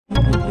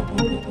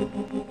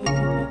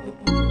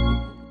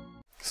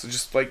So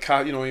just like,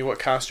 you know, you want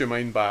to cast your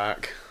mind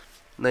back.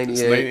 98.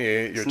 It's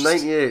 98. You're It's just,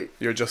 98.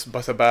 You're just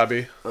but a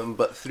baby. I'm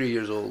but 3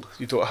 years old.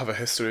 You don't have a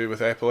history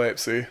with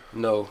epilepsy.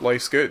 No.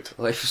 Life's good.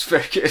 Life is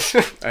very good.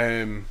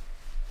 And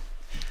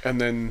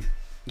then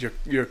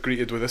you're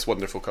greeted with this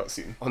wonderful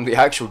cutscene. On the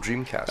actual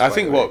Dreamcast. I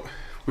think what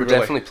we're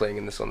definitely playing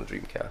in this on the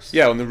Dreamcast.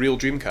 Yeah, on the real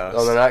Dreamcast.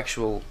 On an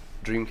actual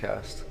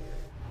Dreamcast.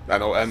 I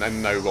know,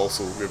 and now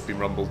also we've been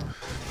rumbled.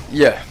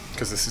 Yeah.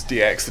 Because this is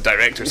DX, the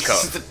director's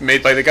cut,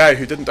 made by the guy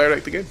who didn't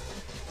direct the game.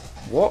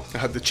 What? I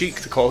had the cheek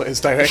to call it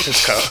his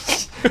director's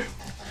cut.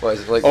 What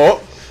is it like?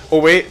 Oh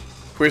wait,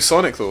 where's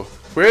Sonic though?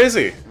 Where is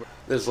he?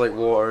 There's like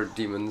water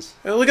demons.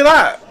 Oh, look at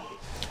that!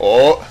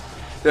 Oh,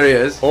 there he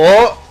is.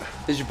 Oh,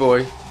 there's your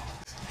boy.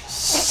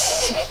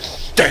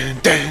 Dun,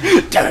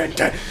 dun, dun,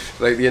 dun.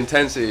 Like the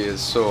intensity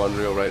is so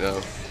unreal right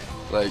now.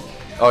 Like,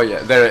 oh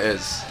yeah, there it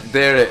is.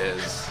 There it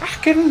is. I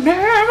can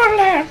never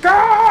let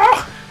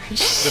go.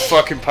 The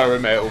fucking power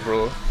metal,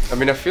 bro. I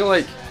mean, I feel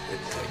like,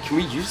 can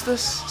we use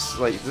this?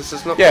 Like, this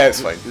is not. Yeah,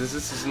 it's fine. This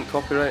isn't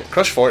copyright.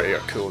 Crush 40 are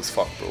cool as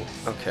fuck, bro.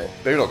 Okay.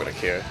 They're not gonna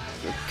care.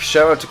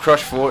 Shout out to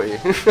Crush 40.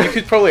 You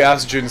could probably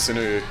ask Jun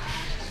Sinu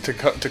to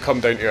come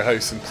down to your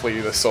house and play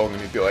this song,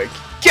 and he'd be like,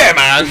 "Yeah,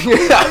 man."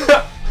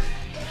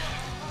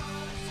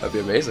 That'd be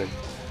amazing.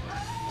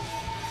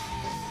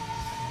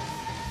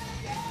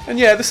 And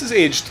yeah, this is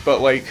aged,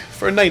 but like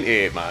for a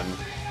 98, man,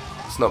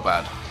 it's not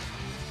bad.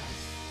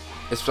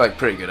 It's like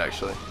pretty good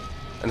actually,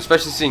 and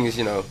especially seeing as,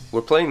 you know,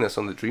 we're playing this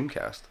on the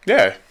Dreamcast.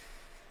 Yeah,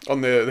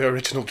 on the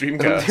original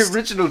Dreamcast. The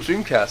original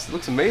Dreamcast. It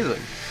looks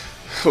amazing.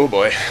 Oh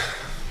boy.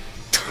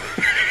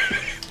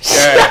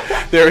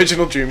 Yeah, the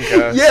original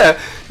Dreamcast. Yeah.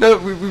 No,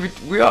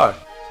 we are.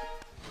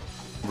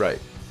 Right.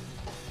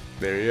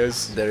 There he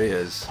is. There he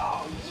is.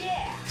 Oh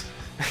yeah.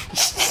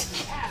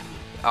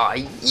 Oh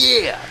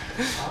yeah.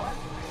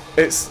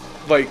 It's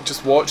like,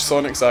 just watch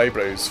Sonic's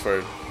eyebrows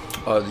for.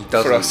 Oh, he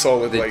doesn't. For a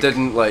solid. They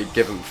didn't like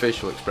give him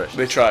facial expressions.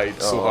 They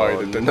tried so hard.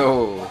 It didn't.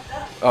 No.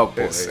 Oh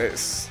boy.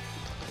 It's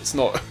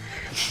not.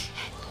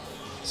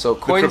 So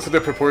coins.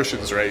 The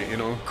proportions, right? You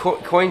know.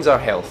 Coins are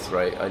health,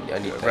 right? I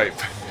need that. Right.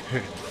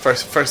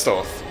 First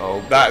off,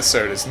 that,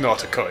 sir, is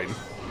not a coin.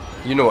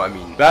 You know what I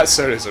mean. That,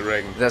 sir, is a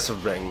ring. That's a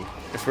ring.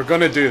 If we're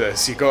gonna do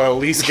this, you gotta at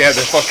least get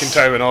the fucking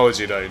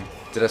terminology down.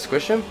 Did I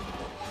squish him?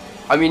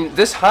 I mean,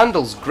 this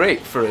handle's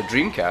great for a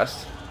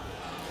Dreamcast.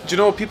 Do you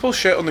know, people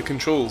shit on the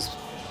controls,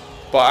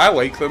 but I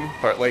like them.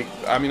 But like,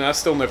 I mean, I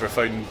still never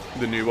found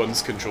the new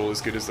one's control as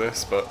good as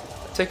this. But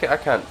take it. I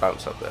can't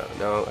bounce up there.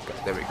 No. Okay,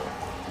 there we go.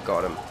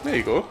 Got him. There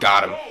you go.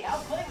 Got him.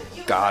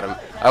 Got him.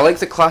 I like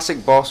the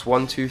classic boss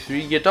 1, 2,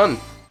 3. You're done.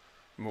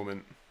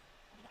 Moment.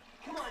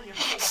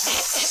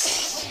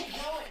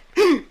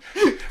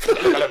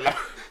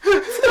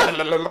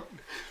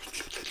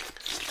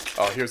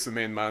 Oh, here's the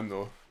main man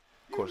though.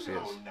 Of course he is.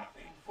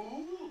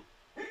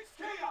 It's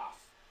chaos,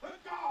 the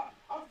god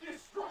of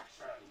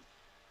destruction.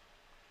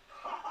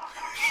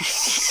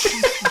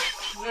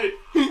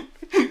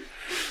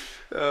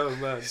 Oh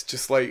man. It's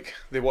just like,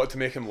 they wanted to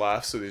make him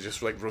laugh, so they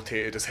just like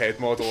rotated his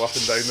head model up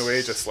and down the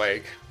way, just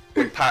like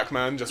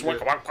Pac-Man, just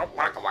waka waka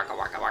waka waka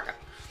waka waka.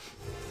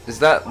 Is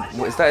that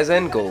his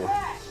end goal?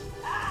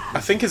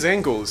 I think his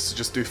end goal is to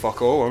just do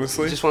fuck all,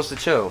 honestly. He just wants to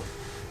chill.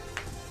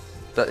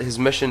 That his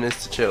mission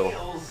is to chill.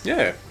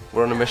 Yeah.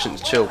 We're on a mission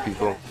to chill,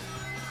 people.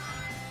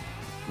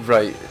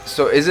 Right,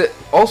 so is it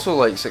also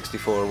like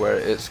 64 where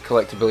it's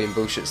collectability and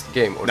bullshit's the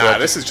game? Or nah,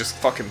 this is just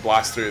fucking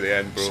blast through the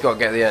end, bro. Just gotta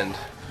get the end.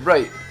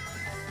 Right.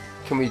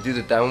 Can we do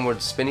the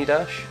downward spinny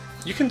dash?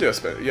 You can do a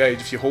spin. Yeah,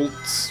 if you hold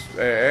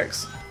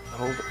X.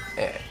 Hold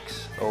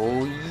X.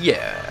 Oh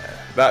yeah.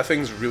 That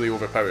thing's really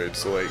overpowered,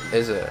 so like...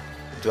 Is it?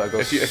 Do I go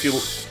if you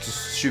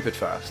stupid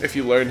fast? If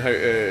you learn how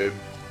to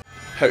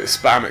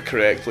spam it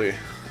correctly.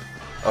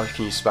 Oh,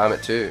 can you spam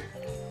it too?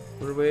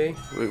 Where away?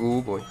 Wait,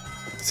 oh boy.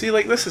 See,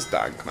 like, this is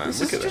dank, man.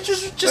 Look at this.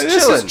 Just like, chilling.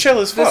 This is chill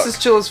as fuck. This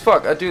is chill as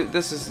fuck.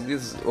 This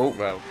is. Oh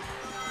well.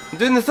 I'm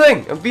doing the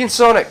thing. I'm being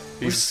Sonic.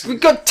 We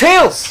got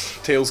Tails.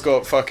 Tails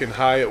got fucking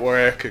high at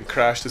work and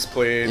crashed his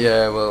plane.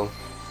 Yeah, well,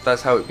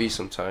 that's how it be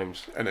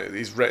sometimes. And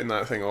he's written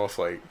that thing off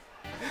like.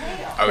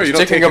 I was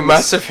taking a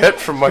massive hit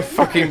from my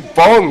fucking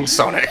bong,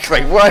 Sonic.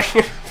 Like what?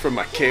 From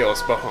my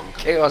chaos bong.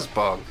 Chaos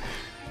bong.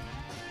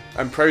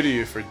 I'm proud of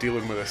you for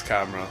dealing with this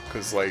camera,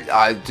 cause like.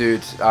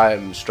 Dude, I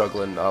am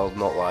struggling. I'll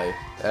not lie.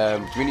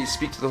 Do we need to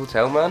speak to the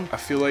hotel man? I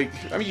feel like,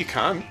 I mean, you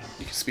can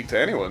speak to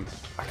anyone.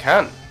 I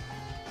can.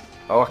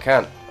 Oh, I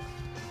can.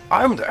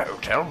 I'm the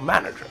hotel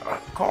manager.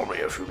 Call me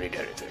if you need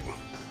anything.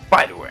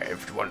 By the way,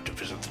 if you want to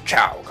visit the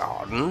Chow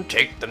Garden,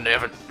 take the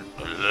left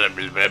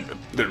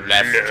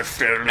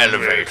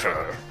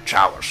elevator.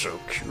 Chow is so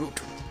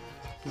cute.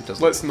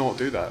 Let's not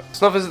do that.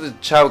 Let's not visit the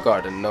Chow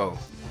Garden, no.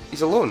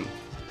 He's alone.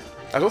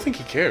 I don't think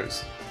he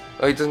cares.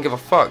 Oh, he doesn't give a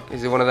fuck.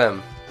 Is he one of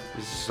them?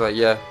 He's just like,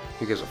 yeah,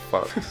 who gives a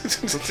fuck?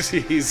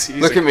 he's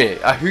Look at me.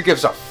 Who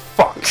gives a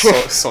fuck?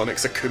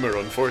 Sonic's a Coomer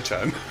on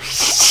 4chan.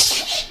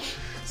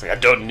 It's like, I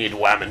don't need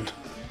whammon.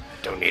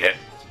 Don't need it.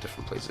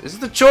 Different places. Is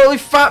it the Charlie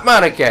Fat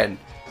Man again?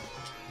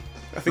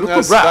 I think Look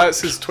around.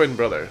 that's his twin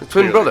brother. The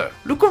twin brother.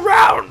 Look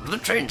around. The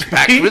train's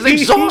packed with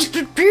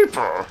exhausted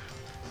people.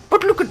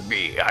 But look at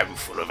me. I'm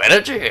full of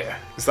energy.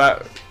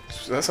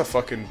 That's a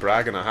fucking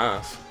brag and a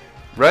half.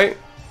 Right?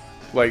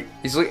 Like,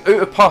 He's like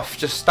out of puff,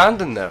 just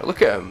standing there.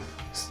 Look at him.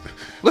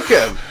 Look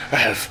at him. I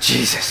have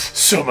Jesus.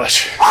 so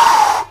much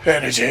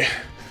energy.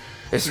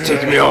 It's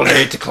taken me all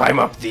day to climb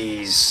up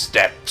these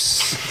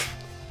steps.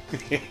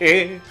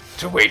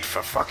 To wait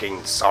for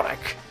fucking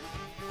Sonic.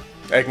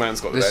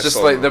 Eggman's got the There's best just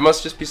song, like, though. there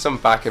must just be some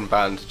backing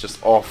band just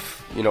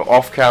off, you know,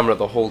 off camera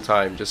the whole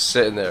time, just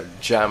sitting there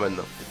jamming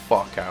the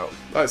fuck out.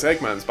 That's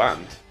Eggman's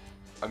band.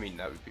 I mean,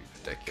 that would be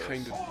ridiculous.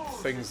 Kind of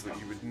things that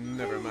you would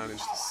never manage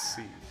to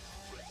see.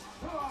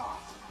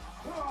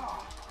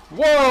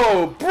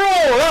 Whoa, bro,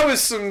 that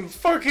was some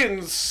fucking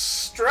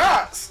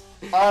strats.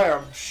 I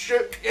am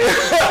shook.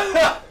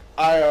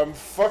 I am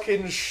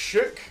fucking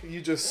shook.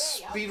 You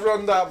just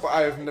speedrun that, but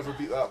I have never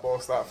beat that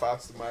boss that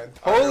fast in my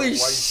entire Holy life.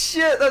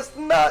 shit, that's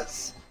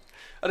nuts!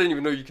 I didn't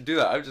even know you could do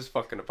that. I'm just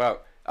fucking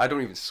about. I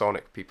don't even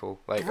Sonic people.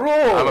 Like, Bro!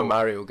 I'm a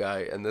Mario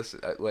guy, and this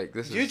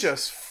is. You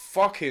just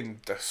fucking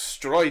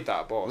destroyed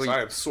that boss. Well,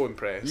 I am so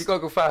impressed. You gotta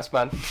go fast,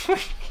 man.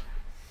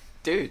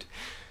 Dude,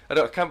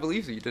 I can't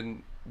believe that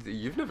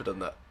you've never done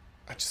that.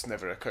 It just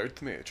never occurred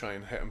to me to try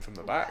and hit him from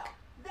the back.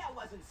 That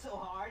wasn't so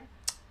hard.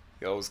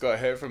 You always got to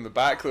hit it from the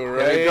back though, right?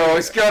 There you go,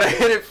 he's gotta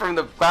hit it from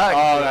the back.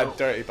 Oh, bro. that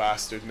dirty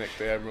bastard nicked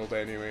the emerald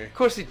anyway. Of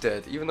course he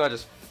did, even though I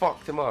just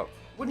fucked him up.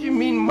 What do you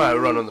mean my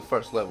run on the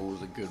first level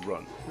was a good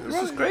run? This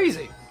is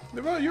crazy.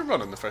 Your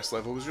run on the first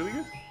level was really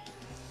good.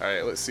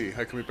 Alright, let's see.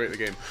 How can we break the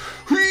game?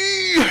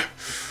 Whee!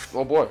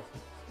 Oh boy.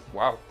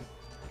 Wow.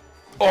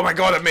 Oh my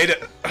god, I made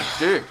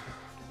it!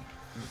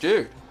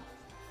 Dude.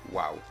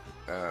 Wow.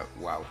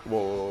 Wow.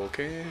 Whoa,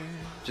 okay.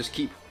 Just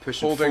keep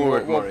pushing Holding,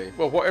 forward, Murray.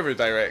 well, whatever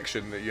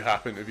direction that you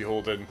happen to be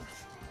holding,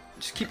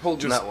 Just keep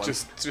holding that one.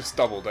 just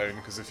double down,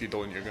 because if you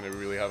don't, you're going to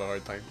really have a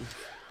hard time.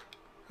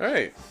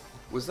 Alright,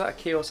 Was that a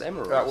Chaos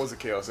Emerald? that was a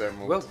Chaos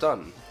Emerald. Well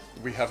done.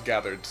 We have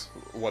gathered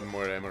one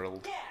more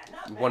emerald.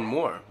 One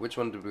more. Which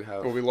one did we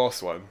have? Well, we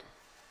lost one.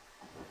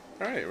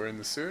 Alright, we're in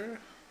the sewer.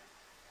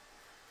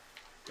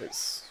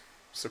 It's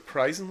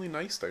surprisingly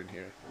nice down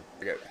here.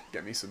 I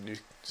get me some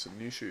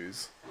new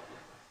shoes.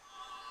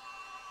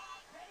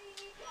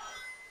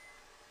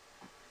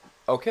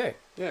 Okay,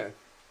 Yeah.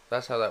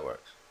 that's how that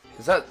works.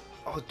 Is that...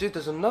 Oh, dude,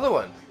 there's another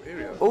one.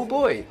 Area. Oh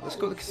boy, let's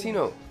go to the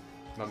casino.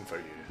 None for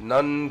you.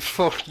 None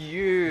for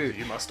you.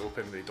 You must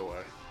open the door.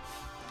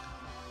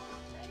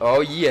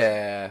 Oh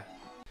yeah.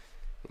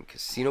 In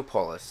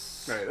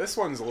Casinopolis. Right, this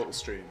one's a little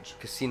strange.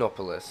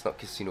 Casinopolis, not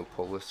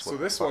Casinopolis. So what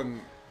the this fuck?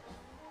 one,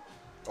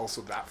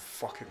 also that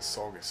fucking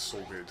song is so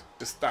good.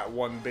 Just that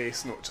one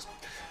bass note, just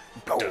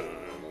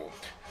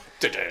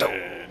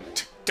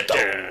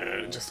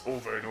just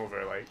over and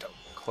over, like.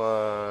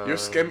 You're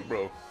skimp,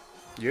 bro.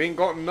 You ain't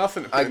got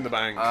nothing to put in the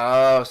bank.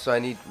 Oh, so I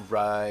need...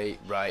 Right.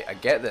 I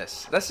get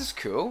this. This is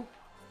cool.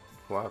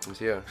 What happens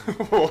here?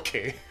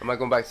 Okay. Am I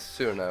going back to the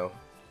sewer now?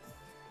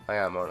 I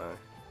am, aren't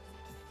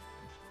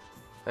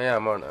I? I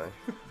am, aren't I?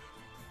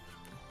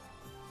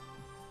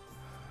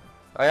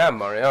 I am,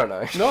 Murray, aren't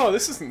I? No,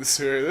 this isn't the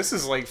sewer. This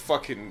is like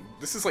fucking.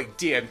 This is like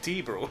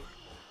DMT, bro.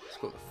 Let's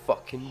go to the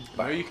fucking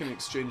Now bank. you can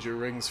exchange your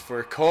rings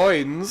for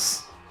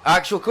coins.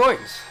 Actual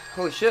coins.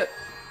 Holy shit.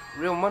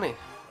 Real money.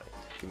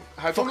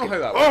 I don't know how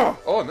that Oh!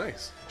 works. Oh,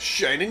 nice.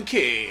 Shining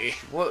key.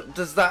 What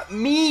does that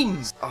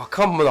mean? Oh,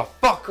 come the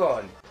fuck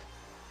on.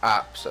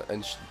 Apps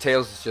and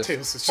Tails is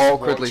Tails is just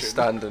awkwardly watching.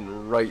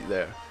 standing right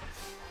there.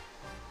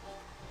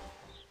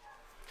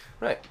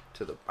 Right,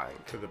 to the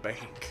bank. To the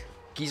bank.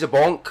 He's a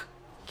bonk.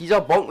 He's a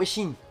bonk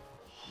machine.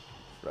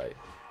 Right.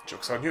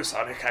 Joke's on you,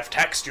 Sonic. I've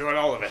taxed you on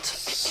all of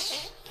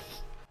it.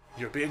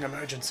 You're being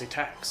emergency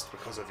taxed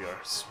because of your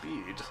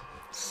speed.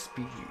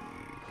 Speed.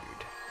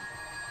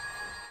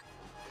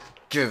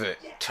 Give it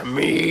to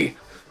me.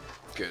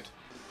 Good.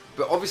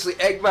 But obviously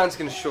Eggman's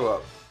gonna show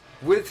up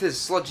with his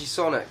sludgy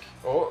Sonic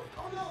Oh,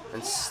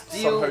 and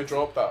steal. somehow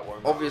dropped that one.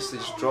 Obviously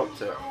just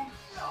dropped it.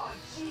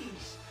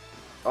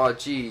 Oh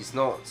jeez,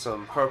 not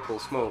some purple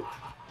smoke.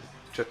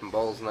 Tripping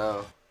balls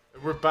now.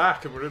 We're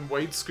back and we're in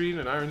widescreen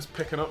and Aaron's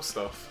picking up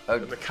stuff.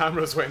 And the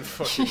camera's went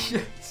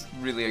fucking... It's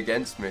really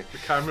against me. The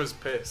camera's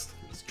pissed.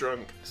 It's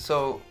drunk.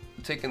 So,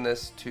 taking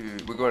this to...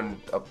 We're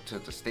going up to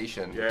the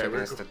station. Yeah, taking we're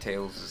this to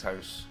Tails'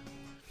 house.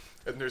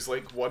 And there's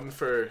like one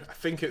for... I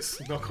think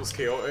it's Knuckles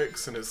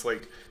Chaotix and it's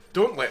like,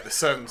 don't let the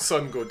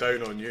sun go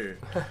down on you.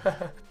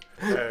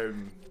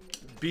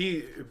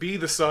 Be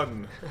the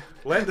sun.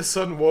 Let the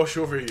sun wash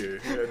over you.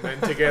 And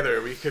then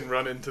together we can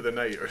run into the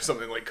night or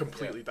something like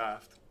completely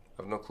daft.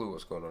 I have no clue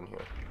what's going on here.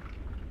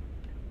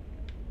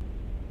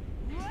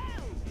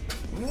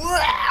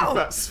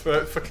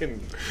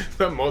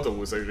 That model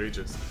was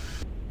outrageous.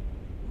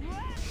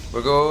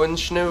 We're going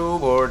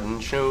snowboarding,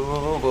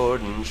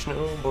 snowboarding,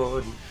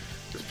 snowboarding.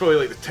 It's probably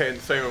like the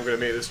 10th time I'm gonna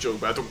make this joke,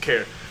 but I don't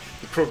care.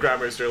 The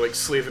programmers are like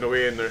slaving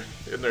away in their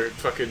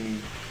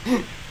fucking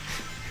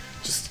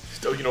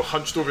you know,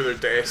 hunched over their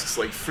desks,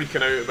 like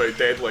freaking out about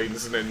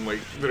deadlines, and then like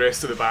the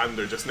rest of the band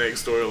are just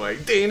next door, like,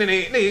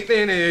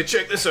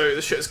 check this out,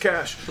 this shit's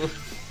cash.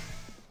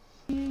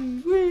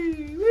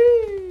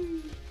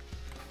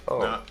 Oh.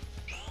 Nah.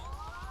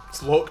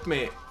 It's locked,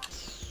 mate.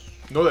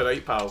 No, they're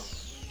right, pal.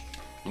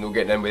 You're not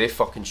getting in with they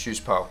fucking shoes,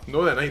 pal.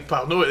 No, they're right,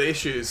 pal. No, they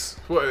shoes.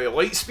 What are they?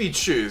 Lightspeed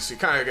shoes. You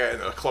can't get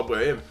into a club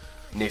with them.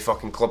 No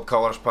fucking club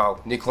colours,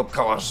 pal. No club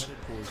colours.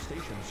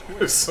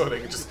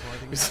 Sonic just,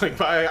 he's like,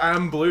 but I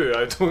am blue.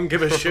 I don't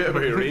give a shit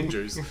about your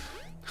Rangers.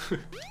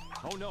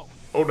 Oh no.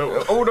 Oh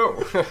no. Oh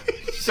no!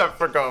 I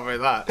forgot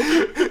about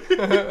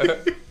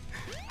that.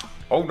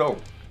 Oh no.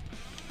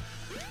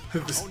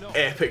 This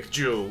epic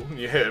duel, and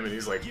you hit him, and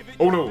he's like,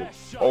 oh no.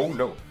 Oh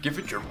no. Give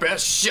it your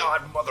best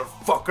shot,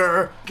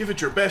 motherfucker! Give it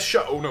your best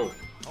shot. Oh no.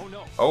 Oh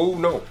no. Oh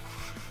no.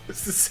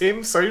 It's the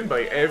same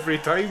soundbite every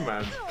time,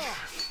 man.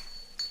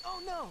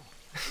 Oh no.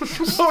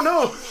 Oh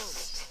no.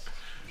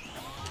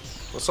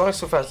 Well, Sonic's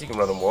so fast he can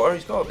run on water.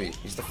 He's gotta be.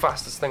 He's the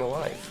fastest thing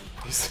alive.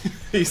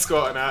 He's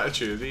got an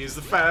attitude. He's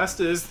the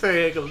fastest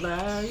thing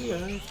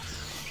alive.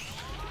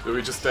 So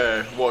we just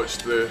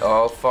watched the...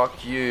 Oh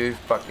fuck you,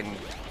 fucking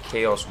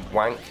chaos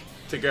wank.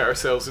 To get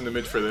ourselves in the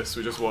mood for this,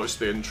 we just watched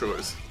the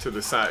intros to the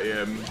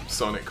SatAM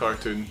Sonic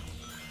cartoon.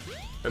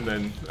 And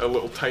then a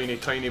little tiny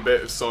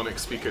bit of Sonic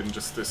speaking,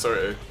 just to sort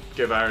of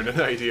give Aaron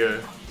an idea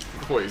of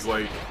what he's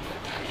like.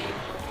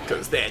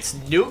 Because that's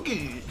no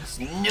good. It's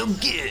no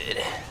good.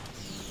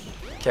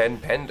 Ken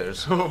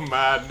Penders. Oh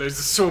man, there's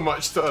so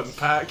much to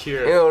unpack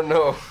here. Oh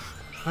no.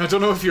 I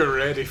don't know if you're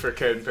ready for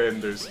Ken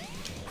Penders.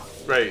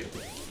 Right.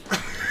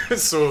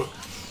 So,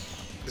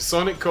 the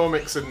Sonic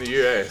comics in the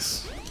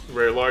US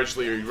were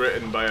largely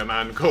written by a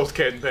man called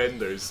Ken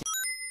Penders.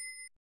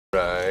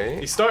 Right.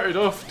 He started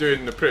off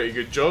doing a pretty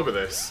good job of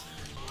this,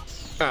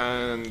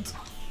 and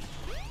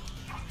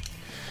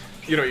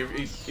you know,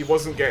 he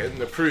wasn't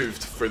getting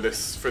approved for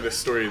this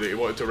story that he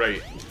wanted to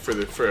write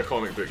for a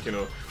comic book, you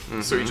know.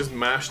 So he just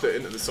mashed it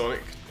into the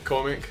Sonic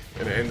comic,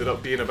 and it ended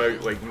up being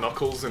about like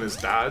Knuckles and his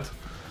dad.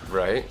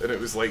 Right. And it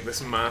was like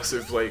this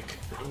massive, like,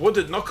 what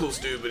did Knuckles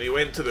do when he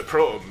went to the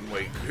prom?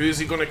 Like, who's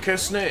he gonna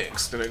kiss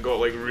next? And it got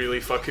like really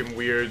fucking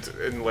weird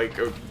in like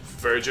a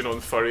Virgin on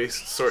Furry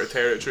sort of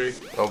territory.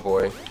 Oh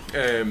boy.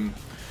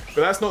 But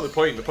that's not the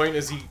point. The point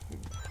is he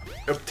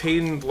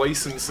obtained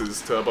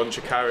licenses to a bunch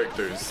of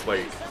characters,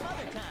 like,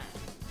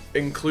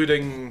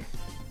 including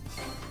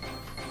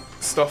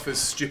stuff as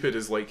stupid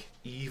as like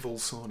Evil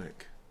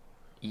Sonic.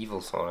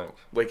 Evil Sonic.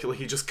 Like he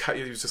was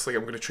just like,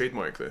 I'm going to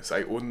trademark this.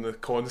 I own the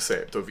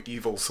concept of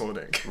Evil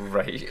Sonic.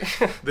 Right.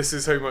 This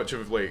is how much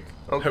of like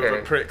how of a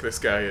Okay. prick this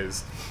guy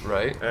is.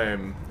 Right.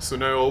 So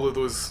now all of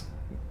those,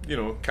 you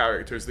know,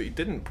 characters that he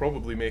didn't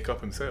probably make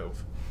up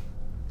himself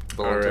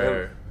Belong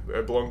to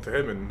him. belong to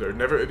him, and they're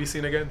never to be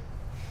seen again.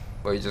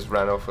 Well, he just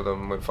ran off with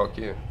them and went, fuck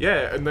you.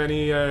 Yeah, and then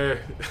he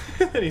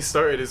then he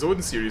started his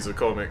own series of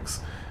comics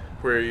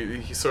where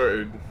he sort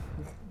of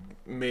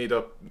made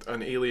up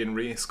an alien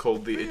race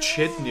called the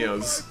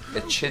Echidnas.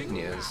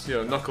 Echidnas. You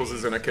know, Knuckles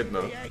is an echidna.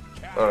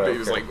 Alright, But he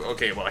was okay. like,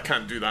 okay, well I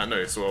can't do that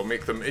now, so I'll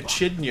make them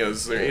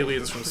Echidnas. They're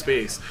aliens from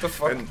space. The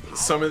fuck? And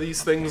some of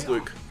these things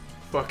look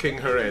fucking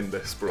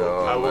horrendous, bro.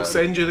 Oh, I will man.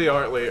 send you the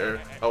art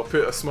later. I'll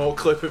put a small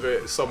clip of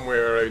it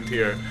somewhere around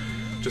here,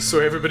 just so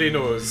everybody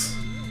knows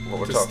What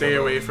we're to talking stay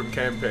about. away from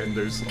Ken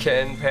Penders.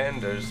 Ken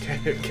Penders.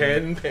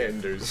 Ken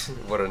Penders.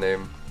 What a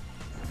name.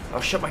 Oh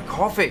shit, my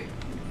coffee!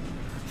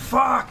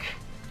 Fuck!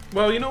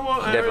 Well, you know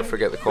what, Aaron? Never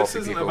forget the coffee, This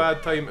isn't people. a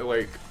bad time to,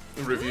 like,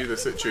 review the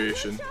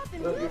situation.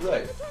 No, you're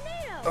right.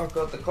 Oh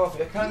god, the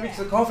coffee. I can't reach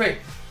the coffee!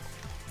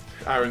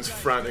 Aaron's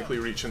frantically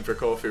reaching for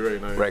coffee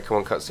right now. Right, come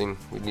on, cutscene.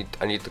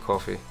 I need the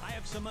coffee. I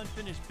have some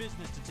unfinished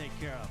business to take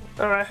care of.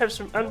 Oh, I have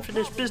some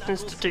unfinished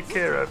business to take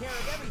care of.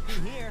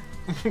 Everything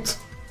here.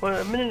 Well,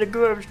 a minute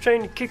ago I was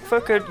trying to kick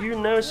fuck out you,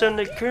 now I sound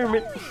like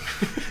Kermit.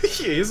 Yeah,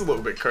 he is a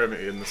little bit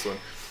Kermity in this one.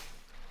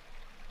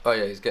 Oh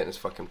yeah, he's getting his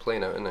fucking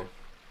plane out, isn't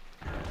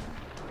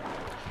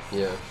he?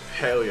 Yeah.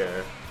 Hell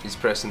yeah. He's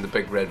pressing the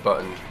big red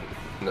button.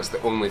 And that's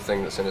the only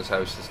thing that's in his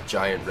house, this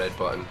giant red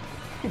button.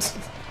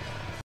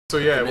 So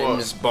yeah,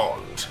 Name's what?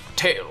 Bond.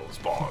 Tails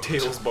Bond.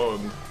 Tails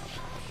Bond.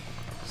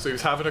 So he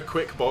was having a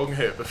quick bong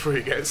hit before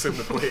he gets in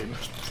the plane.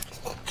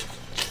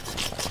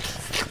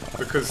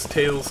 Because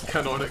Tails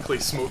canonically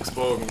smokes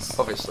bongs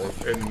Obviously.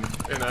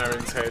 in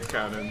Aaron's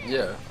headcanon.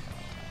 Yeah.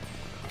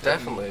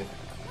 Definitely.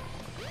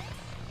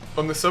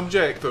 On the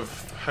subject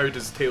of how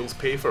does Tails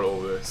pay for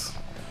all this,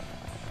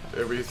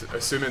 are we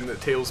assuming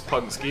that Tails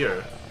punts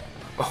gear?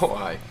 Oh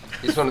aye.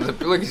 He's one of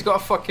the look, he's got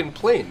a fucking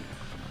plane.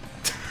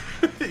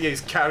 Yeah,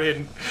 he's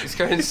carrying... He's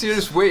carrying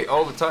serious weight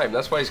all the time.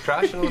 That's why he's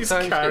crashing all the He's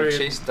time. He's carrying- getting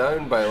chased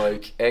down by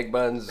like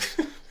Eggman's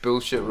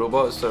bullshit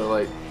robots that are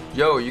like,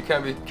 yo, you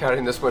can't be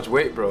carrying this much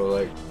weight, bro.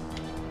 Like,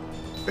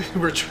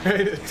 We're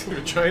trying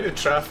to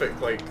traffic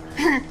like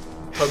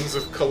tons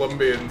of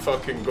Colombian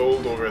fucking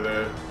gold over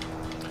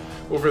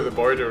the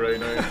border right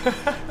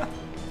now.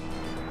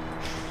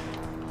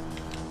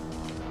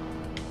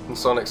 and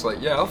Sonic's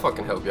like, yeah, I'll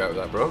fucking help you out with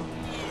that, bro.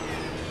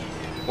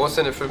 What's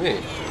in it for me?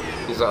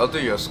 He's like, I'll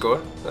do you a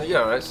score. Like,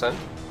 yeah, alright, son.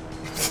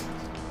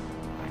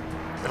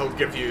 I'll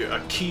give you a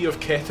key of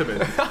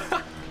ketamine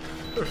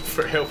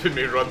for helping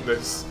me run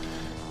this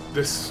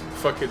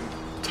fucking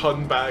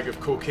ton bag of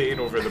cocaine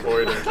over the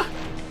border.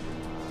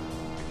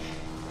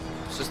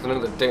 It's just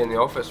another day in the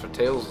office for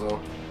Tails, though.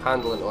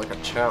 Handling it like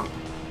a champ.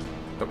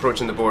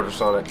 Approaching the border,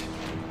 Sonic.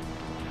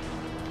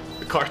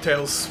 The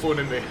cartel's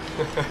phoning me.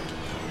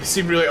 They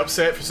seem really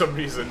upset for some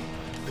reason.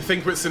 They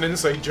think it's an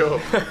inside job.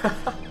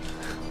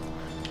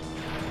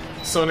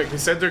 Sonic, they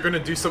said they're going to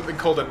do something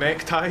called a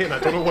necktie, and I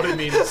don't know what it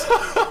means.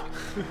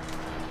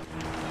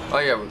 Oh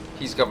yeah, well,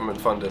 he's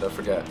government funded, I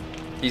forget.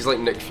 He's like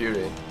Nick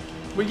Fury.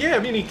 Well, yeah, I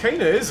mean, he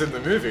kind of is in the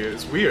movie.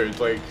 It's weird.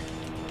 Like,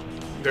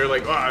 they're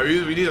like, oh,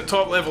 we need a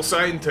top-level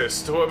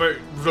scientist. What about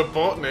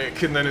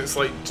Robotnik? And then it's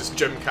like just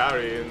Jim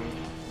Carrey, and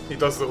he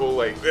does the whole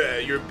like,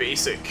 you're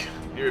basic.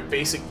 You're a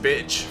basic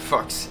bitch.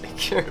 Fuck's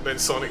sake. And then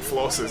Sonic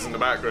flosses in the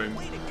background.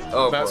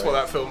 Oh, That's boy. what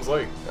that film's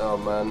like. Oh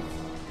man.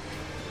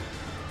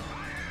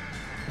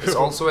 It's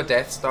also a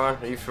Death Star,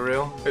 are you for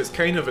real? It's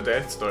kind of a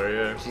Death Star,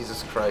 yeah.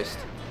 Jesus Christ.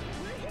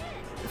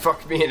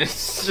 Fuck me, and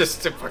it's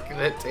just a fucking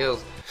hit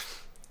Tails.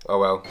 Oh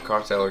well,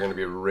 Cartel are gonna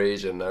be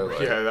raging now.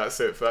 Like. Yeah, that's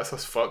it. That's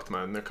us fucked,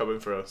 man. They're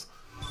coming for us.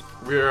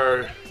 We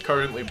are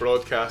currently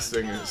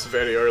broadcasting. It's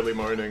very early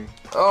morning.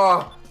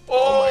 Oh!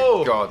 Oh! Oh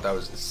my god, that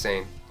was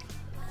insane.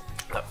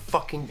 That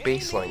fucking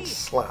bassline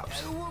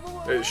slaps.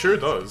 It sure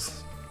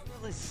does.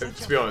 And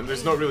to be honest,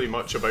 there's not really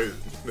much about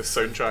the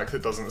soundtrack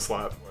that doesn't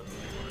slap.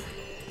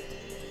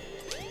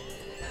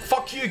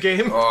 Fuck you,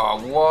 game!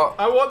 Oh, what?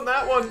 I want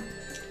that one!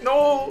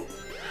 No!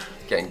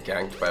 Getting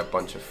ganked by a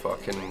bunch of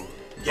fucking...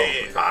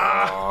 Yeah!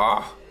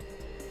 Ah!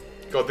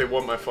 God, they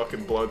want my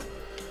fucking blood.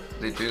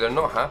 They do, they're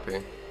not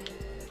happy.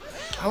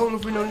 How long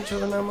have we known each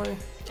other now, Mike?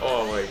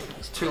 Oh, like...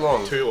 It's too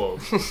long. Too long.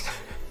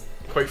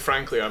 Quite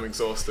frankly, I'm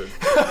exhausted.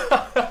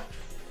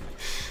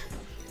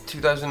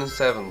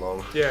 2007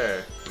 long.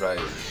 Yeah. Right.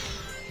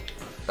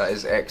 That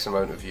is X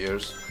amount of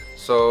years.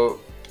 So...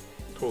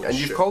 Holy and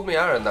shit. you've called me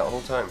Aaron that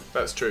whole time.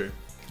 That's true.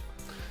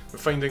 I'm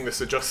finding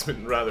this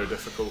adjustment rather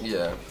difficult.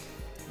 Yeah.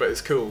 But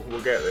it's cool,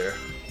 we'll get there.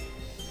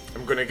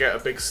 I'm gonna get a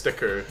big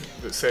sticker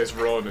that says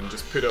Ron and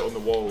just put it on the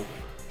wall.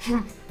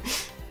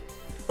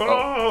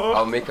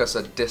 I'll make us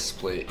a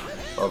display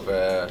of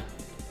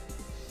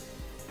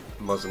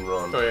Muzz and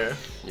Ron. Oh yeah?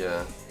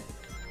 Yeah.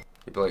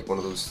 It'd be like one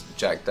of those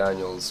Jack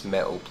Daniels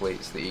metal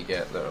plates that you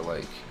get that are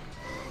like...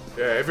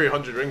 Yeah, every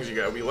 100 rings you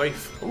get a wee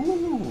life.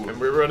 Ooh! And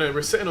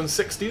we're sitting on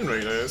 16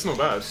 right now, it's not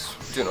bad.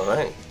 Doing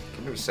alright.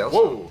 Can maybe sell some.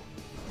 Whoa!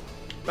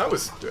 That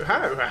was...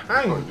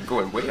 hang!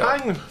 Going way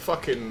up. Hang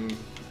fucking...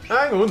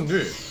 Hang on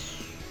now.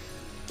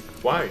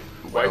 Why?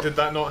 Why Well. did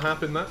that not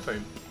happen that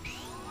time?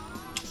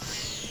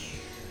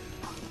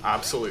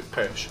 Absolute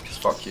pish.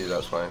 Fuck you,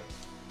 that's why.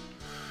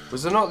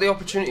 Was there not the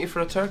opportunity for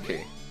a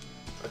turkey?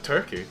 A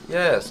turkey?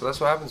 Yeah, so that's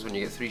what happens when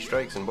you get 3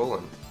 strikes in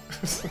bowling.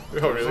 Oh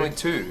There's really? only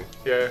 2.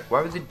 Yeah.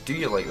 Why would they do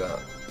you like that?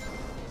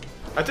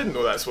 I didn't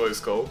know that's what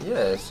it's called.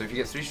 Yeah, so if you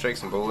get 3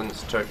 strikes in bowling,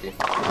 it's a turkey.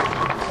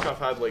 I think I've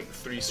had like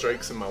 3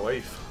 strikes in my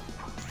life.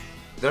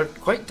 They're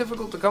quite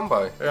difficult to come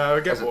by, Yeah, I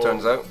get as it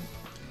turns out.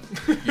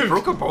 You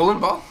broke a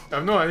bowling ball? I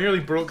nearly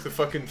broke the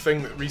fucking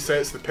thing that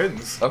resets the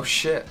pins. Oh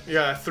shit.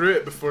 Yeah, I threw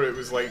it before it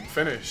was like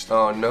finished.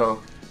 Oh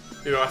no.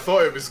 You know, I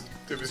thought it was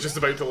just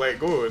about to let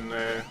go, and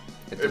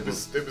It it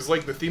was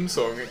like the theme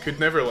song. It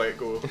could never let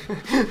go.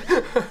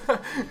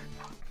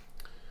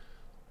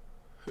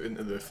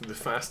 Into the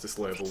fastest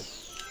level.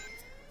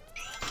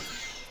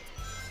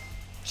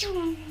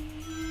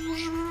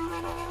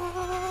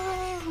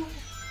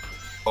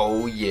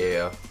 Oh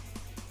yeah.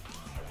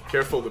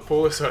 Careful, the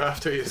police are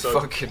after you, son.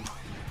 Fucking...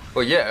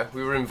 Well yeah,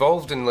 we were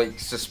involved in like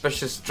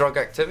suspicious drug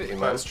activity, man.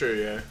 That's true,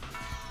 yeah.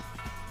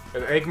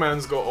 And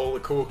Eggman's got all the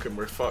coke, and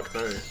we're fucked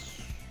now.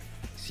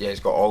 Yeah, he's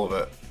got all of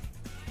it.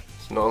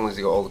 So not only has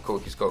he got all the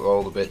coke, he's got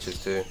all the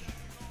bitches too.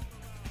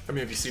 I mean,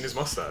 have you seen his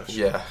mustache?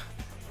 Yeah.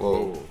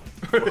 Whoa.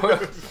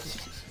 Whoa.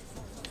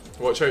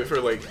 Watch out for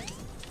like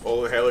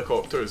all the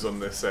helicopters on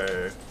this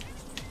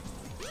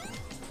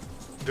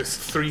this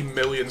 3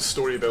 million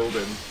story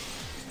building.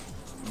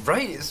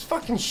 Right, it's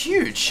fucking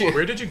huge.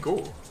 Where did you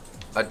go?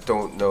 I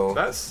don't know.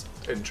 That's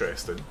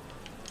interesting.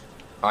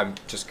 I'm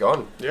just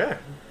gone. Yeah.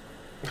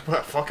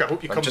 Well, fuck, I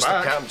hope you come I'm just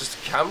back. I'm just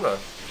a camera.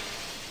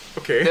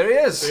 Okay. There he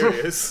is. There he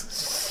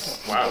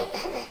is. Wow.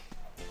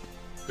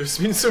 There's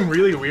been some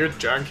really weird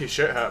janky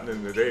shit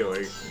happening today,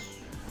 like...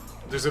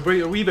 There's a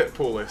wee bit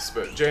police,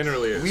 but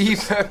generally it's... We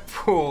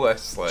pull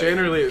this like.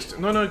 Generally it's...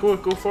 No, go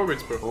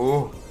forwards, bro.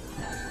 Oh.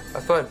 I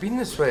thought I'd been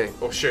this way.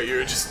 Oh shit,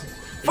 you're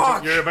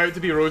Fuck! You're about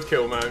to be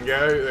roadkill, man.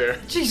 Get out there.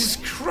 Jesus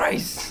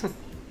Christ.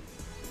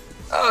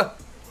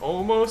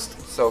 Almost.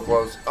 So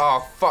close. Oh,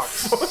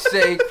 fuck's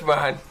sake,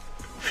 man.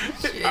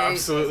 Shit.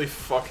 Absolutely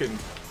fucking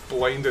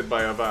blinded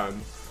by a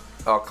van.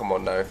 Oh, come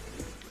on now.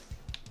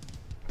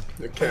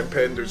 Ken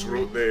Penders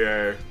wrote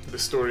the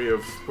story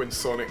of when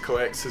Sonic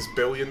collects his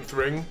billionth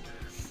ring,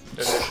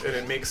 and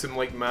it makes him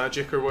like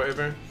magic or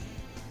whatever.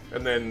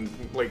 and then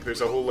like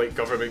there's a whole like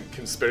government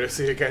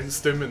conspiracy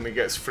against him, and he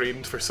gets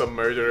framed for some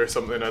murder or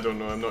something. I don't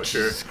know. I'm not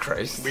sure. Jesus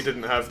Christ. We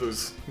didn't have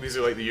those. These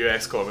are like the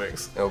US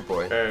comics. Oh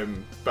boy.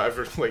 But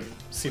I've like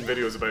seen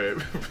videos about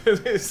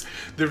it. It's,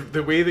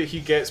 the way that he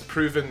gets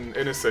proven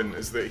innocent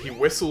is that he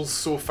whistles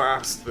so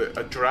fast that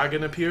a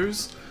dragon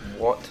appears.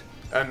 What?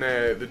 And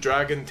the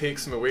dragon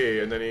takes him away,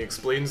 and then he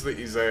explains that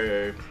he's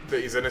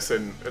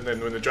innocent. And then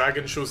when the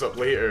dragon shows up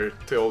later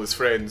to all his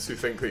friends who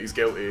think that he's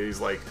guilty,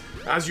 he's like,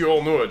 "As you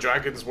all know, a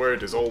dragon's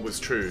word is always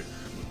true."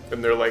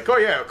 And they're like, "Oh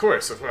yeah, of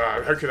course.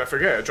 How could I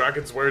forget? A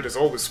dragon's word is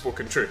always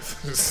spoken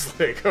truth." It's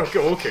like,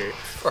 okay.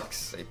 Fuck's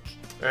sake.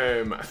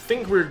 I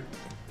think we're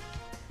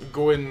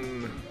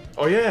going.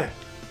 Oh yeah.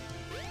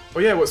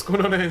 What's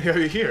going on out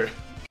here?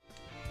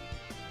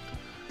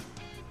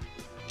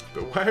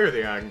 But why are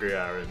they angry,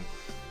 Aaron?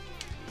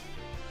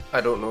 I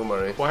don't know,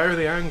 Murray. Why are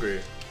they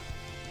angry?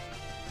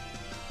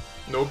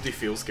 Nobody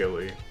feels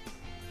guilty.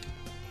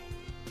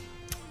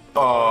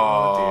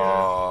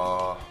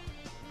 Oh dear.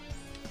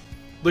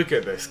 Look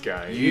at this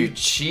guy. You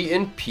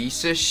cheating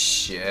piece of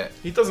shit.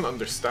 He doesn't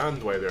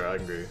understand why they're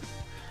angry.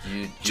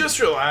 You just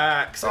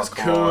relax. It's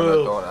come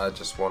cool. on, I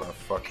just want to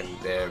fucking.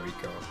 There we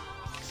go.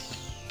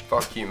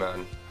 Fuck you,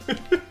 man.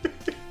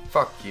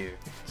 Fuck you.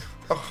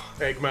 Oh,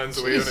 Eggman's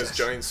away on his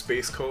giant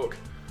space cock.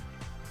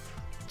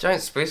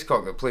 Giant space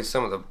cock that plays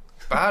some of the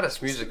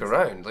baddest music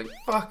around. Like,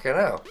 fucking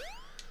hell.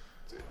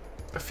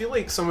 I feel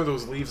like some of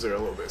those leaves are a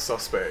little bit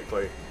suspect.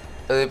 Like,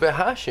 Are they a bit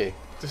hashy?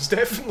 there's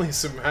definitely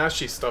some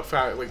hashy stuff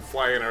like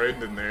flying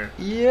around in there.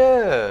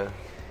 Yeah.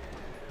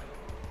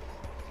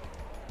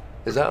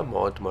 Is that a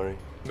mod, Murray?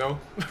 No,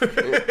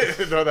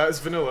 no, that's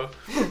vanilla.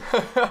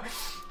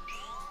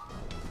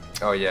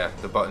 Oh yeah,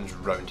 the button's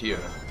round here.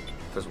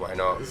 Because why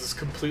not? This is a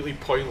completely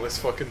pointless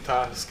fucking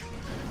task.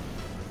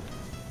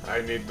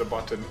 I need the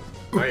button.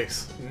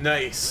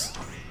 Nice.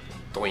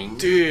 Doing.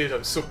 Dude,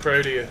 I'm so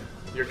proud of you.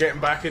 You're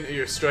getting back into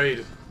your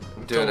stride.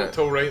 I'm doing it.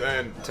 Till right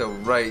then. Till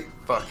right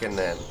fucking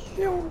then.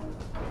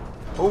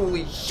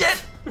 Holy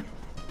shit!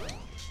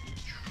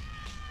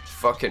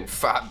 Fucking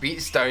fat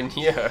beats down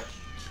here.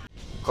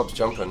 Club's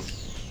jumping.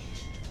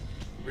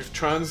 We've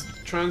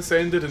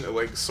transcended into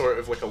like sort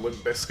of like a Limp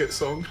Bizkit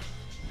song.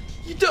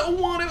 You don't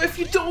want it if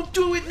you don't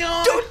do it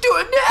now. Don't do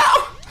it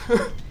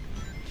now!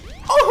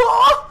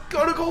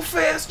 Gotta go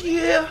fast,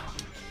 yeah.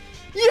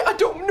 Yeah, I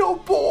don't know,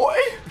 boy.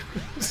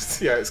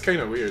 Yeah, it's kind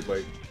of weird.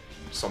 Like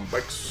some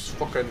big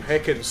fucking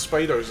heckin'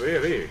 spiders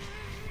there, eh?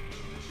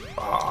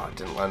 Ah, I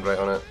didn't land right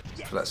on it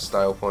for that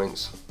style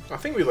points. I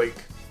think we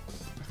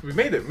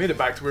made it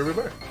back to where we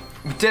were.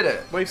 We did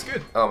it. Life's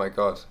good. Oh my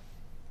god.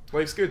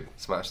 Life's good.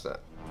 Smashed that.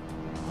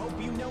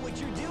 Hope you know what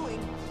you're doing.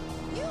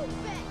 You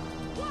bet.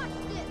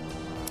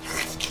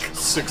 Watch this.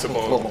 6 of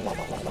all.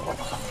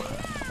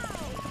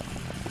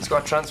 He's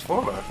got a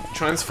transformer.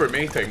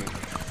 Transformating,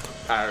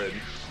 Aaron.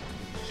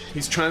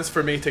 He's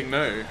transformating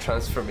now.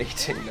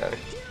 Transformating now.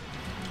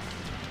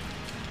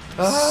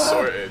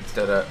 Sorted.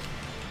 Did it.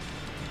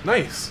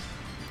 Nice.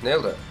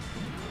 Nailed it.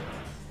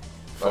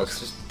 Well, it's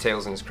just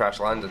Tails and his crash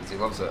landings. He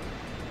loves it.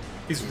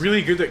 He's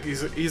really good at.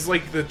 He's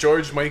like the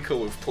George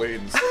Michael of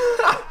planes.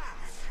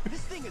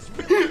 This thing is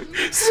really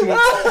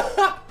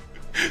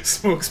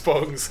Smokes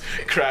bongs,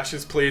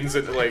 crashes planes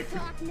into like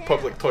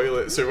public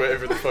toilets or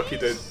whatever the fuck he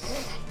did.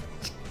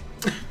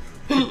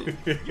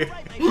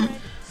 right, my friend.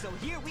 So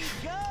here we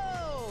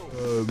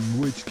go.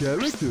 Which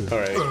character?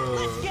 Alright.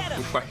 Let's get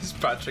him. Why is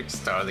Patrick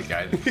Star the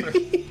guy?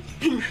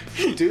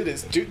 Dude,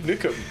 it's Duke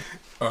Nukem.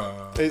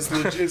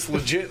 It's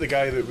legit the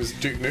guy that was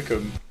Duke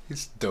Nukem.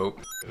 He's dope.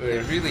 They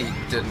really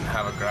didn't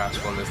have a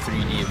grasp on the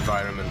 3D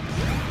environment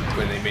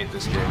when they made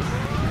this game.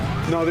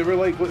 No, they were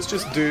like, let's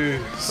just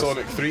do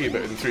Sonic 3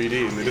 but in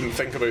 3D, and they didn't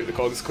think about the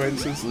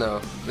consequences. No,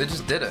 they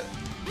just did it.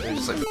 They're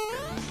just like,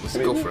 let's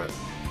go for it.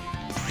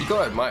 You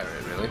gotta admire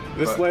it, really.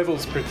 This but-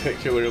 level's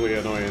particularly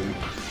annoying.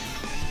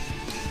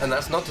 And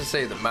that's not to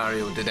say that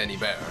Mario did any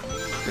better,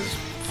 because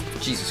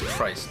Jesus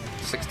Christ,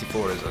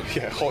 64 is a...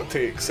 Yeah, hot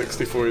take,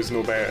 64 is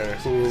no better.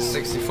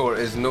 64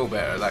 is no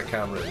better. That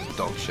camera is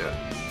dog shit.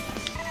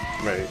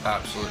 Right.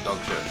 Absolute dog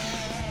shit.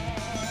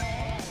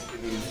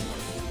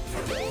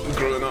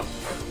 Growing up.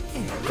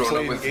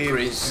 Growing up with Playing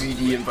great games.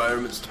 3D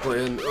environments to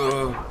play in.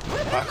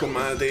 Back in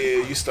my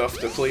day, I used to have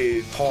to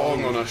play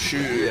Pong on a shoe.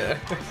 Yeah.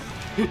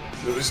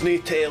 There was no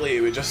telly,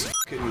 we just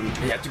fucking...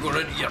 You had to go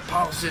around to your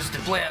pulses to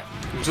play it.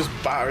 We just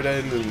battered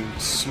in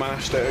and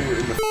smashed it out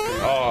in the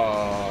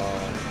Oh,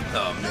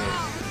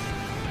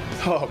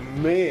 Oh,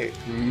 mate.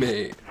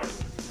 mate.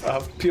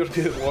 I've pure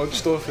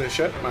launched off the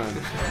ship, man.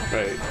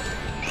 Right.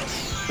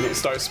 And it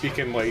starts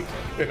speaking like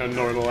in a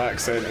normal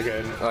accent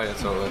again. Oh yeah,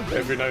 totally.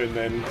 Every now and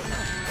then.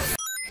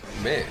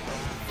 Mate.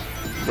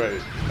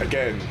 Right.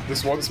 Again,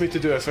 this wants me to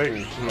do a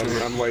thing. And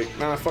I'm like,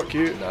 nah, fuck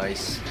you.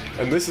 Nice.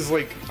 And this is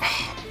like,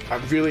 I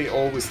really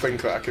always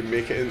think that I can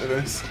make it into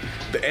this.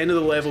 The end of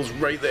the level's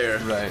right there.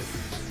 Right.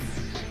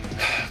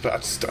 But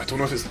I don't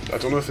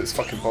know if it's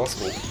fucking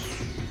possible.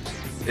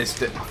 It's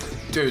the...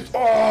 Dude.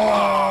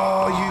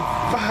 Oh, you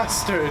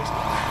bastard!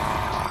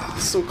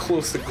 So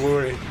close to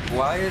glory.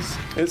 Why is...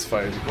 It's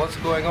fine. What's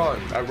going on?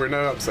 We're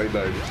now upside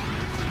down.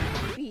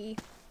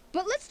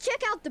 But let's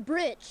check out the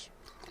bridge.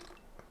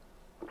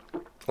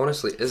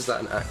 Honestly, is that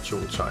an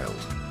actual child?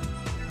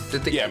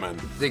 Did they, Yeah, man.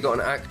 They got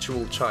an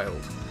actual child.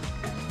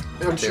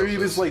 I'm sure he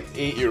was like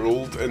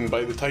 8-year-old, and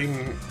by the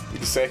time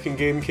the second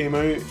game came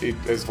out,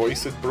 his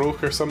voice had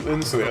broke or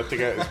something, so they had to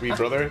get his wee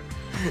brother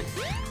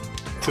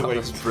to like.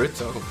 That's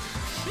brutal.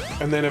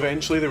 And then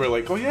eventually they were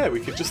like, "Oh yeah, we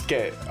could just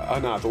get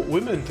an adult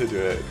woman to do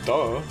it."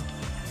 Duh.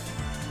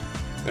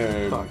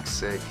 Fuck's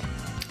sake.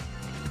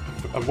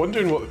 I'm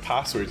wondering what the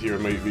password here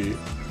might be.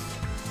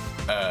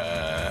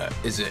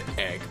 Is it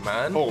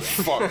Eggman? Oh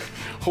fuck!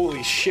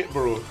 Holy shit,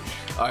 bro!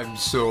 I'm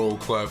so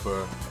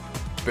clever.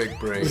 Big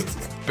brain.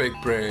 Big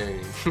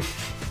brain.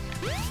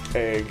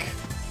 Egg,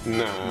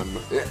 Nam.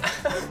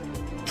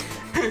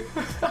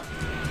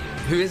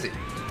 Who is he?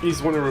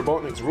 He's one of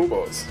Robotnik's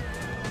robots.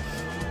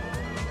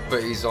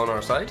 But he's on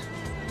our side?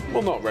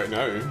 Well, not right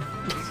now.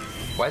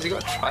 Why has he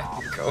got a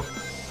triangle?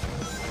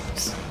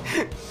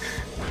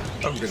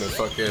 I'm gonna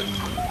fucking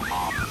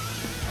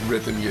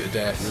rhythm you to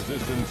death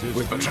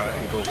with a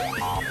triangle.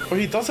 Oh,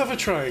 he does have a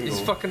triangle. He's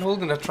fucking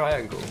holding a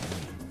triangle.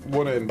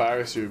 Want to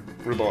embarrass you,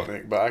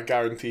 Robotnik, but I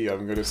guarantee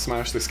I'm going to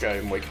smash this guy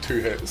in like 2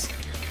 hits.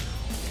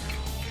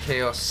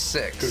 Chaos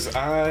 6. Because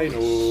I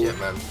know, Shit,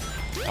 man.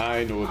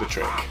 I know the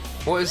trick.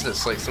 What is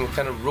this? Like some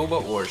kind of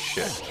Robot Wars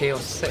shit?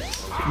 Chaos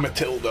 6.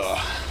 Matilda.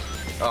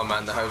 Oh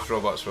man, the house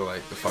robots were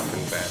like the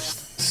fucking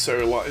best.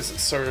 Sir, what is it?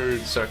 Sir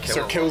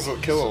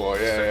Killalot. Killalot,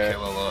 yeah, Sir yeah.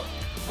 Killalot.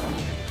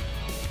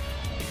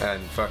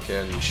 And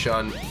fucking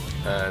Shunt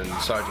and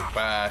Sergeant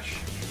Bash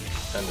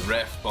and the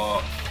Ref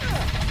Bot.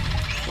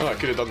 Oh, I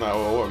could have done that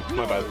all along.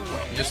 My bad.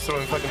 Just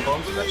throwing fucking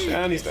bombs at that shit.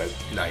 And he's dead.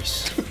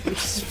 Nice.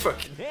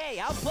 Fucking. Hey,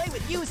 I'll play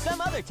with you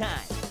some other time.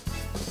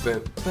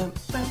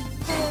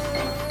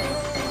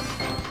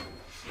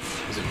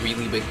 Was it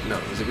really big? No,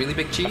 was it really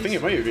big cheese? I think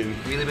it might have been.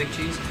 Really big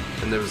cheese.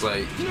 And there was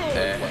like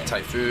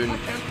Typhoon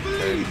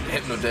and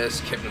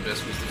Hypnodisc.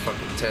 Hypnodisc was the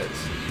fucking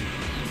tits.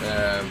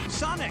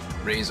 Sonic.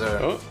 Razor.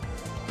 Oh,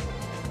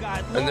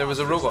 And there was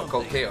a robot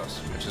called Chaos,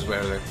 which is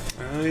where they.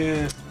 oh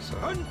yeah. So,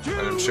 and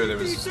I'm sure there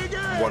was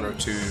 1 or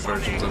 2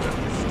 versions of it.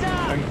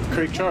 And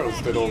Craig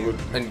Charles did all the.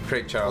 And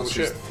Craig Charles, Oh,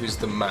 shit. who's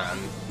the man.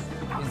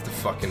 He's the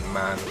fucking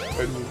man.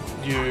 And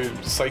you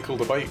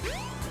cycled a bike.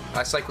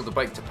 I cycled a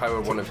bike to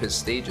power one of his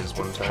stages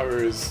one time.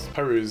 Power is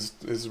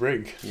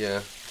rig. Yeah,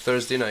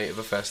 Thursday night of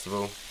a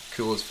festival,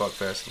 cool as fuck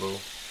festival.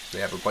 They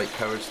have a bike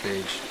powered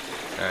stage,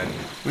 and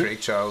Craig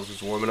Charles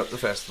was warming up the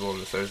festival on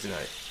the Thursday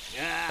night,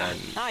 and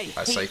I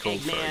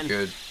cycled for a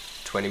good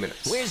 20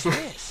 minutes. Where's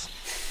this?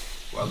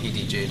 Well, he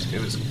DJ'd. It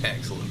was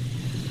excellent.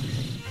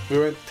 We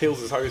went to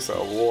Tails' house a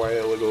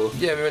while ago.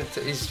 Yeah, we went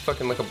to, he's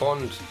fucking like a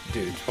Bond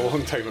dude. A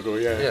long time ago,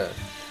 yeah. Yeah.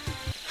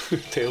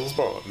 Tails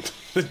Bond.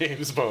 The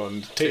name's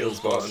Bond. Tails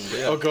Bond.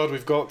 Yeah. Oh god,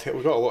 we've got a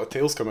lot of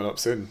Tails coming up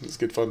soon. It's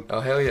good fun. Oh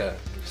hell yeah.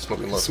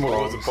 Smoking lots Smoking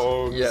of lots of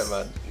bongs. bongs. Yeah,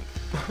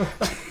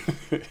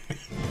 man.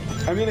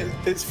 I mean,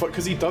 it's fun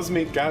because he does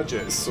make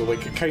gadgets, so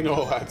like it kind of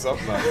all adds up,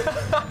 man.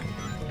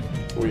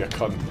 Oh, you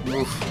cunt.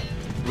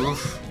 Oof.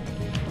 Oof.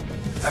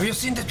 Have you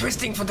seen the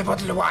twisting for the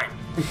bottle of wine?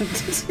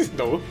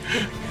 No.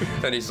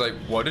 And he's like,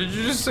 what did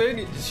you just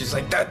say? And she's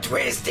like, the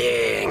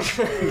twisting!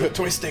 The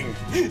twisting.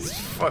 It's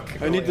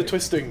fucking I need the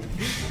hilarious. twisting.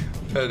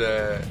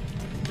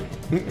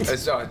 And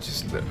it's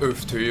just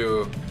oof to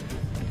you.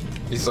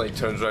 He's like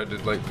turns around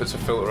and like puts a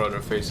filter on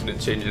her face and it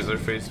changes her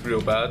face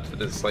real bad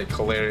and it's like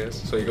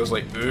hilarious. So he goes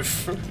like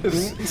oof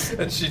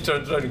and she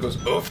turns around and goes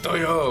oof to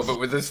you, but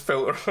with this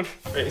filter on her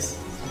face.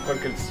 It's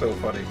fucking so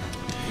funny.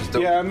 Just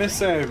don't- Yeah, I miss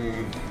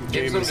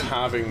games something-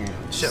 having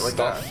shit like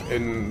stuff that.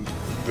 in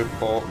the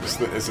box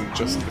that isn't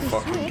just the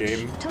fucking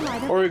game.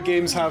 Or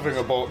games having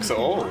a box at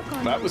all.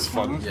 That was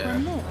fun. Yeah.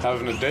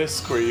 Having a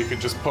disc where you could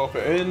just pop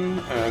it in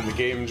and the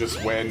game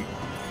just went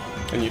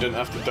and you didn't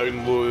have to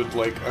download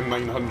like a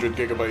 900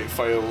 gigabyte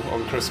file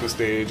on Christmas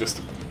Day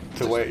just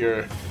to let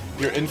your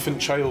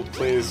infant child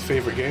play his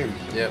favourite game.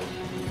 Yep.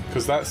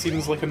 Because that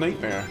seems like a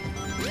nightmare.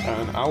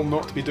 And I'll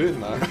not be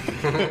doing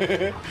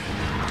that.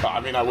 But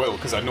I mean I will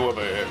because I know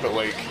about it, but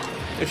like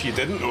if you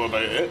didn't know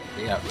about it,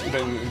 Yeah.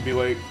 then it'd be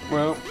like,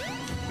 well,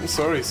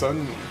 sorry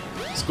son,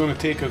 it's going to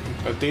take a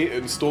day to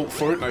install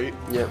Fortnite.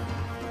 Yep.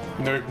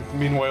 And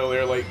meanwhile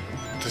they're like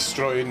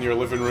destroying your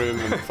living room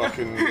and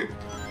fucking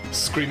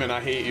screaming I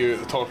hate you at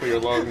the top of your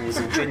lungs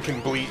and drinking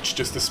bleach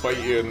just to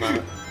spite you and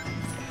that.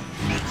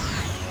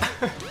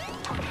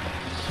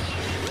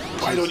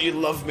 Why don't you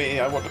love me?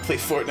 I want to play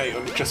Fortnite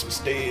on Christmas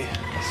Day.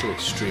 Some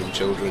extreme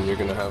children you're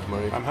gonna have,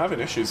 Murray. I'm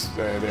having issues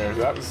there.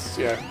 That was,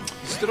 yeah.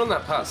 Stood on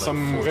that path.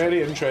 Some like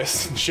very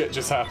interesting shit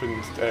just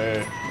happened.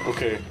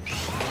 Okay.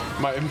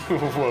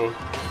 Whoa.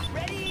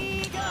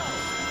 Ready,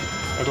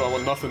 go! I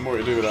want nothing more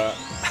to do with that.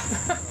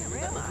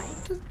 Where am I?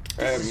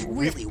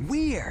 Really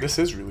weird. This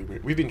is really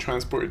weird. We've been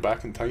transported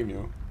back in time, you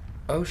know.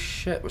 Oh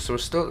shit! So we're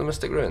still at the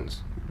Mystic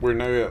Ruins. We're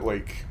now at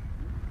like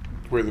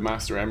where the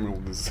Master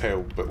Emerald is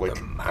held, but like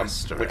The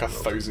Master like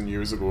Emerald. 1,000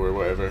 years ago or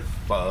whatever.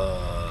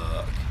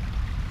 Fuck.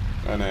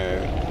 And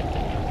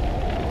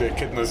the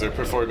echidnas are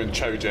performing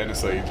Chow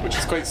genocide, which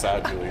is quite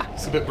sad, really.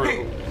 It's a bit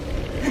brutal.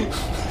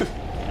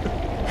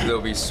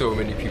 There'll be so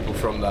many people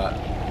from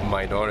that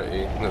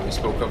minority that we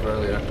spoke of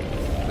earlier.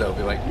 They'll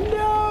be like,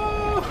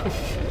 no!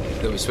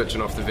 They'll be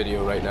switching off the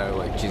video right now,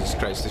 like, Jesus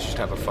Christ, this should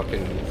have a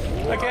fucking,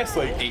 I guess,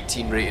 like,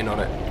 18 rating on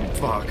it.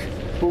 Fuck.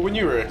 well, when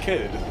you were a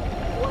kid,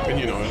 and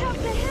you know,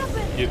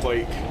 you'd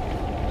like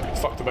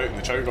fucked about in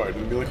the Chow garden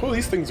and be like, oh,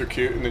 these things are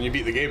cute, and then you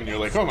beat the game and you're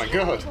like, oh my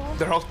god,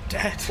 They're all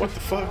dead. what the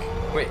fuck?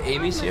 Wait,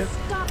 Amy's here?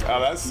 Ah,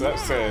 that's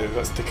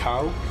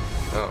Tikal.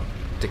 Oh,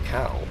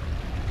 decal.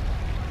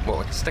 What,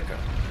 like a sticker?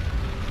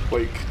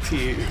 Like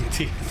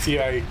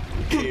Tikal.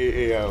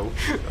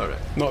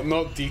 Alright. Not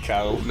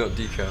decal. Not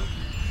decal.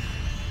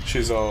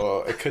 She's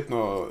a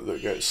echidna that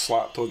gets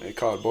slapped onto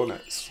car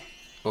bonnets.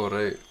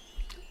 Alright.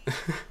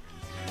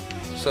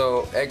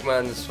 So,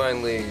 Eggman's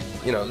finally,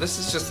 you know, this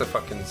is just a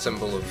fucking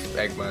symbol of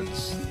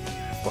Eggman's,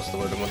 what's the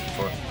word I'm looking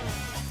for?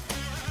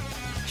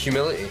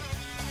 Humility.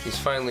 He's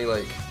finally,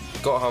 like,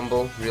 got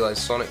humble, realised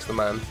Sonic's the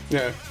man.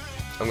 Yeah.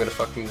 I'm gonna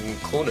fucking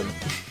clone him.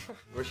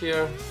 We're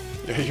here.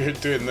 Yeah, you're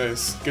doing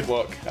this. Good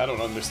luck. I don't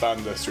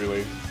understand this,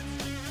 really.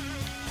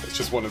 It's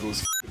just one of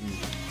those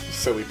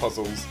silly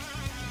puzzles.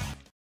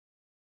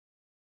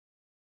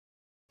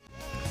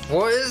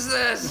 What is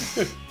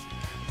this?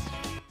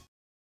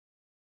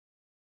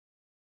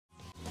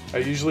 I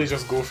usually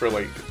just go for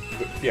like,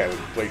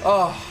 like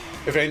Oh,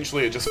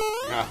 eventually it just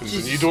happens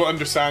and you Jesus. don't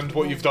understand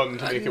what you've done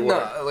to make it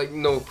work. nah, like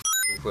no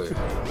clue.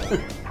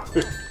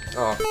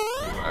 Oh,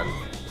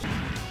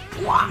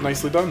 man.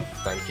 Nicely done.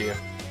 Thank you.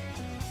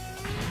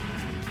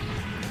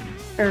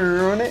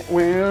 Earn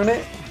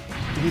it.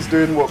 He's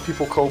doing what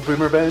people call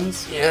boomer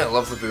bends. Yeah, I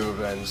love the boomer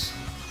bends.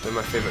 They're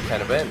my favourite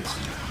kind of bends.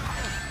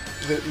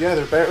 Yeah,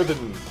 they're better than,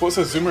 what's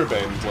a zoomer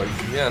bend like?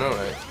 Yeah, I know,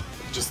 right?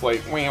 Just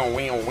like wow.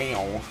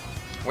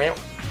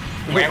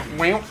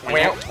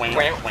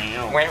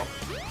 Well.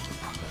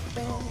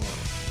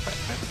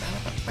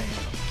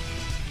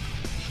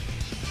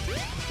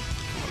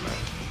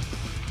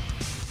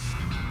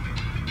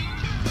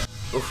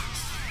 Oof.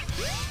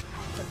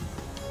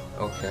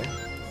 Okay.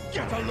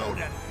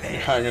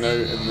 Hanging out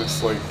in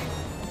this like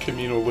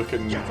communal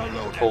looking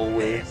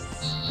hallway.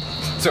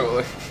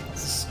 Totally.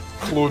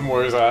 Clone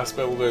Wars ass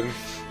building.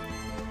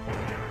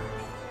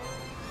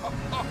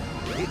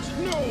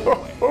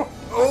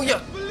 Oh yeah.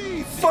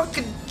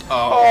 Fucking.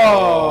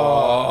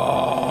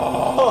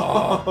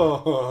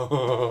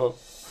 Oh.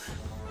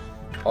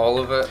 All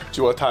of it. Do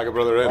you want to tag a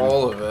brother in?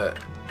 All of it.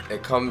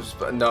 It comes,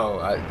 but no.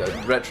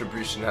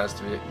 Retribution has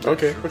to be.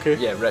 Okay.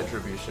 Yeah,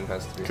 retribution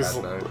has to be Because,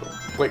 had now.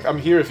 like, I'm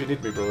here if you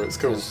need me, bro. It's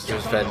cool.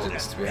 There's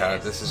vengeance to be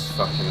had. This is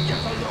fucking.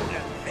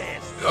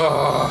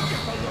 Oh.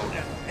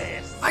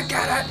 I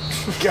get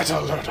it. Get a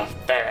load of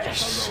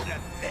this.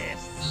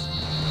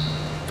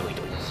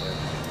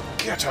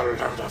 Get a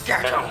load of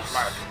this.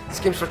 This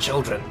game's for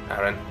children,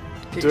 Aaron.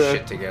 Get Do your I,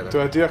 shit together.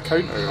 do I do a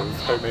counter of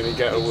how many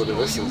get a load of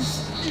this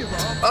is?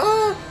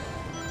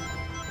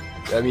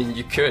 I mean,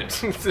 you could.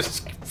 There's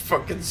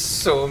fucking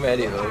so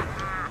many though.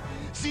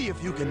 See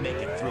if you can make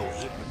it through.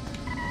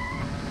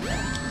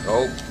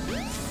 Oh,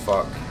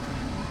 fuck.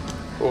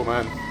 Oh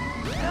man.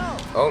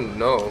 Oh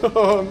no.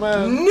 Oh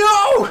man.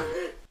 No!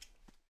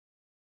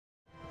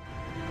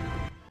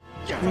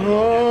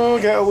 Oh,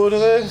 get a load of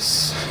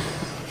this.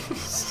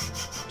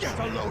 Get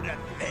a load of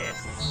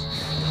this.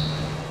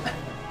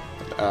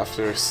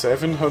 After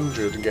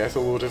 700 get a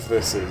load of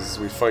thises,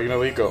 we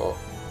finally got.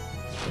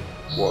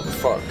 What the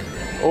fuck?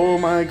 Oh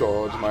my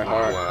god, my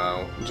heart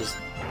Wow. just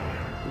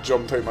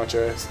jumped out my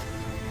chest.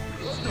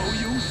 It's no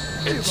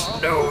use.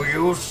 It's no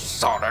use,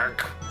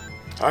 Sonic.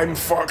 I'm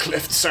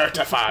forklift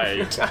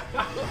certified.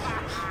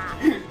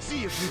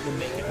 See if you can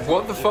make it.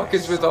 What the fuck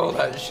is with all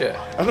that shit?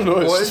 I don't know,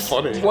 it's What just is-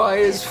 funny. Why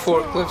is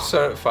forklift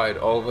certified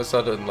all of a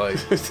sudden like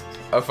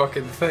a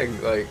fucking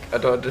thing? Like, I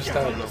don't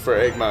understand. For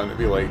Eggman to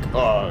be like,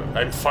 oh,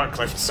 I'm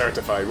forklift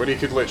certified, when he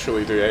could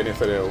literally do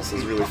anything else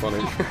is really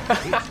funny.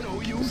 It's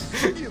no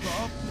use. Give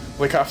up.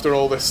 Like after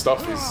all this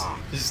stuff,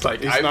 He's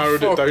like, he's I'm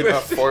narrowed it down to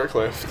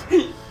forklift.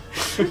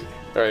 forklift.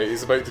 Alright,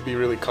 he's about to be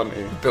really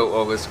cunty. Built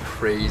all this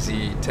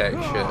crazy tech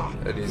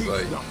shit, and he's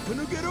like, Not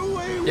gonna get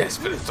away with yes,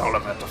 but it's all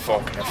about the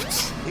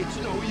forklifts. It's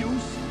no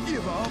use.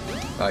 Give up.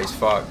 Ah, he's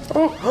fucked.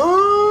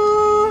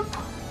 Oh!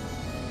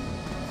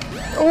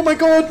 Oh my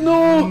god,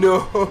 no!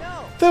 No!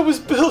 That was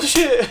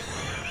bullshit!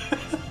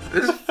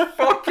 This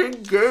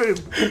fucking game!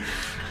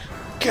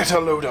 Get a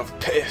load of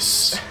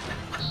piss!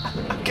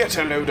 Get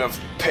a load of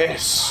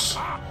piss!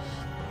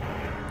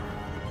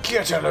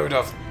 Get a load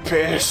of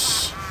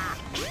piss!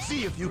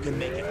 See if you can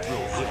make it through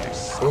here.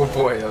 Oh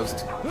boy, that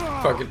was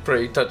fucking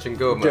pretty touch and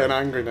go, man. Getting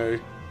angry now.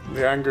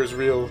 The anger's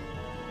real.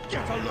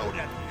 Get a load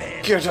of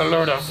this. Get a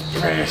load of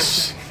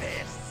piss!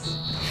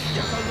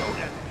 Get a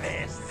load of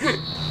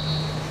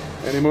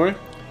this. Any more?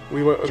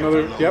 We want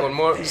another. Yep. One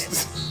more.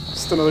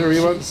 Just another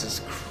wee one.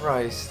 Jesus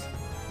Christ.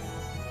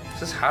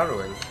 This is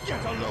harrowing.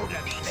 Get a load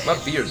of this. My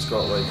beard's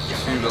got like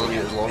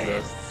 2mm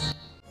longer.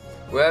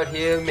 We're out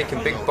here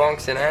making big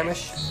bonks in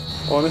Amish.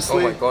 Oh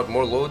Honestly, my god,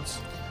 more loads?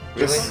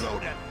 Really? this,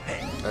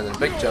 and then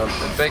big jump,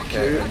 and big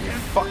kick, and you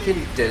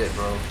fucking did it,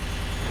 bro.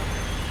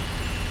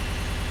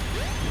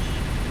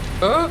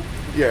 Huh?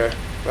 Yeah,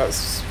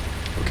 that's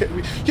okay.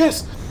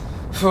 Yes.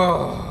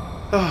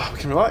 We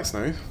can relax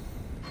now.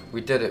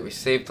 We did it. We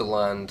saved the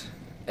land.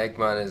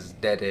 Eggman is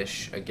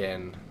deadish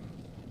again.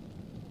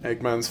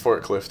 Eggman's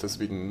forklift has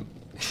been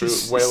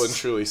well and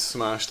truly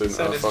smashed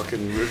into a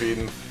fucking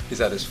ravine. He's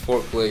had his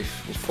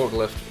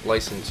forklift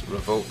license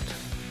revoked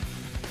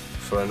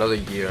for another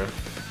year.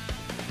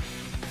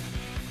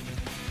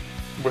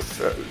 With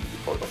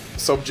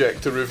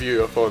subject to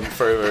review upon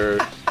further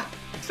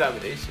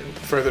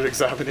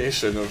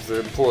examination of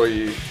the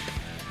employee.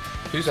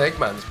 Who's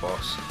Eggman's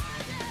boss?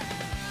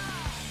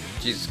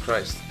 Jesus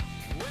Christ.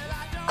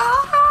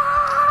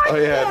 Oh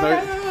yeah,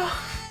 no.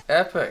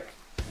 Epic.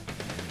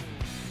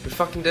 We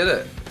fucking did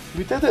it.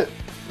 We did it.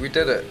 We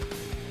did it.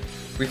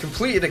 We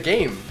completed a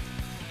game.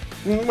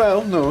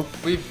 Well, no.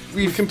 We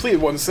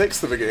completed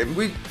 1/6 of a game.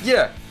 We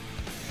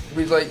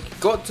like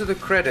got to the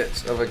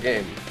credits of a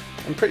game.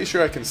 I'm pretty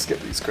sure I can skip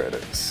these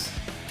credits.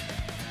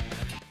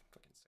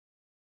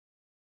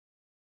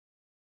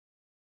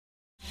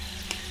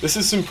 This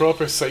is some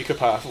proper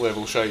psychopath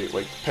level shite,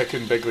 like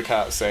picking Big the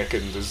Cat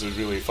second is a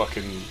really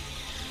fucking...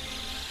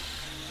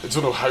 I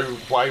don't know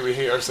why we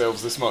hate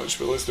ourselves this much,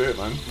 but let's do it,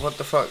 man. What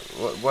the fuck?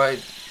 What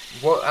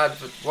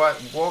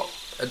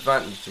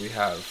advantage do we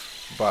have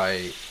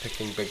by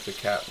picking Big the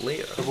Cat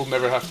later? We'll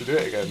never have to do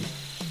it again.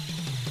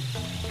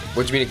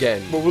 What do you mean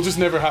again? Well, we'll just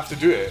never have to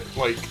do it,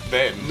 like,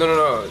 then.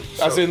 No.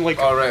 As in, like,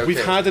 okay.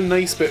 We've had a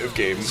nice bit of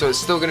game. So it's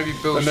still gonna be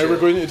bullshit. And now we're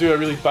going to do a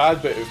really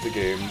bad bit of the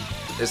game.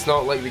 It's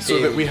not like the game... So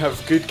that we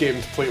have good game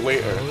to play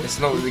later. It's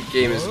not like the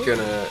game is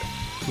gonna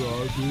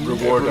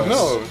reward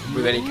us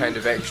with any kind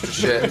of extra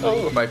shit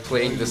by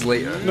playing this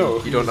later. No.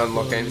 You don't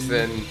unlock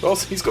anything.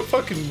 Also, he's got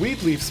fucking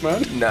weed leaves,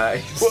 man.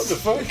 Nice. What the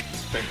fuck?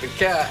 Big the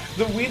Cat.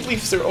 The weed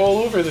leaves are all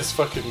over this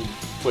fucking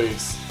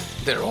place.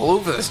 They're all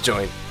over this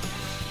joint.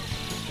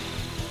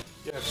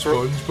 Yeah,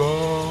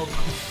 SpongeBob.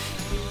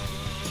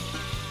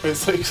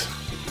 It's like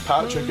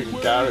Patrick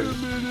and Gary.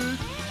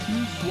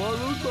 You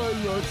swallowed my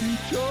lucky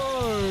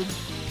charm.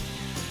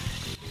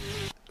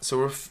 So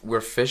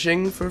we're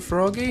fishing for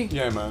Froggy?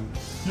 Yeah, man.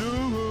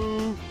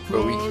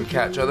 But we can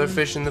catch other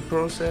fish in the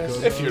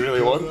process? If you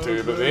really want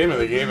to, but the aim of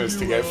the game is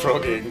to get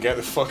Froggy and get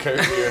the fuck out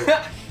of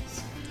here.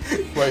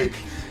 Like...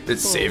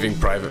 It's saving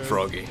Private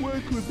Froggy. My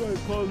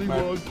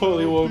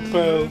pollywog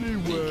pal. You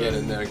get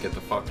in there and get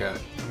the fuck out.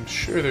 I'm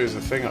sure there's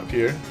a thing up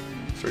here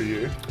for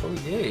you. Oh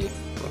yay.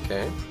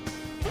 Okay.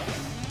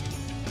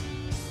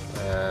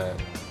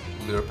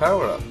 Lure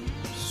power up.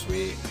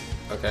 Sweet.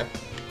 Okay.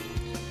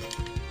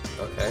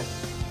 Okay.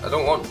 I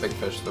don't want big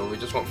fish though, we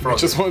just want Froggy. We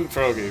just want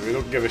Froggy, we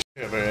don't give a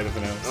shit about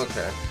anything else.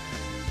 Okay.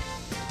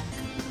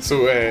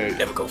 So,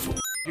 never go for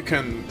you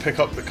can pick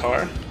up the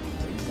car.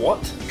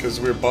 What? Because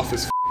we're buff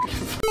as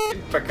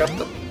Pick up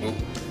the...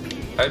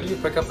 How do you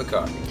pick up the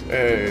car?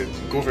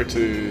 Go over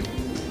to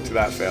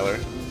that feller.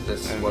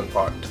 This one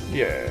part.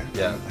 Yeah.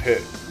 Yeah.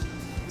 Hit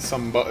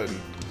some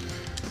button.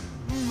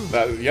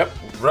 That, yep.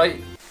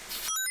 Right.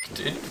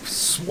 Dude,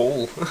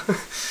 swole.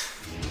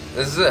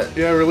 This is it.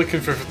 Yeah, we're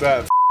looking for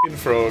that f***ing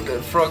frog.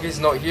 The Froggy's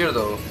not here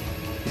though.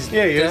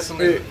 Yeah, he is.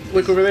 Wait,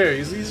 look over there.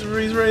 He's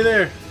right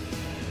there.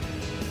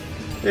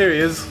 There he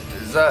is.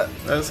 Is that?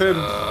 That's him.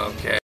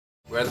 Okay.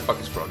 Where the fuck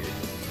is Froggy?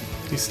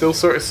 He's still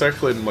sort of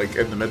circling like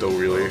in the middle,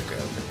 really. Okay.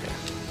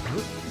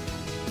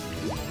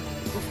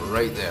 Go for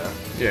right there.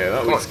 Yeah,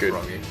 that Come looks on, good.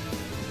 Froggy.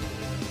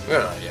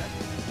 Where are you?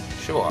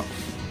 Show up.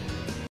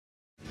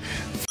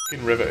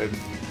 Fucking riveting.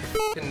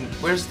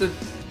 Where's the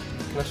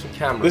connection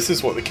camera? This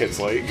is what the kids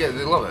like. Yeah,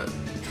 they love it.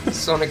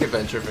 Sonic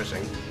Adventure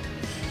fishing.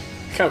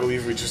 I can't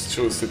believe we just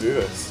chose to do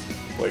this.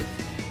 Like,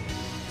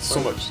 so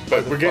much.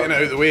 But we're getting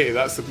out of the way,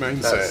 that's the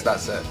mindset.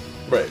 That's it.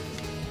 Right.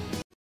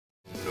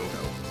 No.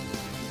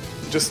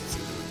 Just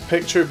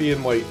picture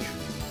being like...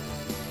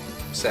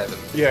 7.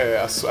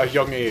 Yeah, a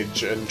young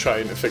age and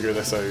trying to figure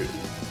this out.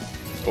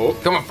 Oh.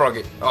 Come on,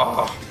 Froggy.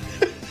 Oh.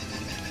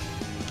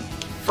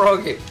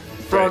 Froggy.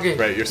 Froggy.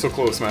 Right, you're so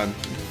close, man.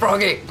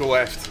 Froggy. Go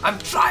left. I'm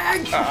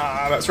trying.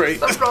 Ah, that's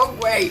right. It's the wrong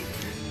way.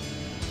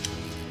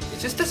 It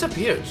just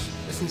disappears.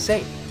 It's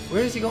insane.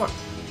 Where is he gone?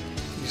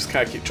 You just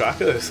can't keep track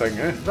of this thing,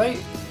 eh?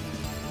 Right.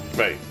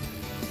 Right.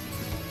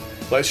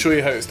 Let's show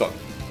you how it's done.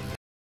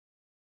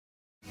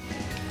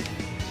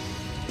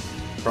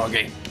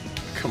 Froggy.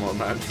 Come on,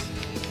 man.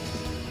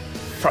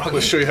 Froggy.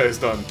 Let's show you how it's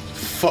done.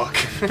 Fuck.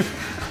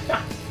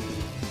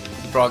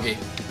 Froggy.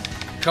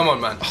 Come on,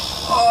 man.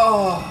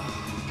 Oh.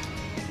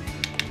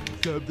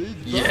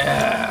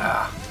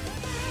 Yeah.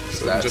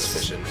 So That's just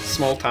fishing.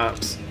 small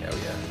taps, Hell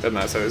yeah. and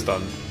that's how it's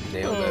done.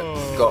 Nailed it.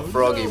 Got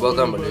Froggy. Well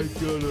done, my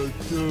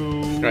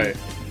dude. Right.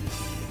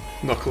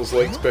 Knuckles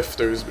likes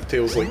bifters, but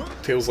Tails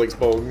likes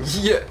bongs.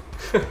 Yeah.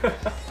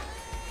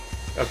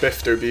 A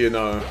bifter being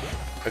a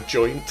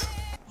joint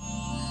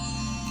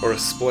or a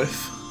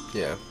spliff.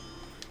 Yeah.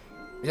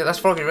 Yeah, that's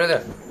Froggy right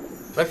there.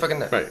 Right fucking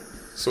there. Right.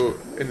 So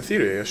in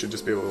theory, I should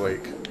just be able to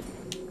like.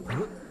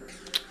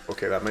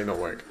 Okay, that might not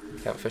work.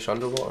 Can't fish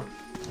underwater.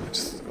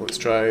 Let's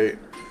try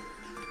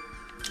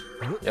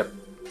Yep.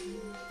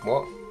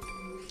 What?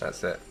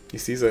 That's it. He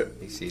sees it.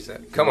 He sees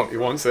it. Come on. He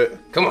wants it.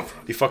 Come on.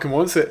 He fucking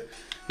wants it.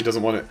 He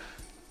doesn't want it.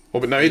 Oh,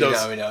 but now he does.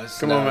 Now he does.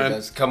 Come now on, he man.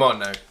 does. Come on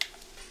now.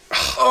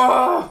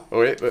 Oh! Oh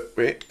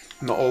wait.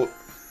 Not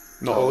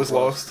all is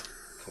lost.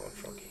 Come on,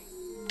 Froggy.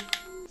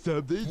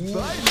 Something's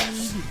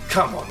biting.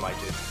 Come on, my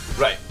dude.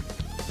 Right.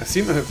 I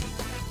seem to have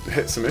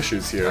hit some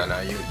issues here.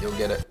 No, you'll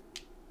get it.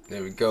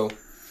 There we go.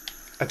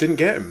 I didn't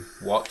get him.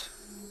 What?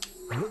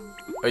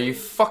 Are you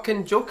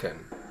fucking joking?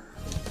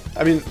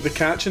 I mean, the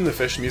catch and the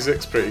fish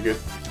music's pretty good.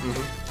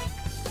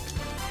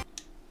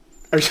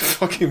 Are you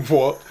fucking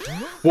what?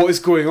 What is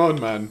going on,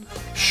 man?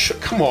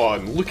 Come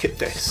on, look at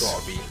this.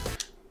 Gotta be.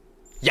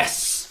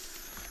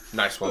 Yes!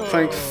 Nice one.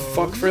 Thank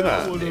fuck for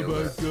that. What am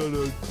I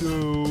gonna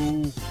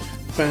do?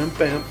 Bam,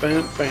 bam,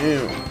 bam,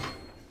 bam.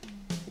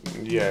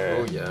 Yeah.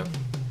 Oh yeah.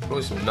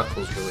 Probably some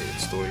Knuckles related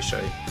story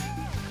shite.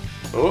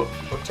 Oh,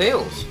 Or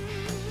Tails.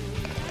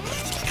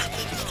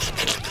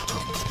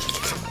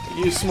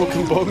 you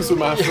smoking bongs with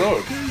my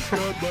frog? He's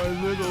got my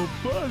little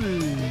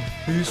buddy.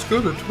 He's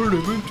gonna turn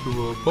him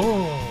into a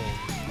ball.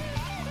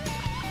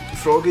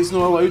 Froggy's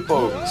not allowed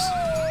bongs.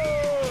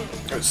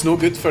 It's no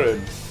good for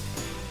him.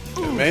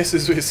 It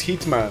messes with his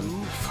heat, man.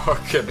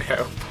 Fucking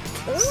hell.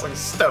 It's like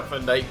stuff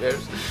in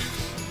nightmares.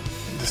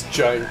 This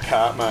giant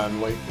cat,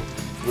 man, like,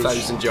 with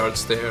 1,000 yard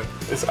stare.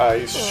 his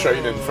eyes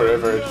shining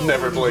forever,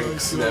 never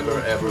blinks. Never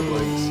ever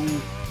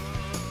blinks.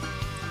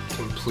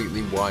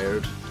 Completely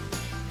wired.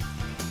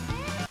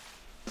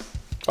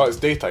 Oh, it's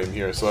daytime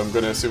here, so I'm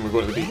gonna assume we're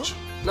going to the beach.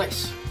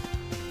 Nice.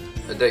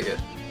 I dig it.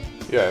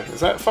 Yeah, is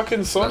that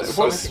fucking Sonic? That's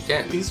What's Sonic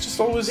again. He's just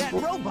always. That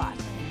robot.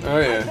 Oh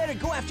yeah, Better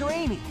go after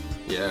Amy.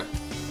 Yeah.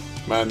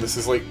 man, this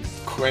is like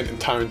Quentin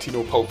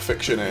Tarantino Pulp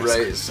Fiction-esque.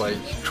 Right, it's like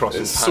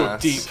crossing It's so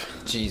paths. deep.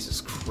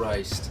 Jesus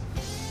Christ.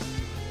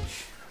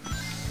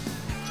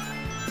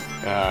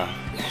 Ah,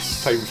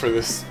 Yes. time for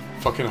this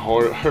fucking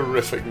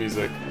horrific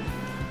music.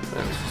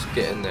 Let's just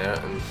get in there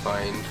and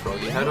find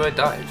Froggy. How do I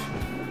dive?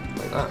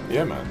 Like that.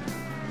 Yeah, man.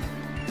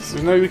 So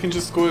now we can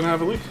just go and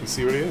have a look and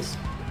see where he is.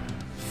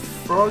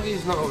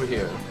 Froggy's not over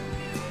here.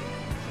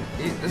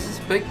 This is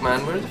big,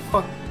 man. Where the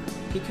fuck?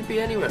 He could be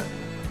anywhere.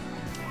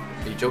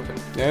 Are you joking?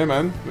 Yeah,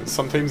 man. But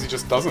sometimes he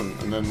just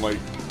doesn't, and then like,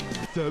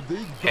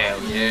 Something's Hell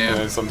and yeah.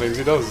 then sometimes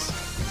he does.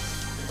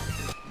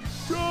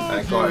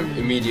 I got him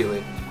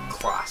immediately.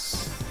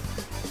 Class.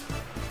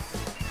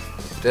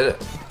 Did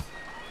it.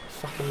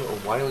 Fucking little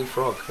wily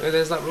frog. Hey,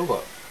 there's that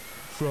robot.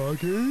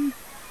 Froggy?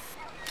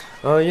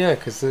 Oh yeah,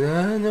 cause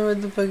I know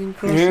what the fucking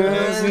cross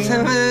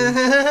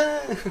Yeah,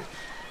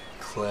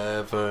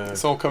 Clever.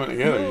 It's all coming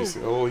together, you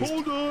see. All these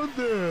Hold on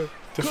there.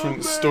 different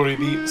Come back, story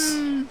beats.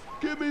 please.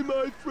 Give me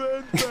my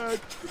friend back.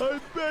 I'm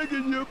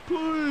begging you,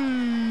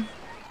 please.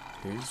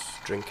 Who's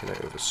drinking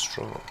out of a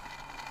straw?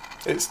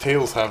 It's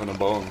Tails having a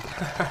bong.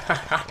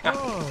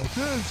 Ah,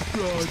 there's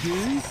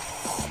Froggy.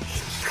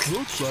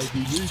 Looks like he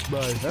needs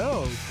my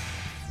help.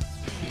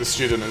 The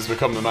student has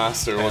become the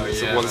master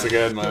yeah, once man.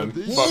 again, man.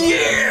 Yeah. Fuck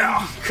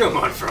yeah. Come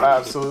on, frog.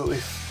 Absolutely.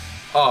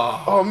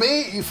 Oh, Oh,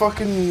 mate, you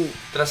fucking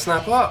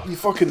snap up?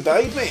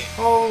 died, mate.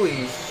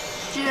 Holy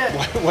shit.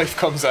 Life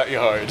comes at you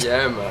hard.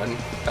 Yeah, man.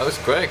 That was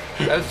quick.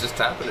 I was just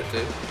tapping it,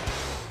 dude.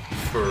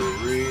 For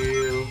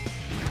real.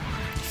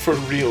 For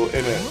real,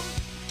 innit?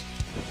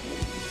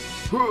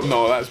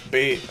 No, that's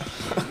bait.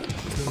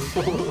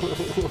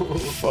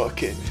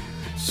 Fucking.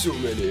 So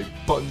many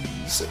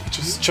puns.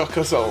 Just chuck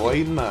us a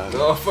line, man.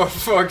 Oh, for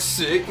fuck's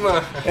sake,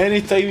 man.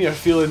 Anytime you're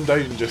feeling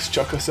down, just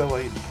chuck us a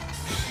line.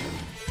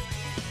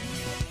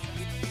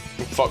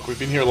 Fuck, we've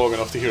been here long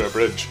enough to hear a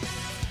bridge.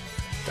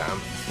 Damn.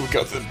 We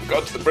got to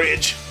the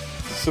bridge.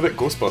 It's a bit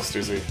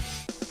Ghostbusters-y.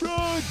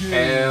 Froggy.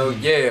 Hell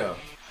yeah.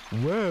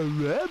 Where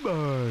am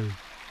I?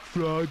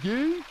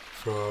 Froggy?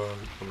 Frog.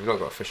 We've not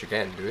got to fish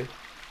again, do we?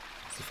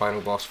 It's the final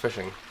boss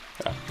fishing.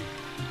 Yeah.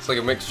 It's like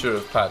a mixture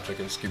of Patrick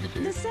and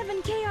Scooby-Doo. The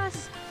 7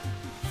 chaos.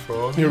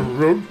 Frog. You're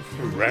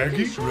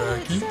raggy?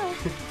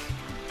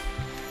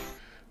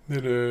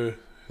 Then,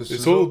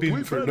 it's all been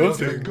We for better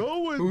nothing. get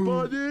going,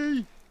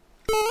 buddy.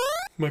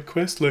 My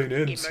quest line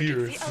ends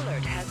here.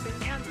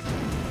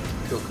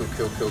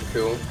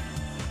 Cool.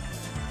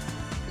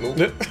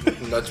 Nope.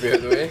 Nudge me out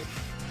of the way.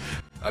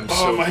 I'm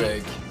so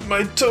big.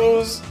 My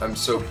toes! I'm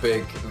so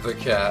big. The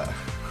cat.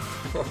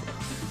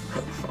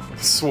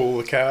 Swole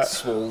the cat.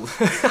 Swole.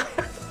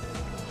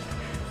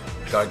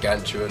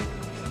 Gargantuan.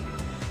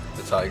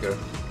 The tiger.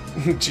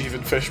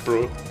 Jeevan Fish,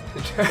 bro.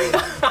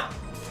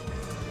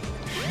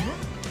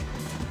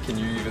 Can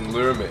you even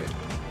lure me?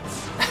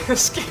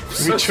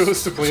 We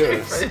chose to play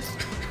this.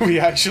 We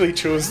actually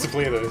chose to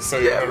play this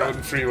out of our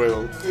own free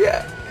will.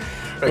 Yeah.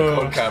 Right,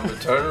 Oh. on camera,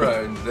 turn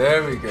around.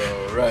 There we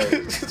go. Right.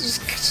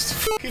 just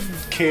fucking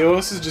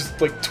chaos is just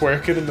like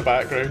twerking in the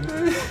background.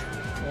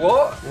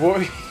 What?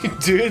 What are you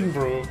doing,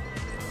 bro?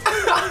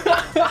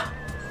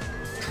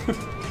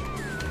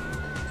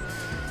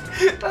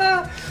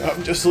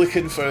 I'm just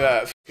looking for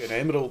that fucking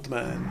emerald,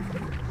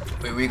 man.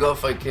 Wait, we gotta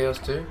fight Chaos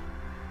too?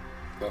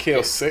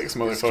 Chaos 6,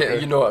 motherfucker.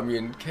 You know what I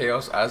mean?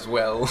 Chaos as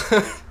well.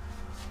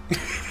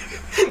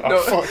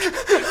 Oh,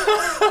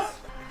 fuck.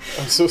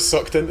 I'm so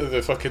sucked into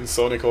the fucking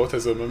Sonic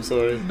autism, I'm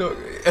sorry. No.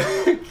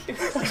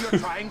 You're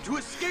trying to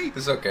escape.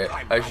 It's okay.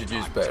 I should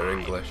use better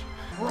English.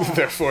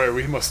 Therefore,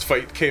 we must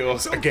fight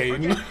chaos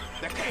again.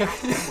 The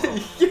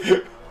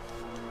chaos.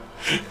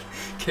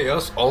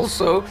 Chaos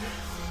also.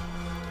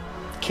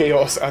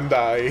 Chaos and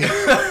I.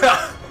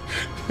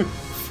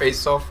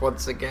 Face off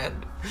once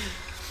again.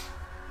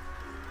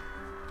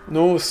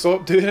 No,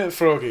 stop doing it,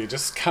 Froggy.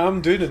 Just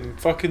calm down and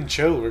fucking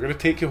chill. We're gonna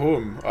take you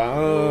home.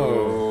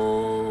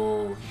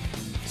 Oh.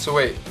 So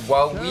wait,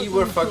 while we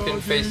were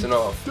fucking facing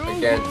off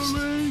against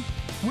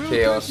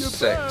Chaos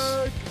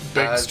 6,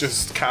 Big's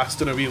just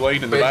casting a wee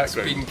line in the Big's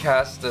background. been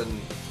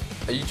casting.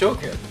 Are you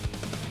joking?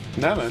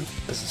 Nah, man.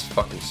 This is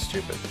fucking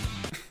stupid.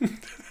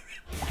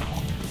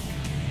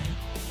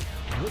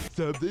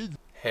 Something.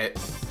 Hit.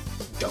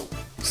 Go.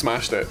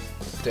 Smashed it.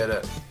 Did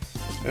it.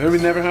 And then we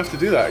never have to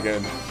do that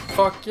again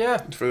Fuck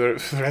yeah. for the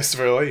rest of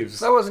our lives.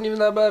 That wasn't even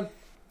that bad.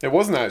 It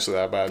wasn't actually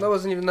that bad. That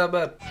wasn't even that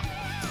bad.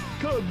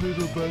 Come,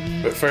 little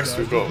buddy. But first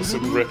we've got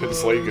some ripping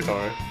slide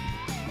guitar.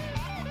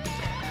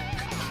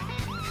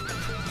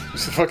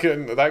 So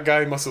fucking, that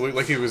guy must have looked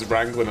like he was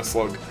wrangling a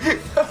slug. And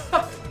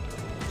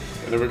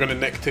then we're gonna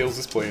nick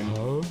Tails' plane.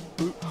 Hey,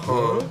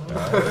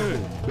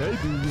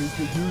 maybe we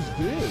could use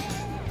this.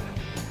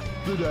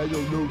 But I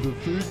don't know the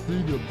first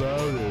thing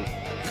about it.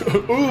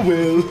 Oh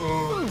well.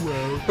 Oh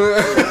well.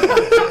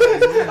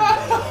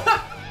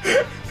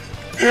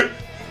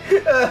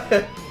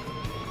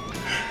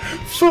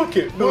 Fuck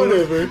it,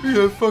 whatever.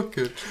 Yeah, fuck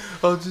it.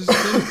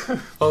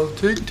 I'll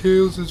take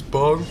Tails'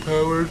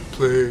 bong-powered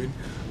plane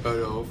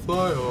and I'll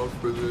fly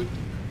off with it.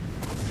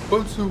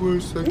 What's the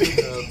worst that can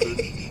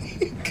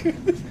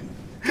happen?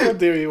 God,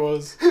 there he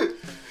was.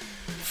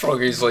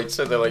 Froggy's like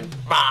sitting there like,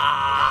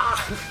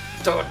 bah!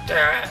 Don't do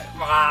it,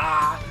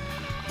 bah!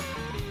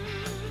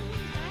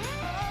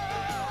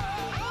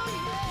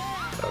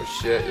 Oh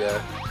shit,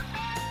 yeah.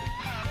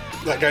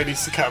 That guy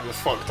needs to calm the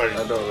fuck I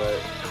down. know,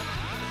 right?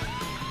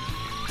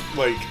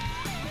 Like,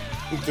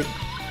 the,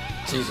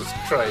 Jesus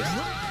Christ.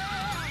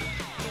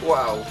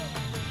 Wow.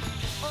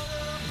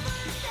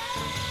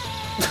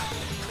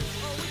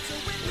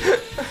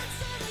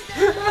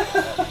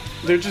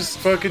 they're just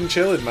fucking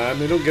chilling, man.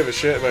 They don't give a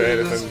shit about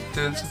anything.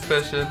 Doing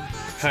sufficient.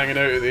 Hanging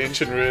out at the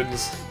ancient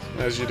ruins,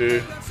 as you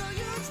do.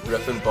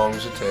 Ripping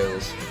bongs of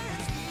Tails.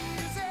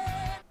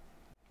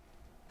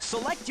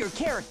 Select your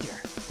character.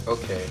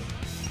 Okay.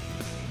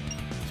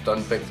 We've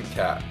done Big the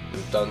Cat.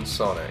 We've done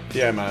Sonic.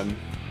 Yeah, man.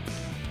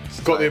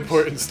 Got the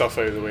important stuff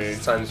out of the way.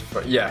 Times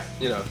for yeah,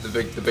 you know,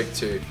 the big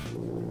two.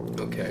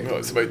 Okay. Well,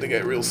 it's about to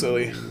get real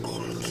silly.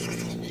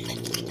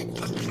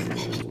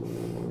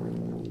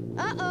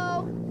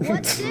 Uh-oh.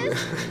 What's this?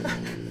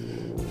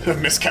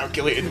 I've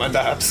miscalculated my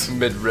dabs.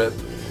 Mid-rip.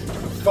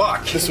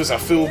 Fuck! This was a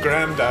full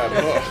gram dab,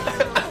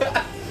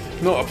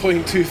 not a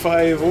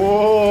 0.25.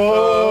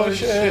 Oh,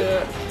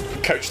 shit.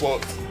 Couch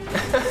locked.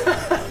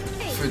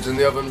 Food's in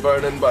the oven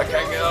burning, but I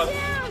can't get up.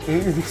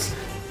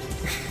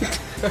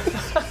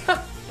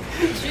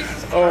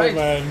 Jesus Oh Christ.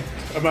 man,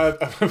 I'm a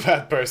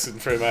bad person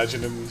for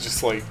imagining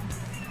just like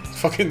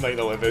fucking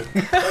 9/11.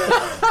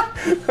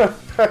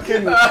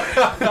 Fucking. You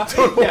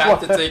had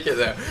to take it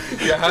there.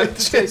 You had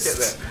to take it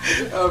there.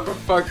 Oh, for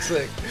fuck's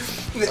sake.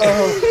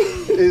 Oh,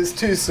 it's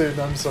too soon.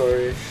 I'm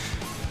sorry.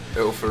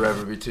 It'll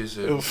forever be too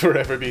soon. It'll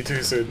forever be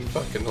too soon.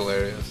 Fucking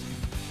hilarious.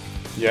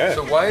 Yeah.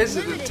 So why is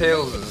it that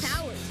Tails'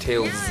 Now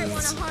I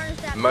wanna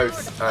harness that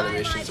mouth power.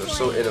 animations are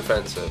so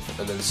inoffensive,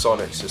 and then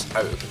Sonic's just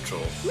out of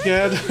control?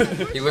 Yeah.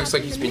 He looks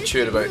like he's been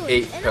chewing about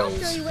 8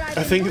 pills.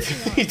 I think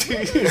he do.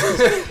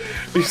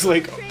 He's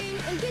like,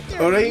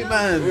 all right,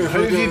 man.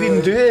 How have you been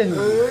doing?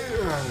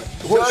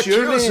 What's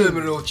your name?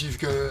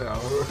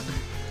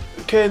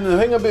 Ken, the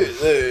thing about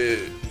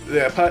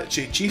the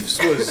Apache chiefs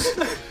was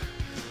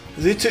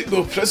they took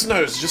no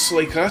prisoners, just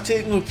like I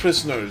take no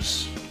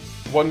prisoners.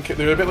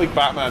 They're a bit like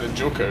Batman and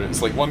Joker.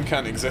 It's like one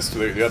can't exist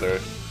without the other.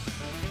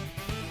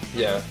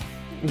 Yeah.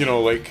 You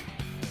know, like.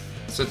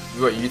 So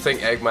what, you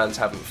think Eggman's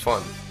having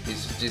fun?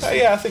 He's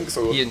Yeah, I think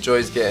so. He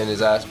enjoys getting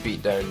his ass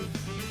beat down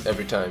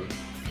every time.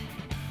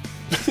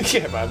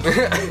 Yeah, man.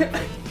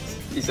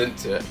 He's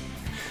into it.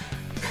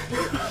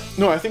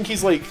 No, I think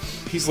he's like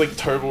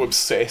turbo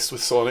obsessed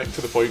with Sonic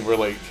to the point where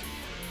like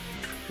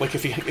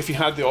if he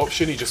had the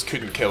option, he just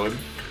couldn't kill him.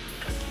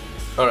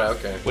 Alright,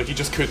 okay. Like he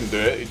just couldn't do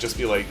it. He'd just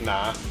be like,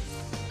 nah.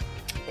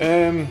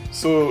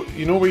 So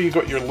you know where you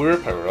got your lure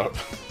power up?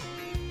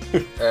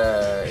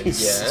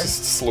 He's yeah.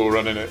 just slow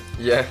running it.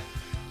 Yeah.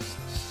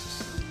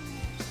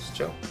 Just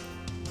chill.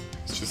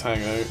 It's just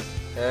hanging out.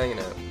 Hanging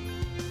out.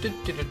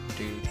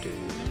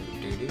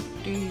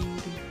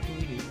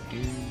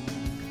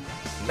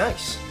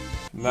 Nice.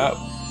 And that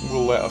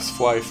will let us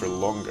fly for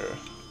longer.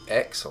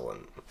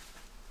 Excellent.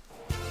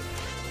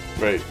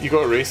 Right, you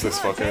gotta race this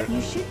fucker.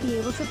 You should be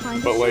able to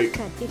find But the like,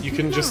 shortcut if you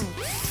can just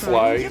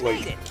fly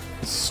like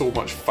so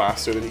much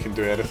faster than you can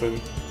do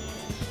anything.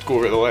 Go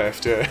over to the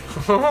left, yeah.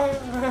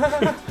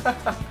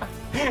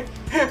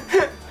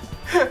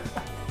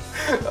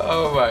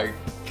 Oh my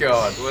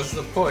god, what's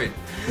the point?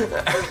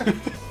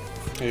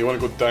 Yeah, you wanna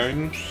go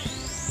down?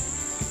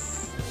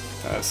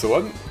 That's the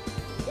one.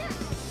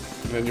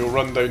 And then you'll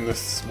run down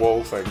this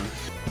wall thing,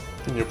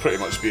 and you'll pretty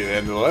much be at the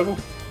end of the level.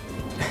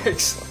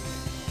 Excellent.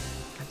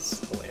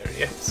 That's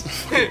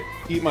hilarious.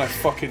 Eat my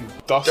fucking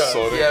dust,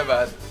 Sonic. Yeah,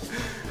 man.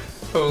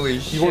 Holy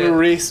shit. You want to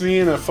race me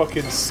in a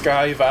fucking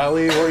Sky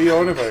Valley? What are you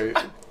on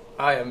about?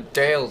 I am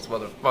Tails,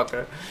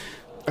 motherfucker.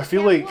 I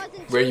feel like...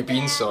 Where you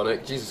been,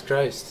 Sonic? Jesus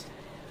Christ.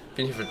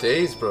 Been here for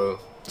days, bro.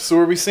 So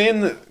are we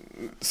saying that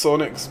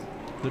Sonic's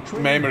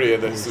memory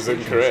of this is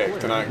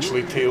incorrect and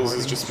actually Tails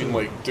has just been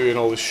like doing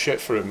all this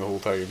shit for him the whole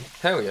time?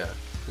 Hell yeah.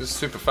 This is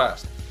super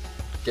fast.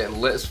 Getting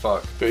lit as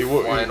fuck. But he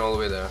won't... Flying all the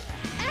way there.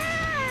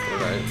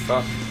 Alright,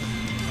 fuck.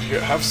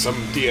 Here, have some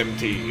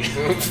DMT.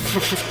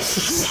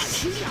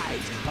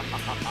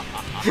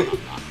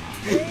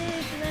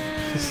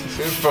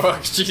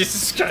 Fuck,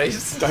 Jesus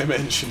Christ.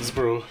 Dimensions,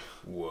 bro.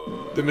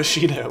 Whoa. The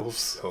machine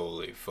elves.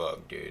 Holy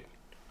fuck, dude.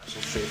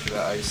 Just straight through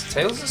that ice.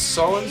 Tails is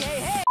solid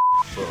as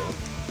bro.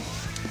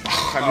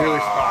 I'm really...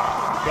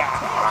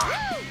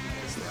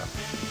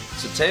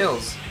 So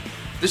Tails.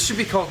 This should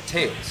be called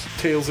Tails.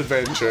 Tails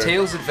Adventure.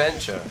 Tails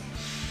Adventure.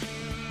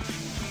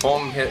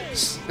 Bong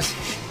hits.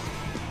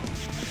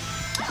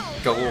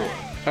 Galore.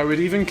 I would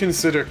even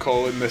consider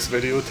calling this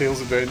video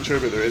Tails Adventure,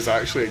 but there is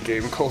actually a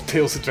game called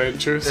Tails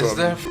Adventure, so Is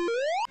there?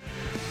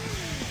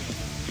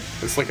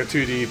 it's like a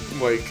 2D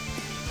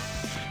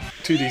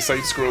side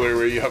scroller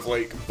where you have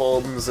like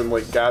bombs and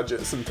like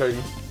gadgets and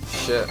things.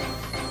 Shit.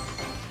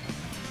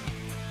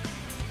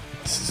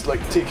 This is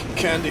like taking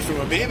candy from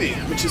a baby,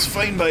 which is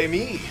fine by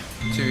me.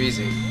 Too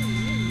easy.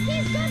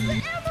 He's got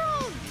the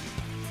emerald!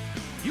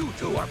 You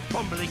two are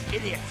bumbling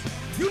idiots.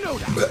 You know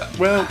that.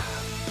 Well,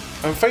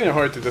 I'm finding it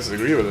hard to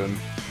disagree with him.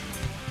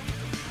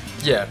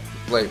 Yeah,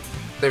 like,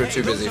 they were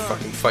too busy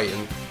fucking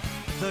fighting.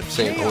 The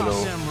Saying, oh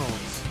no.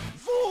 Emeralds.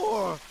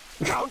 4.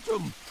 Count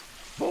them.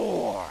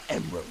 4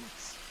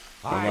 emeralds.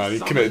 Oh man, he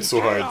committed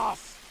so hard.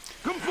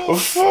 Come Oh,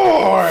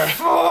 forth.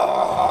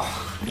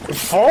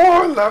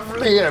 4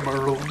 lovely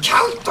emeralds.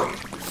 Count them.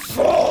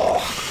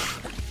 4.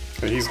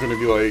 And he's gonna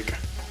be like,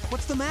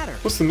 What's the matter?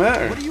 what's the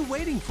matter? What are you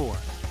waiting for?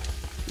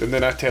 And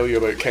then I tell you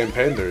about Ken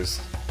Penders.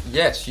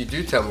 Yes, you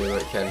do tell me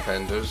about Ken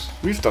Penders.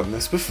 We've done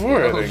this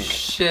before, I Oh think.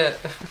 shit.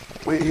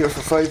 Wait here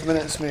for 5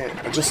 minutes, mate.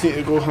 I just need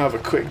to go have a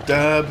quick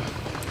dab.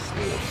 Just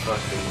need to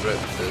fucking rip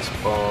this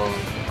bong.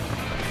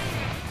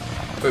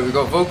 Wait, we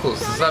got vocals.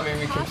 Does that mean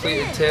we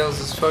completed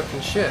Tails'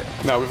 fucking shit?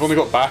 No, we've only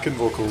got backing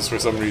vocals for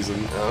some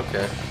reason. Oh,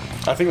 okay.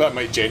 I think that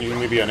might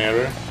genuinely be an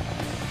error.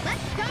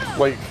 Let's go!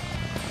 Like,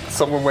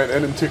 someone went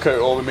in and took out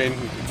all the main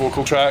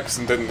vocal tracks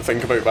and didn't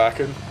think about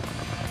backing.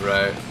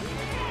 Right.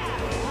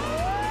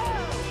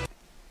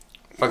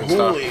 Fucking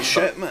Holy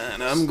shit,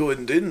 man, I'm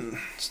going down.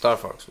 Star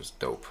Fox was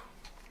dope.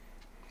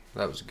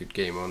 That was a good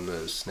game on the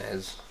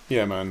SNES.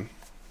 Yeah, man.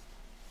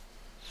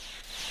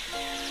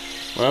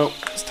 Well,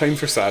 it's time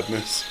for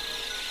sadness.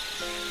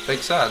 Big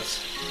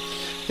Sads.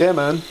 Yeah,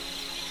 man.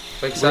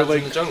 Big We're Sads like,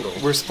 in the jungle.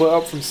 we're split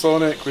up from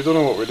Sonic, we don't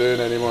know what we're doing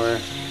anymore.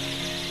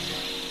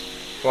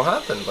 What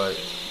happened, like?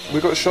 We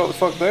got shot the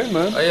fuck down,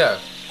 man. Oh yeah.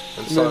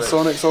 And And then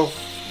Sonic's all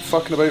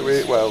fucking about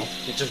with, well...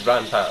 He just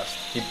ran past.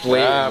 He Ah,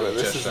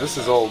 blatantly but just this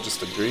is all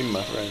just a dream,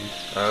 my friend.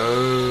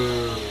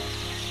 Oh.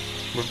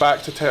 We're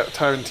back to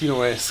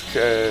Tarantino-esque,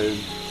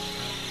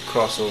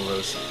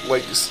 Crossovers.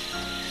 like,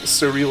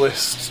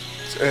 surrealist,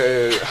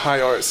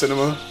 high art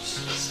cinema.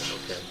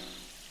 Okay.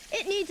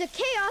 It needs a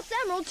Chaos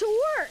Emerald to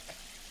work!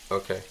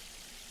 Okay.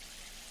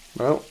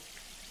 Well,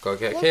 Gotta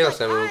get Looks Chaos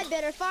like Emerald. I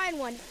better find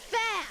one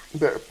fast!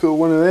 better pull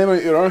one of them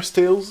out your arse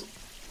tails.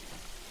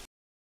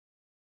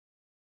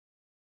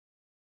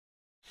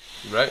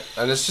 Right,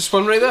 and there's just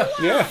one right there.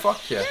 Yeah.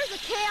 Fuck yeah. There's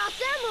a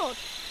Chaos Emerald!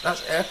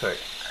 That's epic.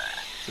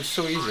 It's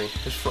so easy.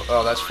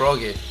 Oh, that's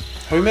Froggy.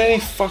 How many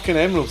fucking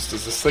emeralds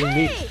does this thing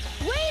need?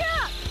 Hey! Wait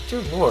up!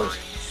 Dear Lord.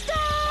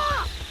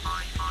 Stop!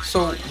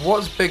 So,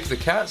 what's Big the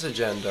Cat's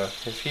agenda?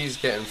 If he's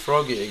getting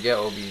Froggy to get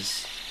all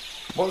these...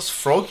 What's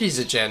Froggy's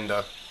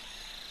agenda?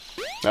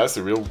 That's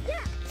the real...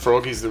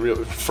 Froggy's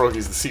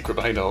the secret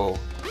behind it all.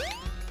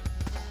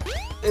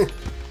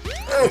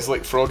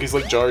 Froggy's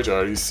like Jar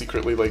Jar, he's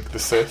secretly like the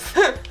Sith.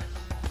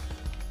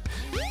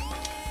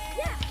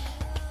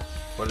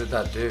 What did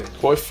that do?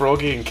 What if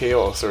Froggy and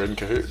Chaos are in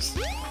cahoots?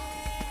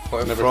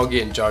 What if Never-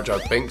 Froggy and Jar Jar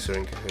Binks are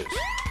in cahoots?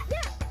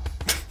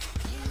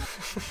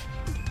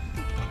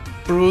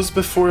 Bros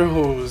before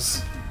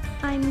hoes.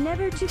 I'm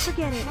never to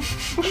forget it.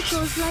 It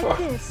goes like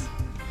this.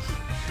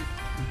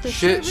 The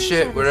Shit, seven shit,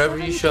 seven wherever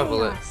seven you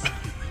shovel it.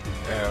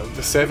 chaos.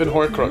 The 7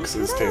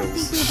 Horcruxes, I don't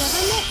Tails. think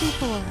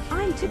we've ever met before.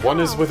 I'm to One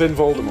is call. within And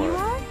you Voldemort.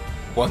 are?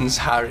 One's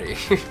Harry.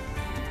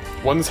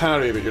 One's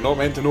Harry, but you're not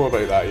meant to know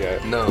about that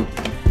yet. No.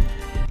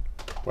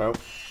 Well,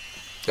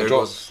 There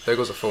dropped-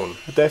 goes a phone.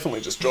 I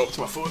definitely just dropped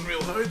my phone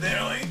real hard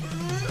there, like.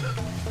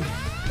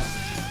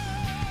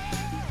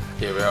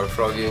 Here we are,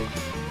 Froggy.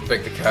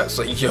 Big the Cat's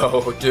like,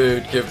 yo,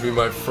 dude, give me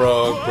my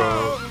frog,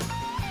 bro.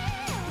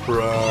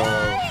 Bro.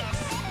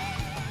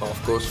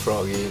 Off goes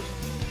Froggy.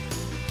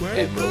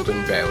 Emerald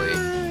and belly.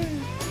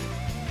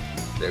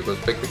 There goes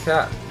Big the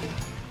Cat.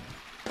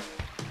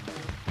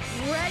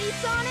 Ready,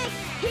 Sonic?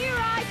 Here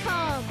I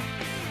come.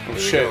 Oh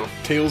shit,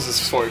 Tails is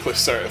forklift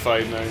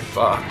certified now.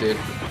 Fuck, dude.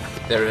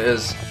 There it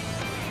is.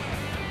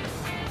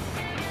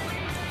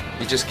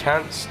 He just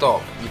can't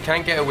stop. You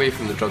can't get away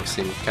from the drug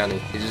scene, can he?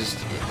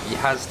 He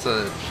has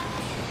to.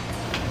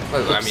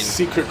 Well, I mean,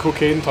 secret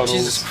cocaine tunnels.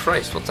 Jesus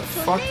Christ, what the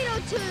fuck? Tornado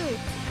 2,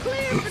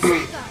 clear for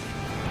pickup.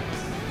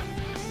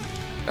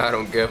 I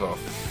don't give a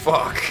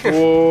fuck.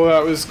 Whoa,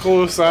 that was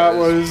close. That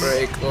was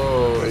very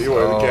close. You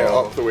want to get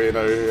up the way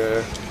now,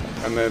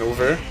 and then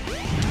over.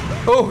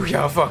 Oh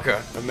yeah,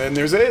 fucker. And then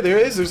there's it. There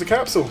it is. There's a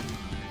capsule.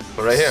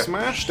 Right here.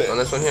 Smashed it. On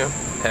this one here.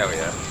 Hell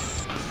yeah.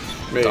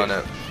 Mate, Done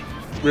it.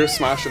 we're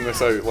smashing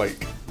this out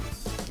like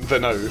the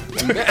now.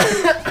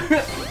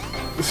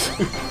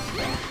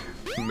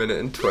 Minute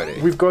and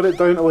 20. We've got it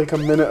down to like a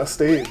minute a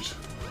stage.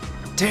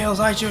 Tails,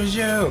 I choose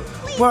you.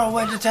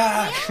 Whirlwind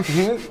attack.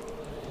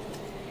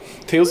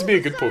 Tails would be a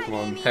good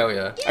Pokemon. Hell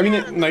yeah. I mean,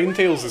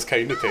 Ninetales is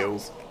kind of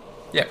Tails.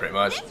 Yeah, pretty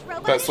much.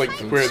 That's like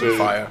where Some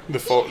fire. the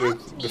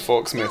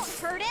fox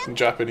myth,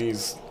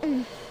 Japanese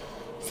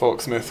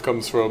fox myth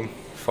comes from.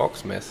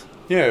 Fox myth.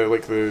 Yeah,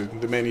 like the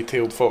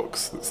many-tailed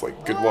fox that's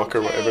like good luck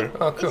or whatever.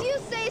 Oh, cool. If you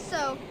say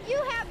so, you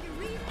have your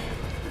reason.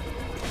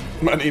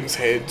 My name's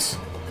Heads.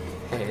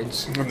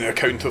 Heads. On the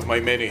account of my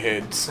many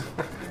heads.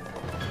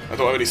 I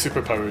don't have any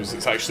superpowers.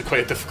 It's actually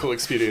quite a difficult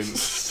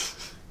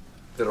experience.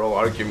 They're all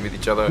arguing with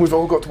each other. We've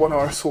all got one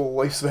arsehole.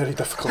 Life's very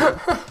difficult.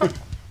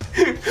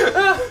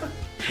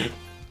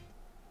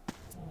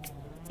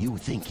 You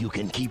think you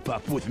can keep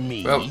up with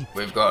me? Well,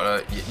 we've got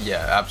a...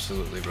 Yeah,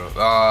 absolutely, bro.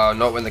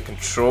 Not when the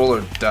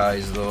controller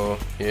dies, though.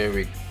 Here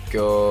we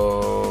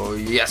go.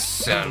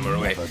 Yes, and we're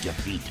away. Never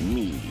defeat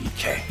me.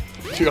 Okay.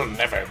 You'll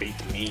never beat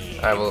me.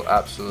 I will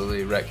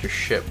absolutely wreck your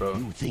shit, bro.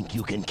 You think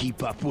you can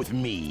keep up with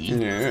me?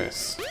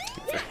 Yes.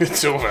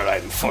 It's over.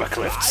 I'm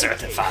forklift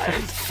certified.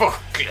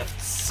 Forklift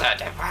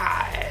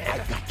certified.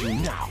 I got you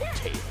now,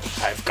 Tails.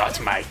 I've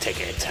got my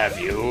ticket, have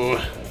you?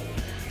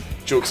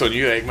 Joke's on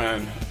you,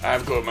 Eggman.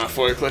 I've got my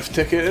forklift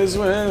ticket as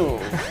well.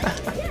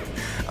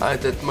 I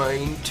did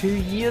mine 2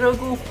 years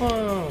ago,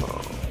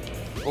 pal.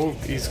 Oh,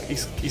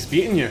 he's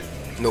beating you.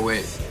 No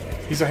way.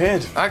 He's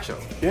ahead.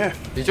 Actually? Yeah.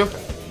 You joking?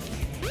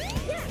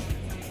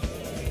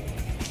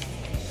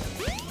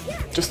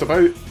 Just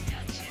about.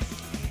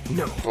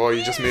 No. Oh,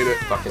 you just made it.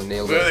 Fucking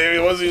nailed Oh, it. there he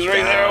was. He's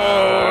right there.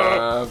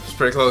 Oh. It's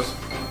pretty close.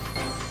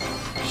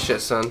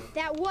 Shit, son.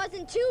 That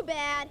wasn't too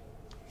bad.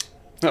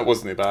 That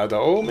wasn't bad at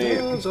all, mate.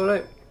 Yeah, it's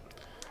alright.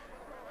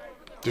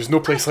 There's no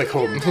place like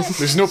home.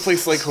 There's no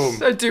place like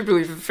home. I do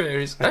believe in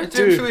fairies. I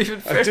do believe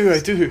in fairies. I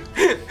do.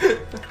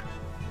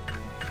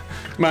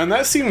 Man,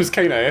 that scene was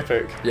kind of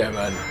epic. Yeah,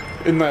 man.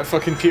 In that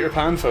fucking Peter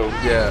Pan film.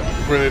 Yeah.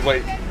 Where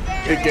like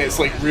it gets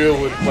like real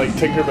and like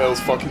Tinkerbell's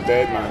fucking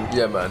dead, man.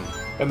 Yeah, man.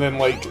 And then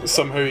like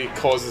somehow he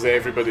causes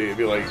everybody to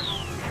be like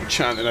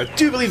chanting, I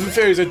do believe in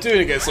fairies, I do, and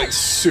it gets like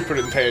super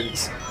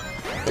intense.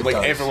 And like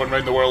does. everyone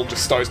around the world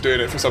just starts doing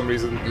it for some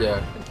reason.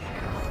 Yeah.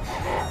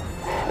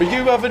 Are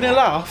you having a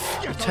laugh?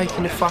 You're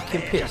taking a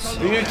fucking piss.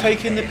 Are you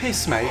taking the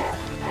piss, mate?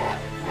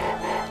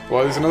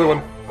 Well, there's another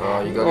one.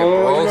 Oh, you gotta get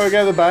Oh, both. you gotta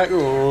get the back.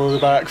 Oh, the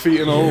back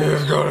feet and all.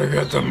 You've gotta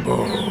get them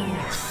both.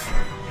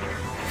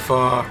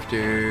 Fuck,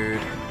 dude.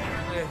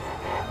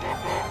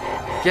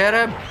 Get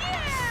him.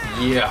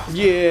 Yeah.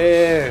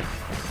 Yeah.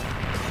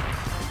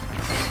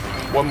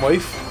 One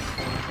life.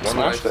 One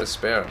life to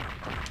spare.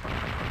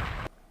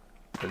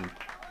 And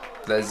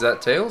is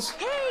that Tails?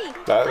 Hey!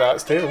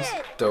 That's Tails.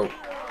 Dope.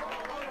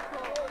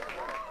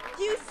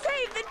 You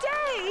saved the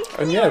day!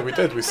 And yeah, we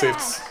did. We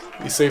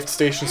saved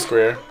Station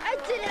Square. I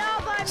did it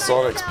all by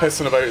Sonic's myself.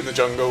 pissing about in the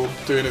jungle,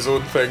 doing his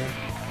own thing,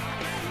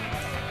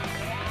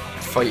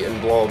 Fighting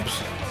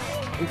blobs.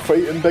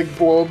 fighting big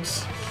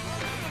blobs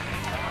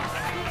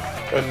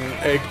and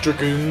egg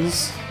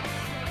dragoons.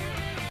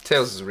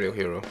 Tails is a real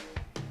hero.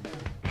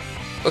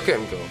 Look at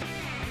him go.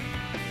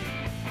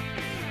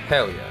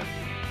 Hell yeah.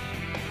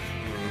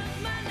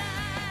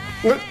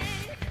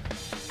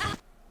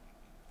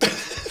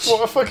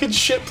 What a fucking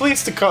shit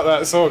place to cut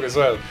that song as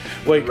well.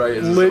 Like, Right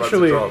as it's about to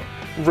literally, drop.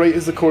 right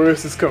as the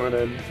chorus is coming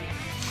in.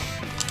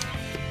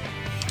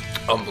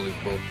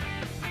 Unbelievable.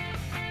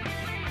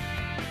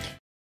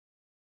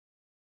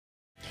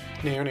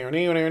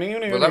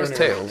 Well, that was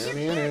Tails.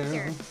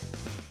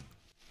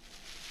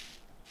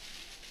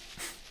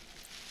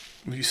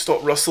 Will you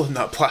stop rustling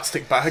that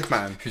plastic bag,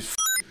 man? Who's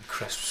f***ing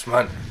crisps,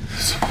 man?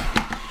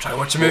 Try to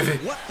watch a movie.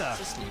 What the?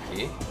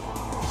 Sneaky.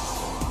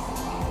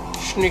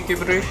 Sneaky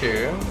British.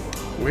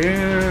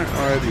 Where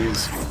are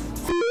these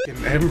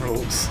f***ing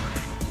emeralds?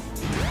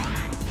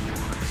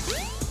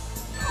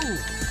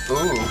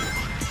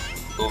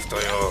 Ooh. Oof to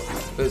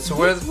you. So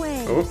where This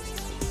way. Oh.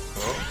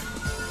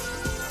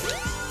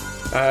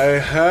 I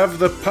have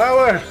the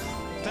power!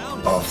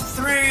 of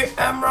 3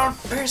 emerald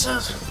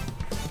pieces.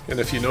 And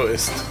if you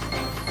noticed,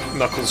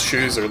 Knuckles'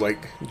 shoes are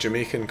like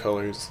Jamaican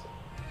colours.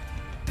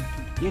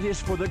 It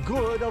is for the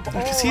good of all.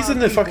 Because he's our in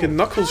the people. fucking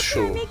Knuckles How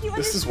can I show. make you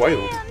This is wild.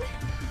 understand?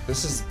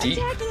 This is deep.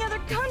 Attacking other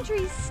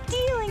countries,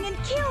 stealing and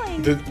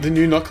killing. The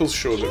new Knuckles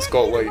show that's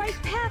got Can't see the like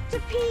right path to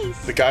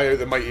peace. The guy out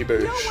the mighty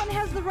bush. No one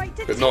has the right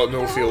to But take not the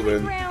no holy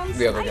Fielding. grounds.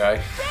 The other guy. I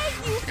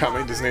beg you, Can't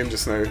mind his Father. name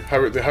just now.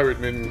 The Howard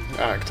Moon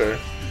actor.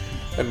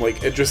 And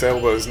like Idris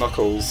Elba as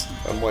Knuckles.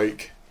 And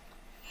like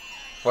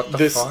What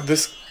the fuck?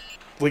 this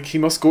like he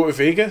must go to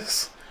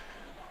Vegas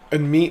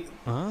and meet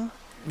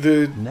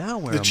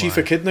the Chief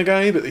Echidna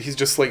guy, but he's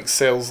just like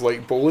sells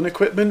like bowling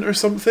equipment or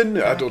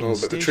something. I don't know,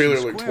 but the trailer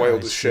looked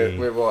wild as shit.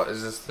 Wait, what?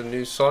 Is this the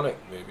new Sonic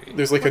movie?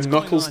 There's like a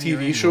Knuckles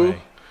TV show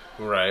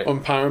Right. on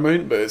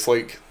Paramount, but it's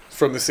like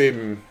from the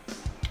same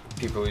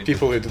People who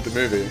people who did the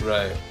movie.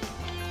 Right.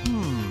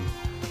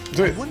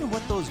 I wonder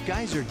what those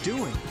guys are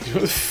doing.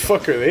 What the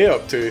fuck are they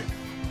up to?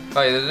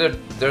 Oh, yeah,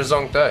 they're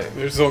zonked out.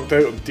 They're zonked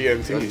out on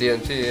DMT. On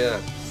DNT, yeah.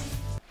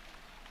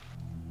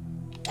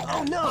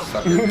 Oh no!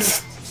 Suck it.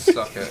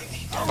 Suck it.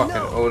 Fucking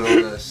own all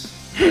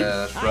this. Yeah,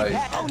 that's right.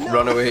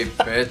 Run away,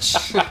 bitch.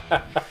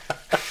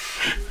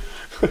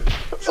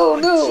 Oh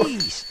no!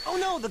 Jeez! Oh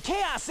no, the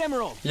Chaos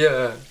Emerald!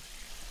 Yeah.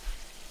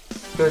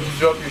 Don't you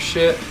drop your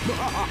shit,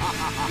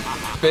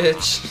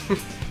 bitch.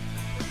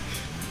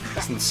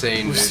 That's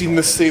insane. We've dude. seen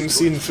the same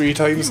scene 3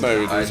 times now.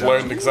 I We've know.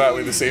 learned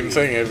exactly the same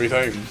thing every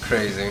time.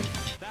 Crazy.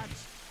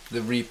 The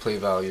replay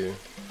value.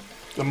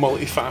 A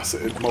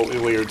multifaceted,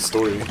 multi-layered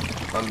story.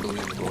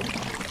 Unbelievable.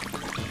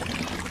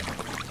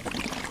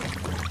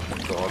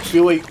 I God.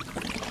 feel like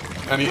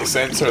I need to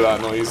censor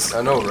that noise.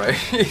 I know, right?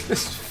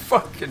 This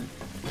fucking.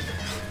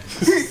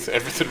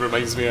 Everything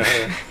reminds me of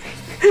her.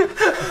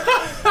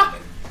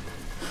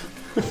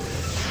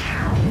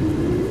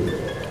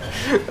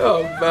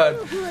 Oh man.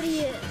 Who he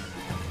is.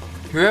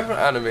 Whoever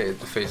animated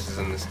the faces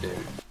in this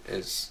game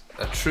is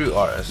a true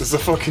artist. It's a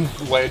fucking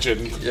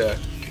legend. Yeah.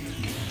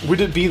 Would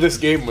it be this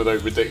game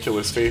without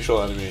ridiculous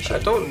facial animation? I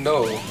don't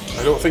know.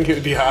 I don't think it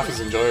would be half as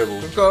enjoyable.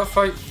 We've got to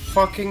fight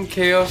fucking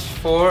Chaos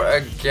 4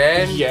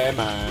 again. Yeah,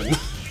 man.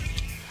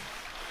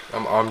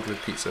 I'm armed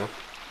with pizza.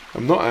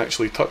 I'm not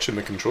actually touching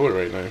the controller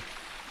right now,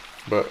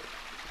 but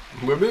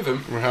We're moving.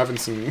 we're having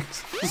some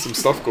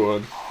stuff go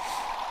on.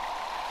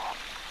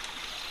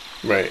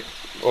 Right,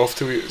 off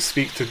to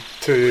speak to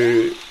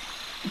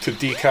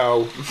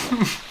Decal,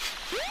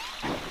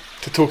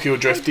 to Tokyo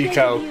Drift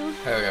Decal,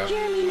 Hell yeah.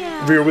 Hear me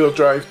now. rear wheel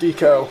drive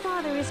Decal,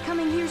 Father is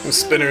coming here with soon.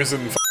 spinners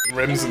and f***ing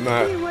rims and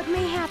that. See what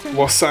may happen.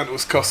 Los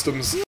Santos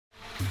Customs.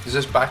 Is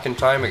this back in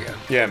time again?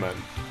 Yeah, man.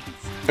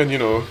 And you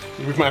know,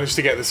 we've managed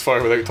to get this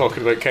far without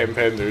talking about Ken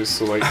Penders,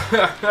 so like,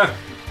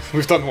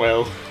 we've done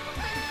well.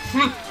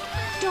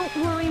 Don't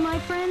worry, my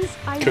friends.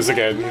 Because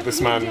again, this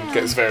man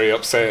gets very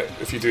upset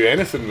if you do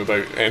anything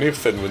about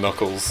anything with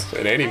Knuckles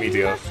in any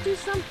media. Do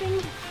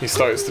something. He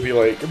starts to be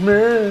like,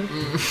 meh.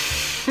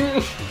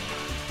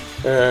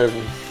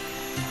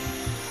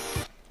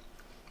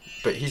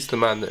 But he's the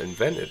man that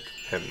invented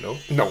him, no?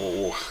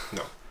 No.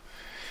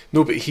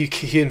 No, but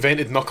he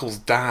invented Knuckles'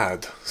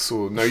 dad,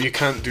 so now you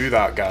can't do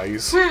that,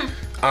 guys.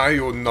 I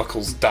own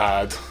Knuckles'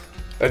 dad,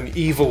 an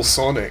evil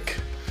Sonic.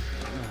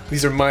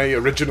 These are my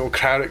original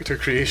character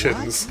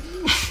creations.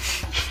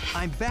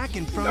 I'm back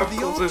in front of the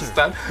Knuckles altar. is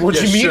dad. What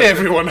do Yeah, you mean sure.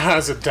 everyone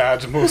has a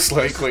dad, most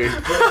likely?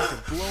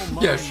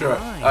 Yeah, sure.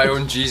 I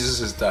own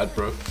Jesus' dad,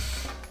 bro.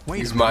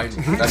 He's mine.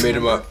 I made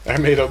him up. I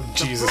made up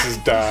Jesus'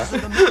 dad.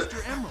 The Master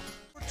Emerald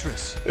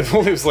Fortress. If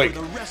only it was like,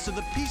 The rest of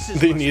the pieces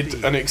they must need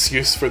be. an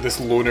excuse for this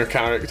loner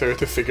character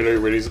to figure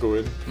out where he's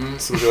going.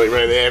 So they'll be like,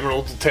 right, the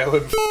Emerald will tell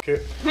him, f***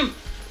 it.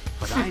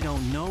 But I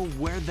don't know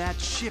where that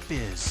ship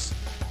is.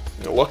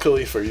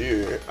 Luckily for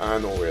you, I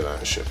know where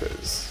that ship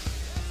is.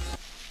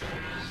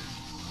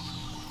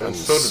 And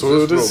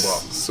so does this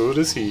robot. So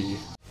does he.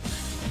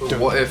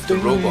 What if the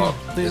robot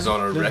is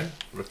on a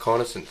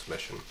reconnaissance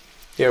mission?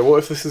 Yeah, what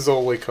if this is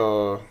all like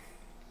an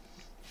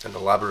An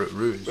elaborate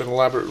ruse.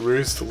 elaborate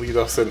ruse to lead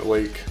us into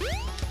like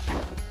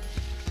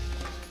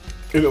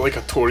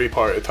a Tory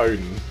part of town?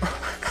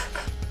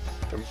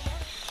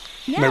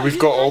 Now we've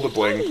you've got all the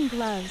bling. fighting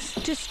gloves.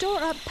 To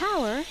store up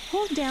power,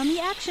 hold down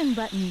the action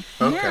button.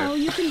 Okay. Now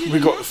you can do We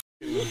the got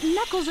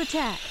Knuckles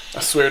attack.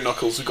 I swear,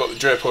 Knuckles, we got the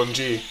drip on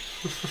G.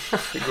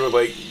 We go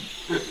like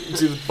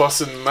do the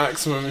bussin'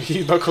 maximum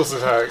heat Knuckles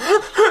attack.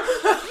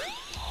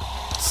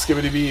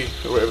 Skibbity bee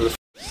or whatever the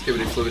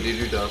Skibbity flibbity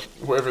doo dah.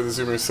 whatever the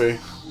Zoomers say.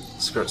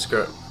 Skirt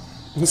skirt.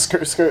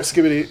 Skirt,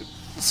 skibbity,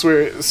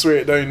 swear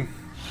it down.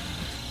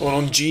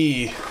 On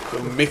G,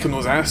 making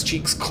those ass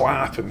cheeks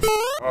clap and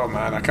oh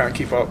man, I can't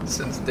keep up.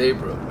 Since day,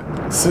 bro.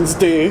 Since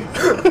day,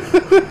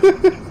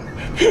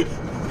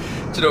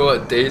 Do you know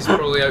what? Day's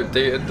probably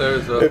outdated now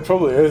as well. it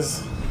probably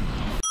is.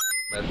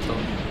 Mental.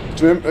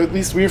 Do you remember, at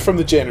least we're from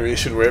the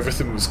generation where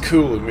everything was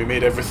cool and we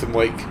made everything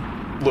like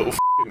little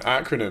f***ing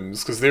acronyms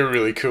because they were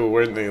really cool,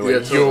 weren't they? Like Yeah,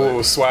 totally.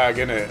 YOLO swag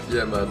innit,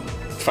 Yeah, man.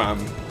 fam.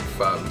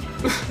 Fam.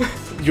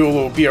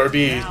 YOLO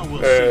BRB. Now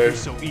we'll see you're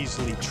so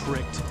easily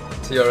tricked.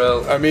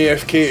 TRL. I'm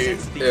AFK.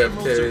 Since the Yeah,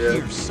 emeralds yeah, are yeah.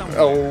 here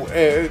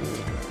somewhere.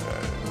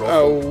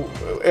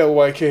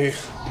 LYK.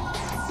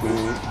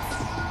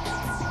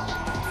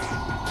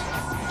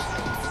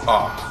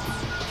 Oh.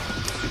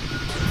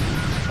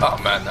 Oh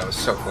man, that was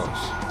so close.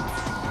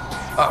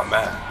 Oh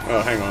man.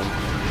 Oh, hang on.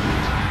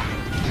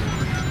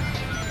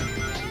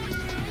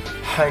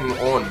 hang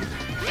on.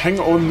 Hang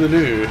on the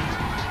new.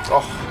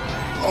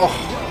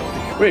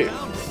 Oh. Wait,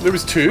 there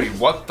was two? Wait,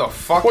 what the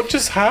fuck? What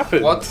just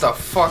happened? What the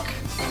fuck?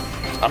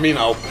 I mean,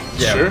 Yeah,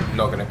 sure. I'm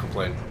not gonna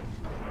complain.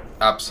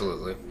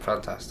 Absolutely.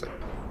 Fantastic.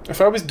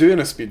 If I was doing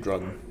a speed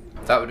run,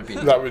 That would have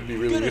been... that would be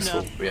really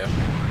useful. Yeah.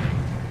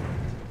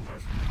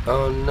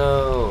 Oh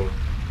no.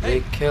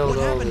 They killed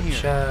what all the happened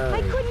here? child.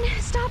 I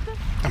couldn't stop him.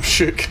 I'm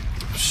shook.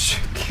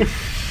 Shook.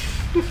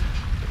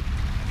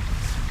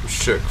 I'm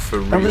shook for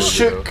real. I was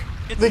shook.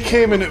 They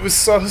came and it was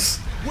sus.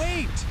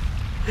 Wait!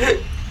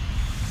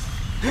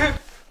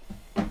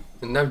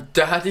 And now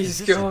Daddy's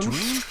Is this a gone.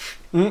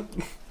 dream?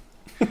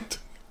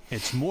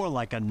 It's more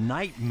like a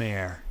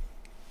nightmare.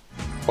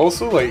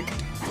 Also, like,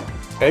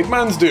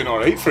 Eggman's doing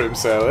alright for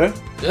himself, eh?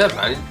 Yeah,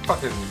 man. He's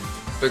fucking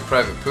big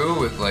private pool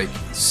with like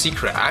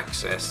secret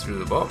access through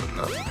the bottom and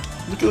that.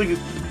 Look at,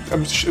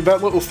 like,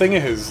 that little thing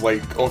of his,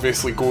 like,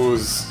 obviously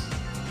goes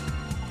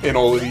in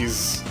all of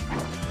these.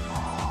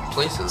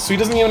 Places. So he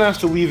doesn't even have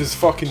to leave his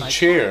fucking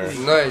chair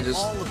No, he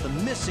just All of the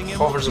missing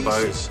hovers emerald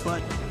about. pieces,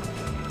 but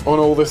on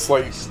all this,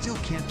 like, I still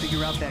can't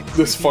figure out that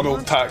this creepy funneled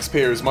monster.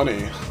 taxpayers'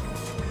 money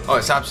Oh,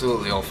 it's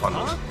absolutely all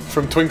funneled.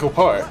 from Twinkle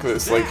Park.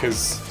 That's like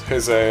his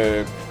His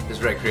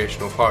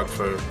recreational park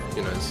for,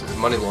 you know, his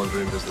money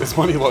laundering business.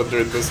 money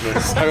laundering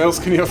business. How else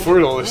can you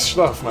afford all this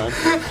stuff, man?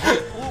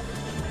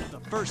 The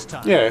first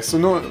time. Yeah, so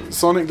no,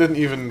 Sonic didn't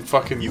even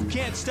fucking You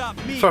can't stop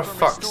me For from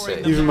fuck's restoring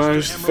sake. the even master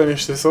manage to emerald.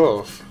 finish this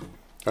off.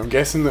 I'm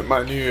guessing that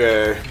my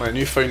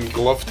newfound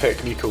glove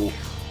technique will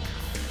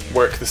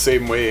work the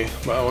same way,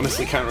 but I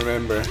honestly can't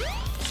remember.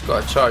 Just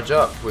gotta charge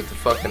up with the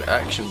fucking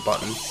action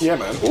button Yeah,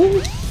 man.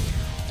 Ooh.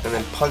 and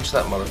then punch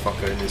that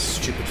motherfucker in his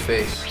stupid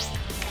face.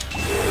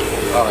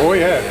 Oh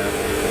yeah.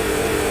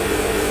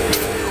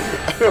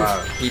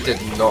 Wow, he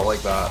did not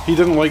like that. He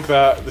didn't like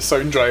that. The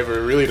sound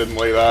driver really didn't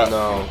like that.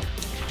 No.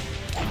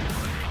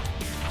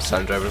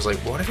 Sound driver's like,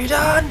 what have you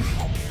done?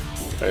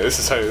 Right, this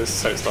is how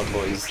it's done,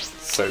 boys.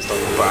 This is how it's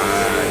done.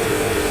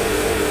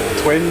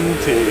 Bang.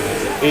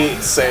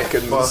 28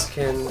 seconds.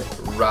 Fucking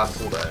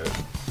rattled out.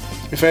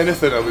 If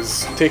anything, I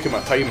was taking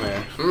my time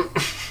there.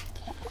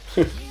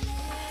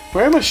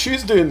 Why are my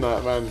shoes doing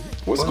that, man?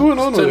 What's going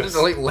on with Turned this?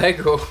 into like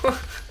Lego.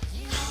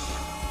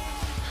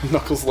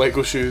 Knuckles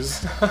Lego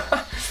shoes.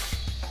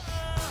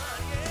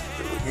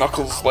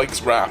 Knuckles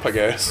likes rap, I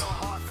guess.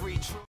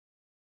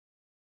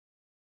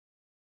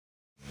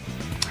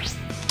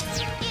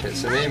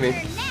 It's an Amy.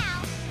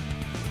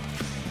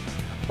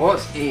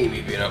 What's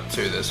Amy been up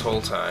to this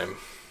whole time?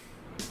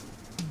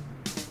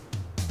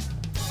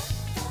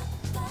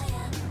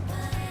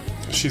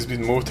 She's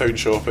been Motown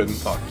shopping.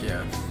 Fuck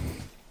yeah.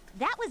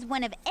 That was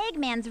one of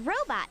Eggman's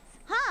robots,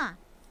 huh?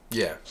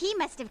 Yeah. He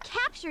must have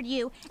captured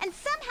you, and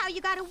somehow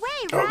you got away,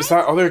 Oh, right? it was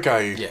that other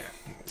guy. Yeah.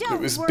 Don't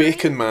It was worry,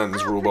 Bacon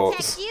Man's I'll robots.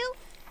 protect you.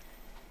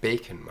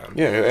 Bacon, man.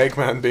 Yeah,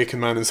 Eggman, Bacon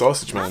Man, and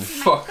Sausage Man.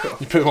 Fuck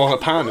off. You put them all in a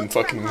pan and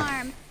fucking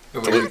Harm.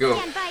 Where do you go?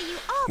 Stand by you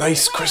all the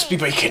nice way. crispy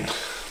bacon.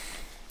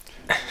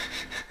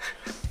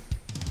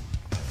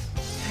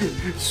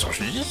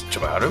 Sausages,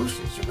 tomatoes,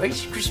 and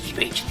nice crispy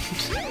bacon.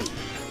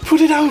 Put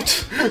it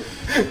out!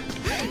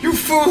 You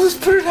fools,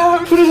 put it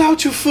out! Put it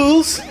out, you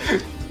fools!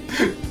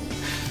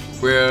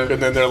 Where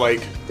And then they're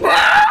like,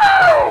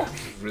 wow!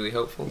 really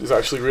helpful. It's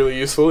actually really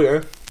useful,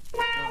 yeah.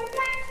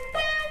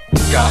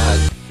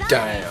 God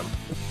damn.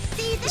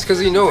 See, this It's because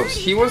he is knows. pretty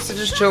He wants to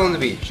just chill on the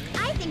beach.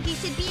 I think you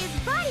should be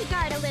his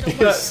bodyguard a little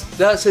while.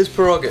 That's his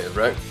prerogative,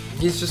 right?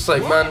 He's just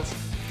like, man,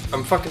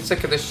 I'm fucking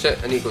sick of this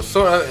shit. And he goes,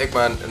 sort out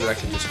Eggman, and then I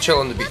can just chill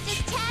on the Now beach,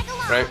 just tag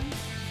along. right?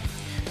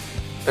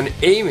 And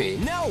Amy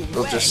No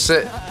will way. just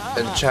sit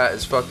and chat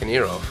his fucking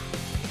ear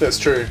off That's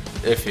true.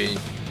 if he,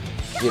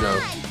 you know,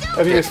 I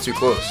mean, gets too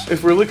close.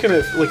 if we're looking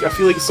at, like, I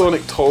feel like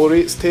Sonic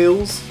tolerates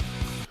Tails,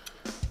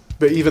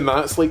 but even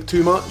that's, like,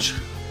 too much.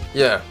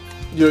 Yeah.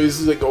 You know,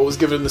 he's, like, always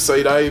giving him the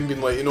side eye and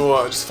being like, you know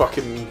what, I just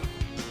fucking...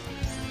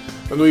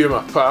 I know you're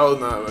my pal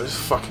and that, but I just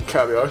fucking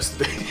can't be arsed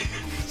today.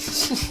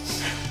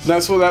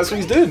 that's what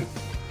he's doing.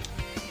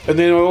 And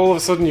then all of a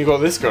sudden you got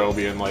this girl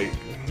being like,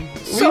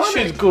 we Sonic.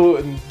 should go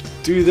and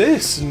do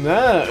this and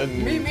that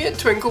and... Meet me at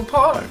Twinkle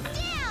Park.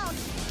 Down.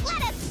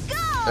 Let us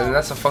go. And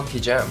that's a funky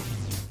jam.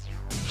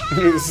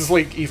 This is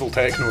like evil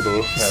techno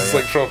though. This is yeah.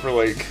 like proper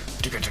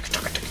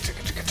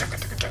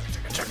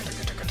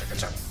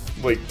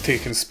like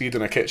taking speed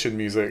in a kitchen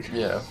music.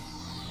 Yeah.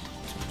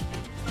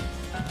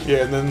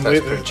 Yeah, and then That's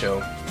later, pretty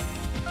chill.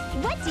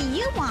 What do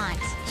you want?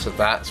 So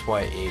that's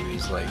why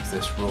Amy's like,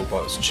 this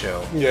robot's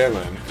chill. yeah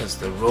man, Because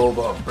the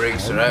robot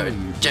breaks her out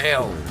of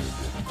jail.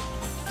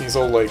 he's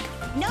all like,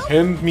 Nope.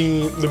 hand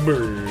me the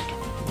bird.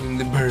 In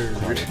the bird.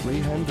 Quietly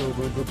hand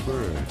over the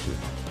bird.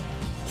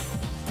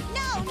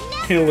 No, no.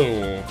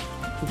 Hello.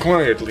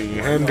 Quietly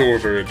hand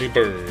over the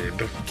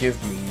bird.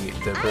 Give me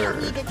the I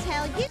don't need bird. to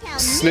tell you. Tell me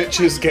Snitches what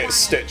you get want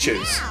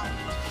stitches. now.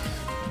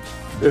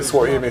 That's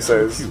what Amy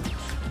says.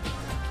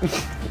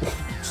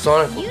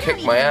 Sonic will You kick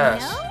don't my even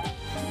ass. know?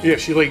 Yeah,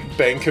 she like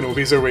Ben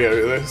Kenobi's her way out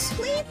of this.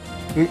 Please.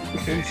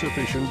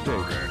 Insufficient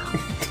data.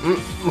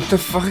 What the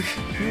fuck?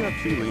 You have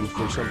feelings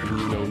for something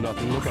you know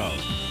nothing about.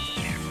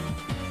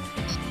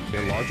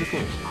 Illogical.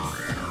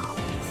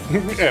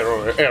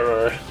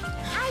 Error.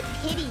 I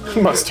pity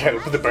you. Must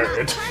help the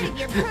bird. Part of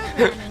your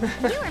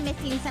programming. You are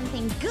missing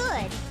something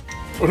good.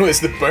 Oh no, it's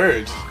the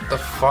bird. The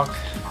fuck?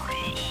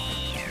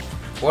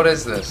 What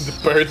is this?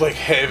 The bird, like,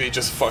 heavy,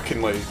 just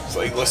fucking, like, it's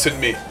like, listen to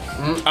me.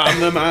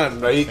 I'm the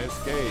man, right?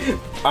 Escape.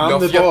 I'm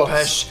Enough the your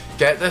boss. pish.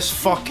 Get this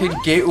fucking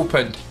gate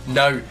opened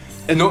now.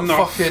 Not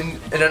Enough. fucking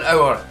in an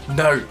hour.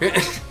 Now.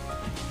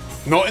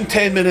 Not in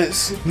 10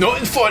 minutes. Not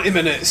in 40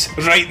 minutes.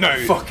 Right now.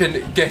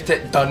 Fucking get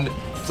it done.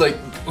 Like,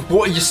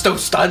 what are you still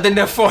standing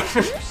there for?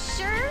 Sure.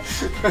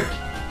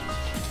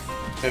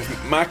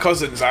 If my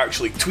cousin's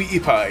actually Tweety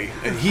Pie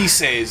and he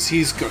says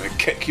he's gonna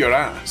kick your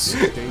ass.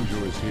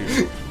 Danger is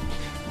here.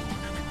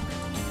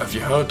 Have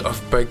you heard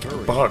of Big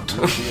Bird?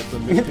 We'll be at the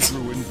Mystic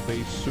Ruins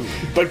base soon.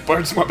 Big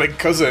Bird's my big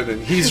cousin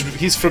and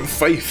he's from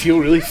Fife. He'll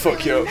really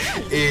fuck you up.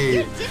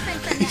 Eh.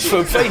 He's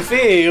from Fife,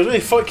 eh? He'll really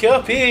fuck you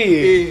up,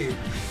 eh?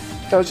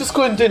 I was just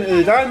going down to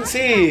the dance,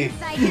 eh?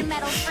 Inside your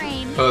metal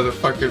frame. Oh, the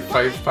fucking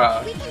five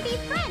patter. We can be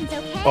friends,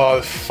 okay? Oh,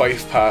 the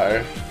Fife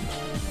patter.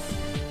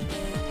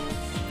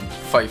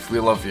 Fife, we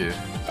love you.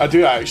 I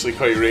do actually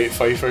quite rate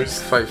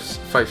Fifers.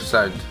 Fife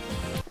sound.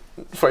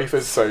 Fife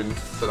is sound.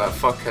 For that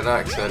fucking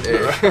accent,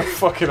 eh?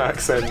 Fucking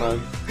accent,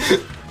 man.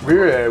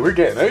 We're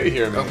getting out of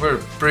here, man. And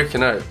we're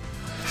breaking out.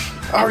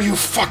 Are you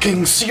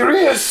fucking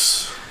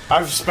serious?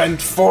 I've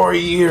spent 4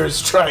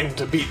 years trying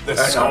to beat this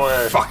And score.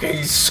 a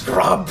fucking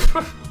scrub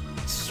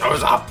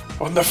shows up.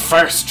 On the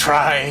first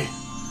try.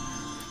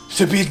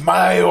 To beat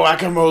my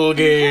whack-a-mole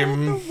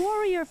game. The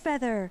warrior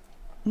feather.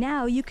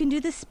 Now you can do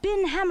the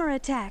spin hammer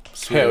attack.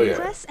 Hell yeah.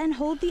 Press and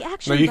hold the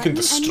action Now you can button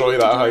destroy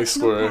and that move the high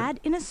directional score. pad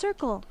in a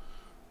circle.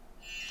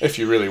 If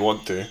you really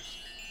want to.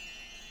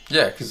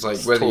 Yeah, because like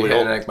It's whether totally you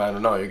hit all- an Eggman or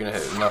not, you're gonna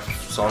hit enough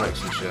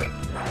Sonics and shit.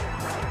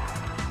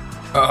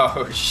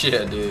 Oh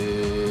shit,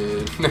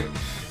 dude.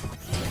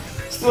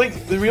 So,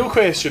 like, the real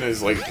question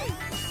is, like,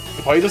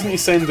 why doesn't he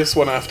send this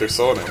one after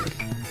Sonic?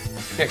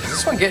 Yeah, because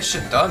this one gets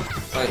shit done.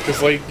 Like,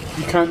 Because, like,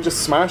 you can't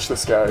just smash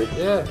this guy.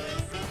 yeah.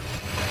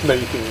 Now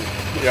you can,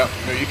 yeah,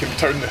 now you can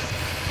turn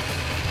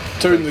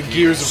the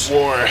gears of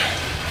war.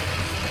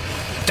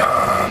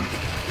 Damn.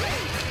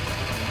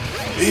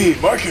 Hey,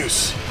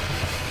 Marcus!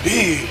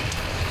 Hey!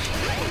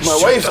 My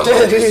Shut wife's the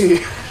dead, lights.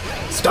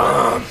 hey!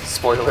 Damn.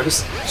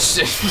 Spoilers.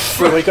 Shit.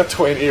 For like a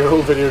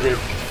 20-year-old video game.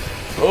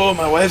 Oh,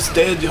 my wife's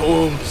dead,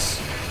 Holmes.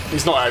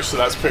 He's not actually,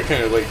 that's pretty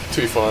kind of like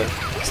too far.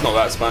 It's not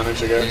that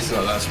Spanish, I guess. He's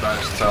not that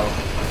Spanish to tell.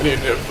 I need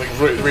to like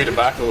read it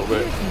back a little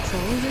bit.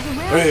 Controls is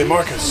around Hey, here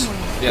Marcus.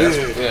 somewhere. Yeah, that's,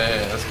 Hey.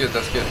 yeah, that's good.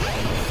 That's good.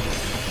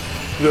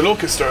 The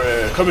locusts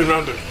are coming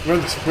round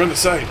the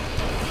side.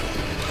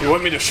 You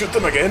want me to shoot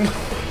them again?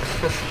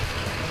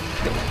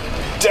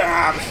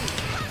 Damn!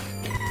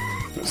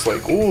 It's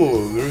like,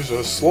 oh, there's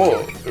a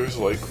slot. There's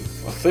like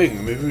a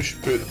thing. Maybe we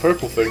should put the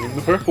purple thing in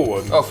the purple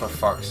one. Oh, for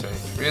fuck's sake!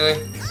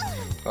 Really?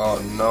 Oh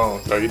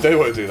no! No, you don't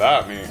want to do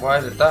that, mate. Why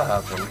did that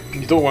happen?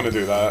 You don't want to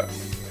do that.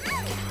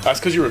 That's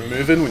because you were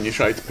moving when you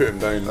tried to put him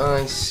down.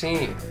 I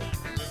see.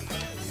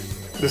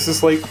 This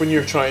is like when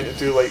you're trying to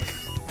do like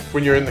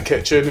when you're in the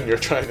kitchen and you're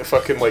trying to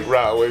fucking like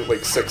rattle out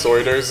like 6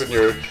 orders and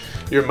your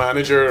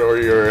manager or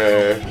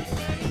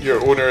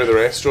your owner of the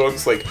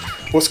restaurant's like,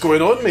 what's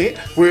going on, mate?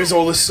 Where's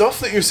all the stuff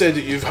that you said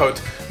that you've had?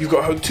 You've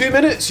got 2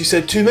 minutes. You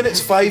said 2 minutes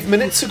 5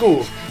 minutes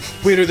ago.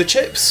 Where are the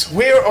chips?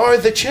 Where are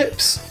the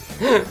chips?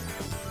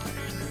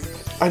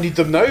 I need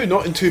them now,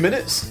 not in 2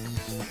 minutes.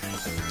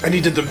 I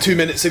needed them 2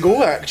 minutes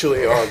ago,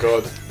 actually. Oh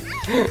god.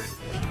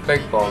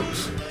 Big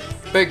bonks.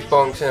 Big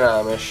bonks in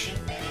Amish.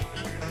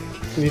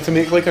 You need to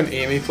make like an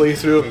Amy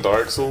playthrough on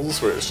Dark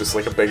Souls where it's just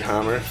like a big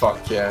hammer.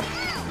 Fuck yeah.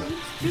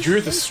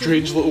 You're the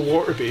strange little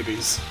water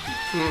babies.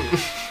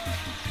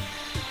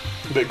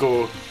 That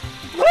go.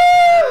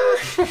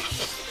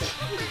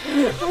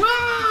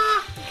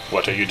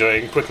 What are you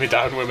doing? Put me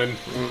down, women.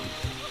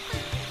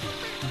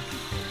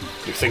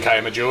 You think I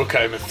am a joke?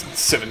 I am a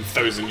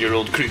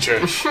 7,000-year-old creature.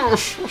 And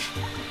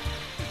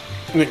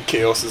then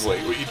Chaos is like,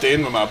 what you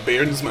doing with my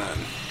bairns, man?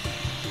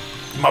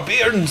 My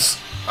bairns!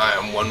 I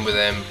am one with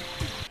them.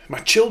 My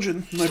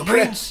children, my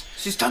breasts.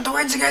 She's turned the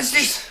winds against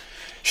us.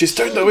 She's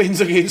turned the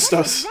winds against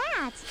us.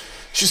 That.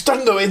 She's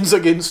turned the winds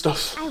against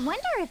us. I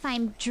wonder if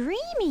I'm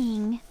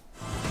dreaming.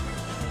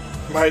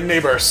 My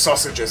neighbor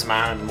Sausages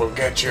Man will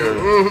get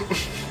you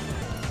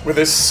with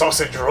his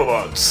sausage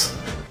robots.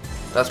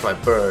 That's my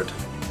bird.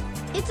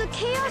 It's a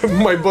chaos.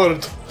 My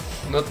bird.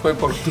 Not my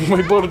bird.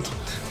 My bird.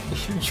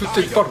 You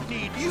take bird.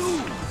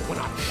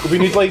 We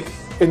need like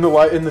in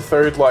the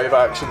third live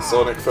action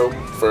Sonic film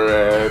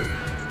for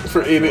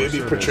Amy to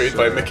be portrayed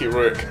by Mickey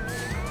Rourke.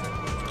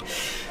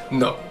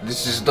 No,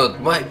 this is not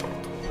my bird.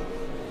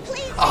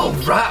 Please, I'll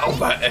rattle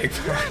that egg.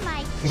 you're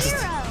my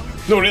hero.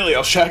 No, really,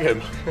 I'll shag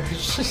him.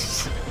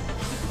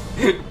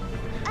 You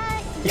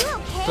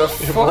okay? The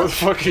What the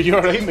fuck? fuck are you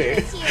alright,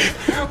 mate?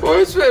 Why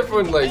is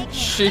everyone like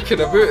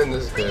shaking about in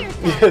this game?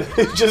 Yeah,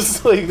 they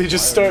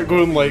just start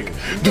going like.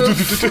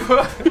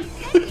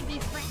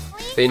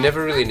 They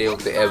never really nailed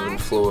the ebb and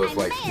flow of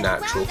like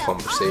natural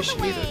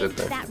conversation either, did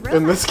they?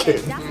 In this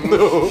game,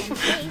 no.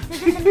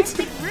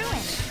 futuristic ruin.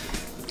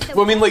 So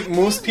Well, I mean, like,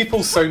 most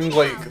people sound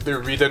like they're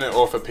reading it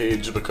off a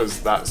page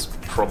because that's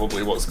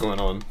probably what's going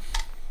on.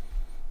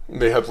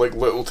 They had, like,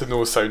 little to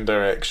no sound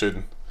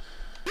direction.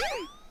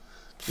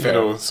 You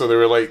know, so they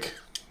were like,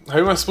 how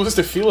am I supposed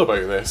to feel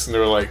about this? And they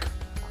were like,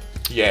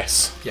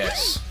 yes.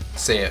 Yes.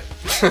 Say it.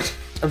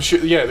 I'm sure,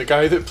 yeah, the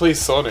guy that plays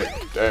Sonic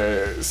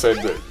said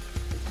that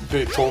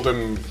they told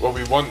him, well,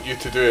 we want you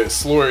to do it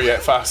slower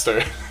yet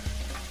faster.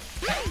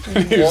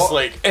 He was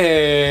like,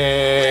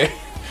 eh.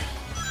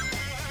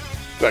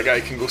 That guy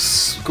can go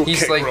He's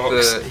kick like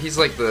rocks. he's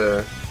like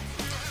the,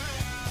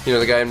 you know,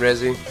 the guy in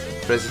Resi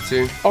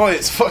 2. Oh,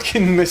 it's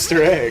fucking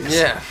Mr. X.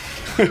 Yeah.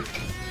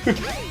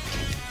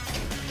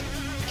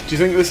 Do you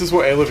think this is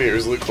what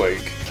elevators look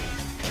like?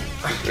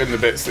 In the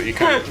bits that you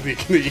can't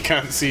that you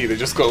can't see, they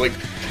just got like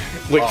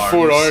Arms.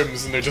 4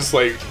 arms, and they're just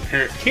like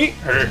heat.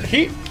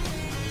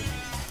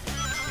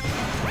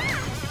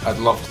 I'd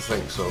love to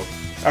think so.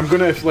 I'm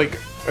gonna like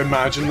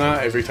imagine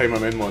that every time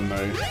I'm in one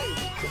now.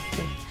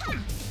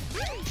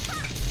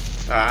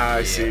 Ah,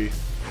 I see.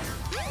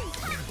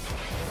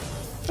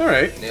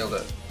 Alright. Nailed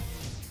it.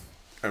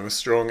 I'm a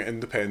strong,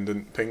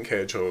 independent pink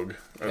hedgehog.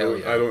 I Hell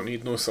don't, yeah. I don't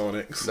need no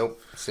Sonics. Nope.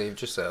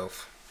 Saved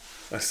yourself.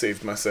 I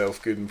saved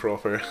myself good and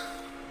proper.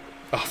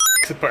 Oh, f***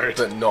 the bird.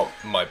 But not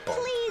my bond.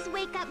 please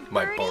wake up,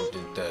 My Birdie. bond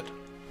is dead.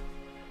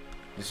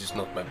 This is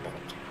not my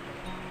bond.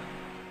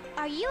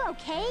 Are you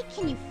okay?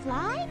 Can you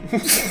fly?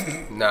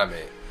 Nah,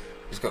 mate.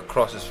 He's got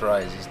crosses for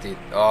eyes. He's dead.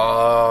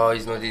 Oh,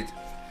 he's not dead.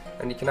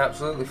 And he can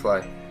absolutely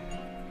fly.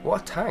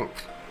 What a tank.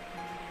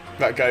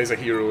 That guy's a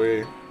hero,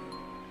 eh?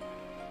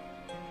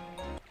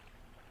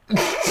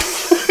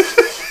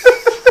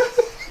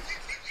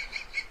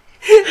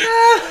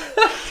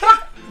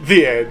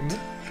 The end.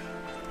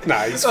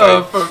 Nah, he's fine.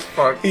 Oh, for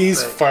fuck's He's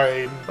sake.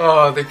 fine.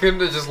 Oh, they couldn't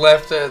have just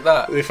left it at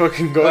that. They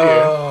fucking got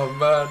Oh,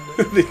 man.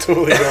 you. They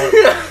totally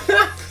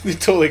got. They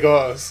totally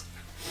got us.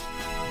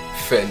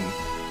 Finn.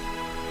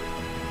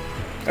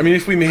 I mean,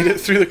 if we made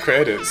it through the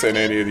credits in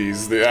any of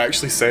these, it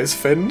actually says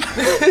Finn.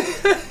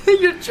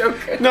 You're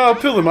joking. No, I'll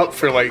pull them up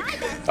for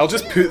like. I'll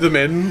just put them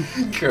in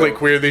Cool.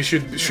 like where they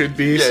should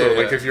be. Yeah, So yeah,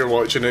 like yeah. if you're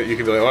watching it, you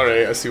can be like, all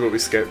right, I see what we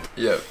skipped.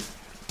 Yep.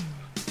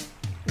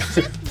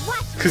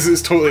 Because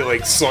it's totally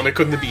like Sonic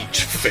on the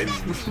beach, Finn.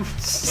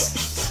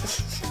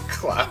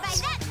 Class. By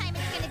that time,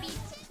 it's gonna be.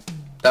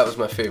 That was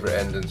my favourite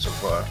ending so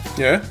far.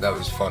 Yeah, That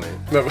was funny.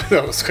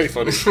 that was quite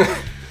funny.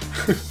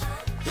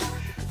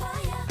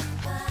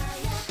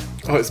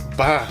 Oh, it's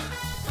Ba.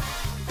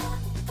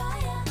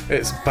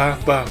 It's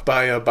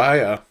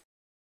Baya.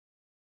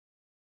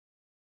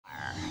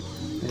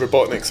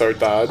 Robotnik's our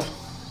dad.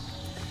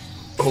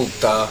 Oh,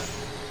 da.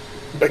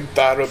 Big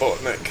Da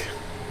Robotnik.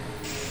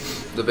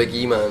 The big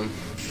E-man.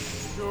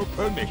 Your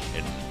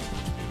permission.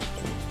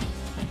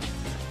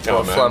 Oh,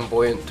 What a man.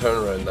 flamboyant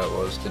turnaround that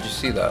was. Did you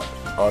see that?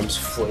 Arms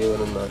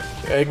flailing in that.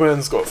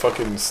 Eggman's got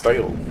fucking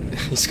style.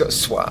 He's got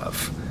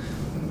suave.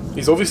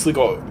 He's obviously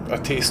got a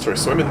taste for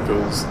swimming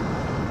pools,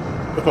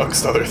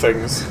 amongst other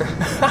things.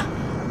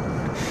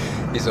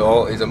 He's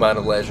a man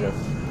of leisure.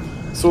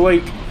 So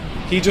like,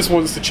 he just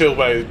wants to chill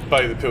by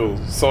the pool.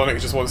 Sonic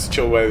just wants to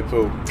chill by the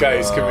pool.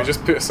 Guys, can we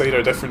just put aside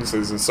our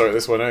differences and sort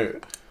this one out?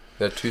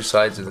 They're two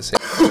sides of the same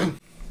coin.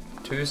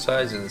 Two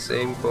sides of the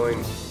same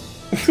coin.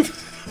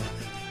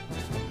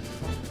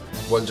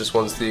 One just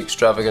wants the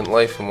extravagant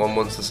life and one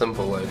wants the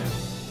simple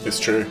life. It's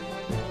true.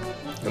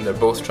 And they're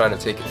both trying to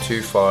take it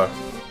too far.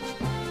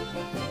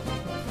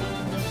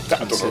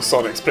 I don't know,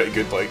 Sonic's pretty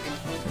good, like.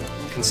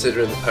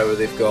 Considering the power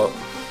they've got.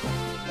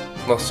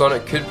 Well,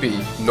 Sonic could be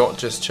not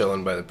just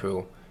chilling by the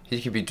pool.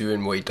 He could be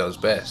doing what he does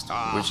best,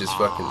 which is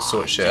fucking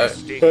sort shit out.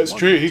 That's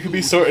true, he could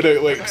be sorted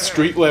out like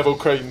street level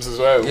crimes as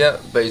well. Yeah,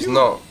 but he's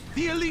not.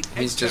 The elite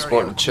He's just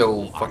exterior wanting to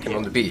chill fucking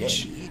on the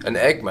beach. And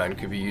Eggman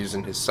could be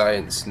using his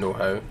science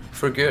know-how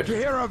for good,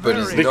 but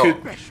he's They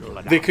not.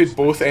 could, they could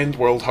both end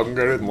world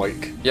hunger in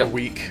like a Yep.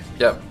 week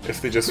Yep.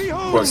 if they just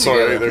Behold, would sort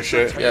together. out their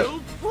shit. Yep.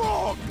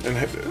 frog. And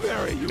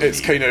Very it's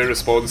unique. kind of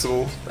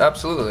irresponsible.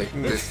 Absolutely.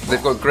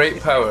 They've got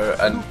great power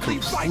and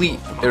complete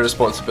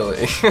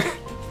irresponsibility.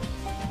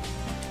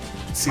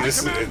 See,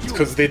 this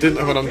because they didn't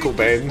have an Uncle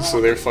Ben,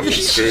 so they're fucking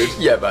screwed.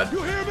 Yeah, man.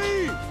 You hear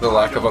me? The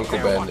lack I of don't Uncle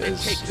care Ben what it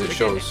is takes to it get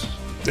shows.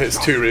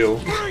 It's too real.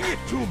 Bring it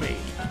to me.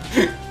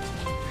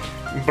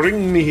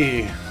 Bring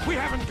me We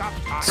haven't got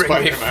time.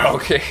 Bring me Spider-Man.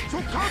 Froggy.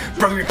 So come to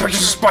Bring me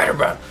pictures of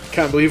Spider-Man.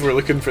 Can't believe we're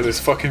looking for this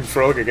fucking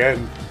frog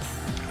again.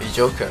 Are you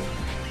joking?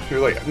 You're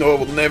like, no,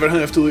 we'll never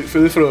have to look for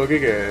the frog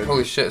again.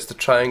 Holy shit, it's the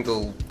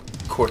Triangle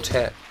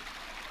Quartet.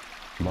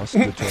 Must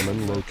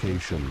determine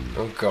location.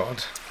 Oh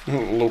god.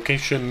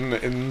 Location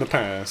in the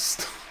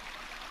past.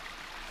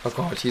 Oh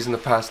god, he's in the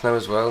past now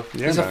as well.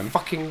 Yeah, he's man. a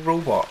fucking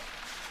robot.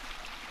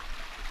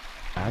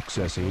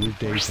 Accessing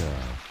data.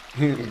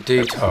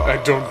 Data. I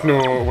don't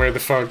know where the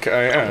fuck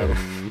I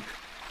am.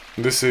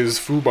 This is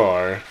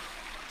Fubar.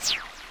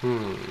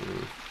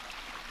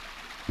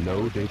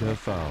 No data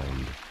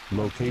found.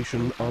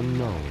 Location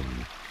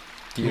unknown.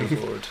 Dear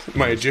lord.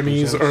 My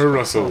jimmies are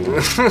rustled.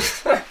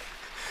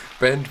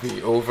 Bend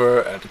me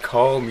over and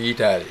call me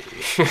daddy.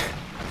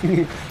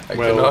 I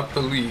cannot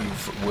believe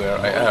where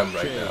I am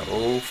right now.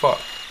 Oh fuck.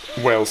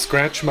 Well,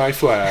 scratch my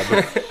flab.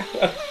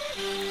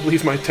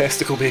 Leave my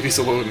testicle babies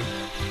alone.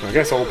 I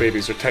guess all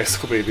babies are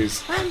testicle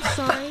babies. I'm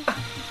sorry.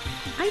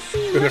 I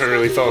see you. I never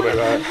really thought about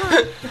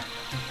that.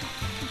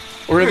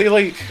 Or are they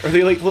like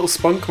little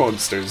spunk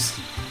monsters?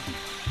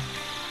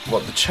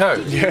 What, the chow?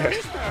 Yeah.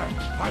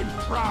 I'm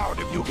proud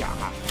of you,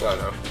 Gamma.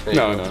 Oh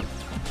no. No.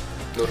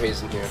 No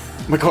haze in here.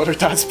 Oh my god, our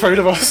dad's proud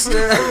of us.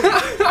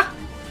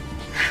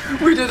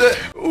 We did it!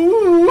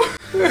 Ooh.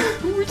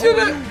 We did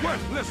it!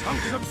 Worthless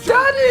hunks of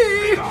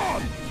Daddy!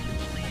 God.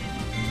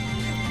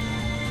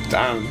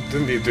 Damn,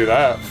 didn't need to do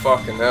that.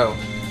 Fucking hell.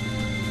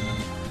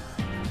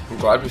 I'm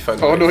glad we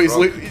found Oh no, he's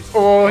like.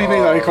 he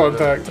made eye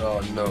contact. No.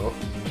 Oh no.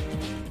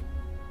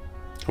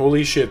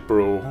 Holy shit,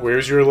 bro.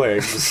 Where's your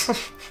legs?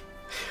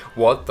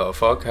 What the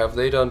fuck have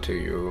they done to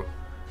you?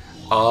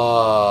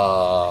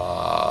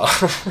 Ah.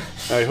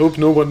 I hope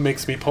no one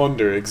makes me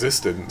ponder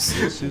existence.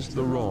 This is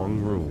the wrong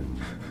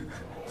room.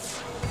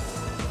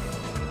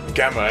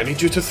 Gamma, I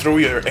need you to throw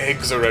your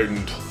eggs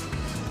around.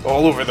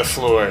 All over the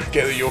floor.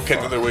 Get the yolk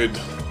into the wood.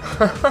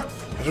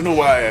 I don't know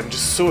why, I'm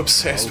just so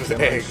obsessed with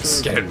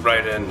eggs. Get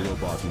right in.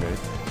 Robotnik.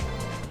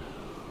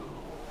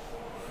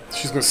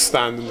 She's gonna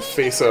stand in the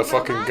face of a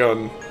fucking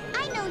gun.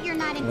 I know you're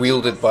not in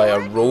Wielded by a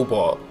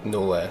robot,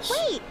 no less.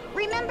 Wait,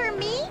 remember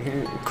me?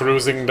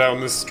 Cruising down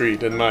the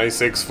street in my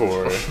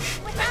 6'4".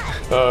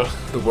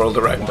 The world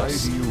around Why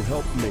us. do you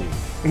help me?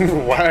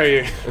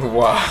 Why?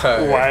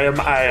 Why? Why am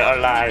I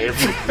alive?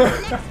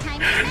 Next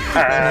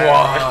time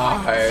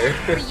Why?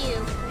 for you, you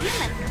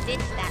must ditch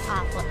that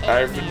awful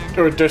I've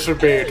Eggman.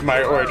 disobeyed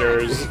my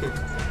orders.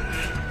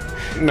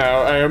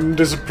 Now I am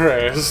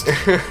depressed.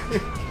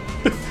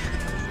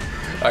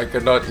 I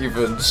cannot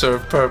even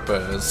serve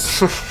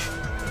purpose.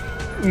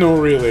 No,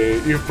 really,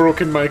 you've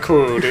broken my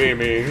code,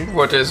 Amy.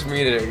 What is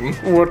meaning?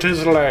 What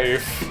is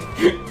life?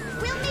 We'll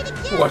meet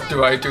again. What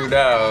do I do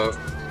now?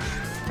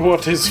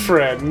 What is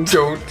friend?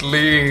 Don't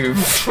leave.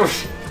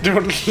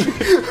 Don't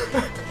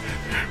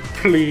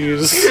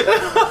please.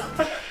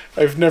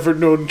 I've never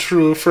known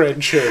true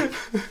friendship.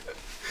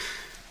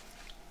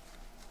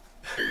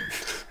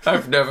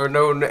 I've never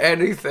known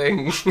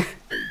anything.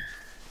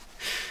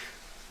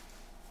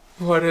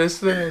 What is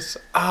this?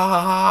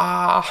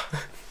 Ah.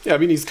 Yeah, I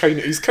mean he's kind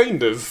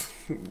of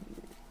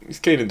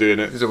doing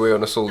it. He's away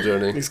on a soul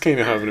journey. He's kind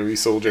of having a wee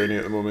soul journey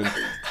at the moment.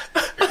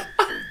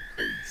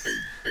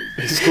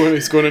 He's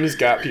going on his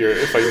gap year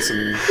to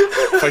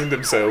find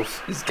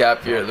himself. His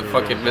gap year at the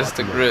fucking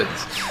Mystic Ridge.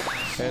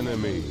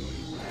 Enemy.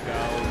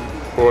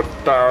 Put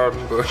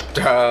down. Put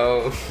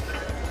down.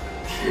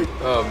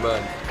 Oh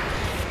man.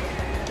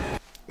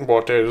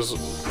 What is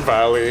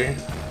Valley?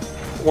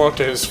 What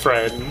is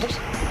friend?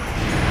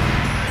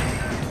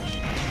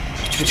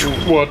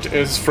 What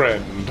is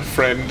friend?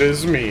 Friend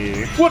is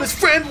me. What is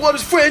friend? What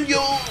is friend,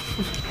 yo?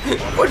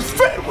 What is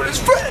friend? What is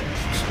friend?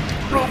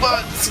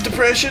 Robots,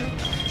 depression.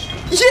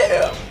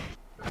 Yeah.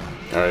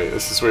 Alright,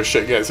 this is where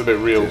shit gets a bit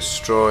real.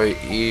 Destroy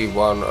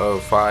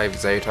E105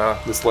 Zeta.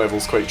 This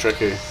level's quite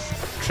tricky.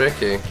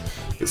 Tricky.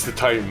 It's the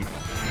time.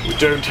 We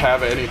don't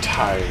have any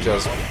time.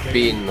 Just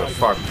beam the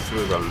fuck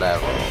through the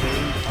level.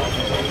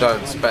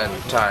 Don't spend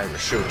time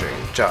shooting,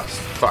 just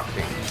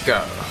fucking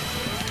go.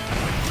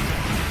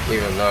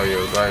 Even though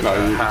you're going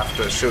to have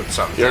to shoot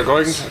something. You're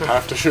going to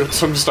have to shoot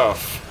some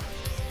stuff.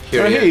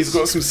 Here Oh, he hey, is. he's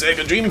got some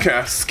Sega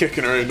Dreamcasts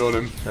kicking around on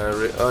him.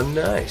 Oh,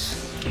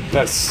 nice.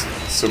 That's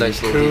some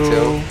Nice little cool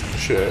detail.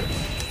 shit.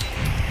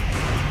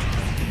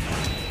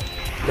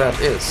 That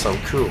is some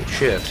cool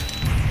shit.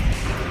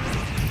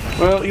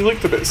 Well, he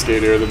looked a bit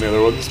scarier than the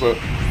other ones, but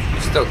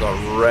Still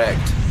got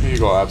wrecked. he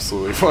got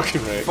absolutely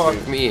fucking wrecked. Fuck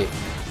mate. me.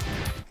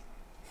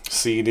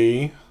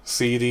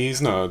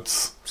 CD's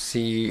nuts.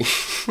 C.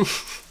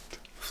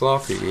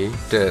 Floppy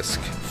disk.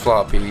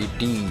 Floppy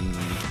D.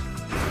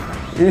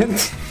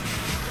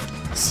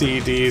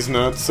 CD's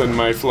nuts and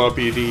my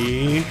floppy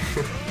D.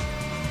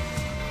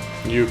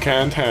 You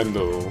can't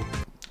handle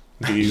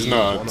these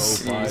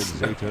nuts.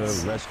 105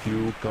 Zeta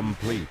rescue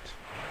complete.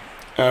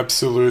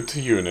 Absolute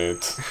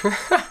unit.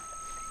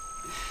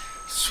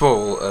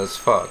 Swole as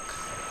fuck.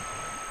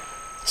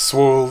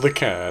 Swole the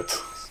cat.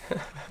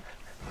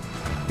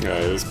 Yeah,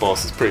 this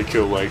boss is pretty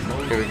cool, like.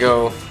 Here we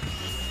go.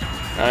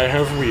 I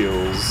have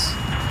wheels.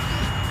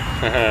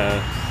 Haha.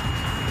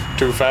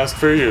 Too fast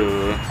for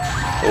you.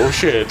 Oh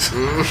shit.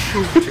 Too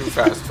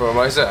fast for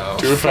myself.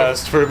 Too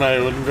fast for my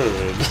own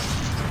good.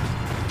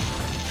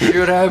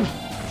 Shoot him!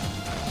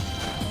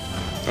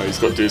 Oh, he's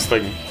got to do his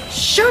thing.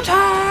 Shoot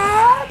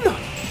him!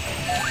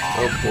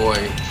 Oh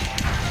boy.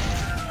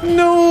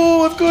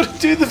 No, I've got to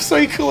do the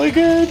cycle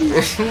again.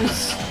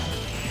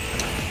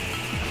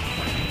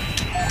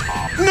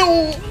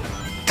 No!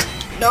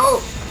 No!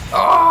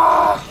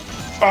 Ah!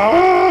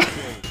 Ah!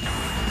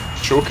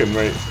 Choking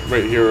right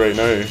here, right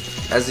now.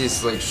 As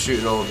he's like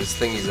shooting all of his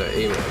thingies at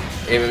aim him.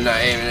 Aim him now,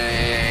 aim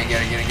him,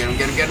 get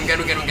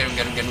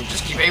him.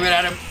 Just keep aiming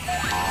at him.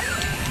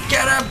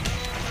 Get him!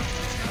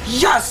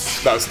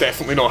 Yes! That's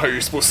definitely not how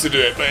you're supposed to do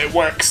it, but it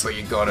works. But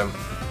you got him.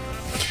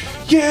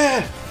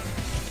 Yeah!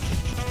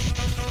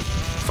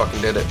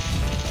 fucking did it.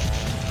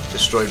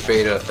 Destroyed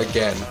Beta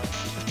again.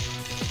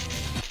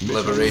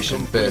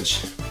 Liberation,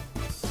 bitch.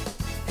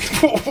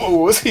 What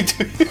was he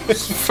doing?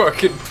 Just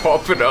fucking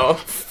popping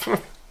off.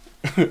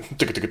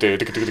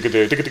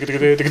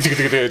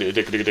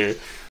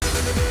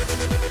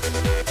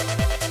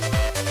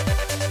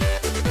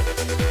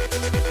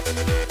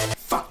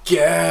 Fuck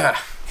yeah!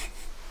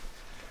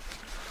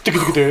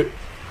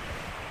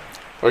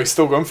 Oh, he's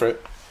still going for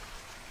it.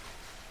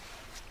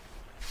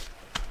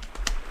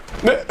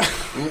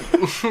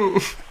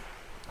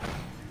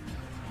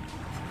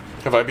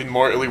 Have I been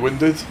mortally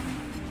wounded?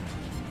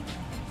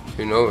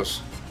 Who knows?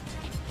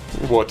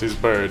 What is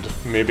bird?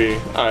 Maybe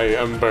I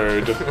am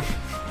bird.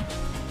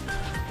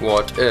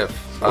 What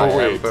if I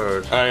am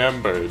bird? I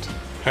am bird.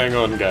 Hang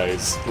on,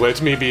 guys.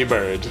 Let me be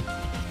bird.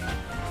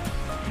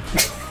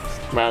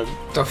 Man,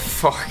 The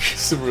fuck?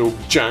 some real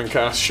jank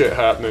ass shit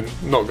happening.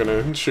 Not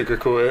gonna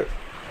sugarcoat it.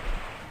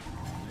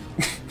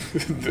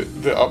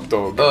 the up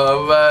dog.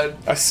 Oh man.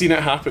 I've seen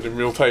it happen in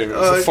real time.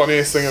 It's the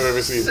funniest thing I've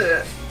ever seen.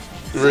 Shit.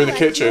 We're in the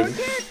kitchen.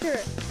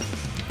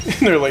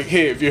 And they're like,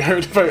 hey, have you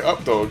heard about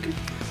Updog? And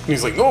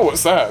he's like, no,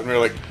 what's that? And we're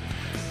like,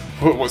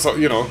 what's up,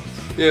 you know?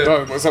 Yeah.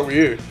 "Dad, what's up with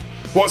you?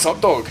 What's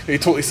Updog? He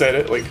totally said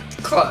it, like,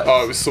 Class.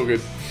 oh, it was so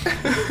good.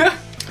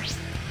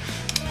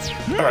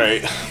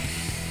 Alright.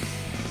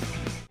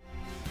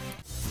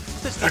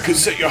 I could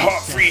set your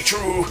heart free,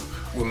 true.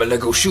 With my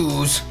Lego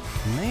shoes.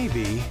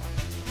 Maybe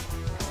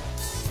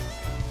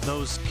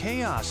those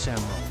Chaos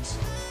Emeralds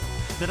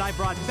that I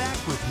brought back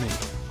with me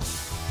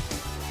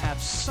have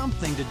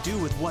something to do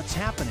with what's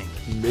happening.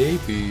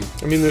 Maybe.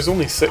 I mean, there's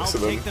only 6 I'll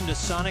of them. take them to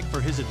Sonic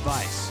for his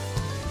advice.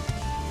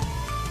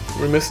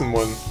 We're missing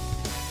one.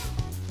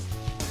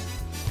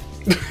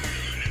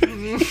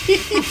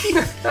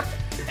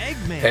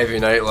 Eggman. Heavy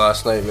night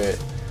last night, mate.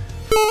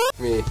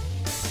 Me.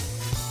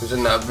 Was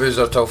in that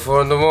boozer till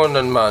 4 in the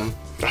morning, man.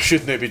 I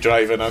shouldn't be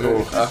driving, I know.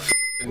 I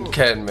f***ing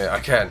can, mate. I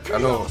can. I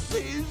know.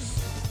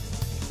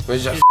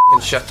 Where's your f***ing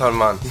shit on,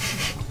 man?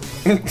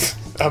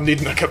 I'm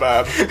needing a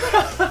kebab.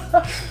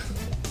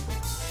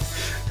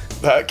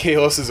 That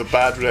Chaos is a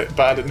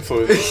bad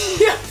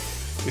influence. Yeah.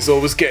 He's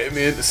always getting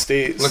me into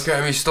states. Look at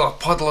him, he's still a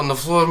puddle on the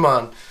floor,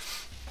 man.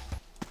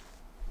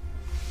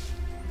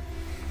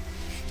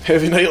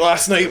 Heavy night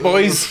last night,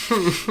 boys.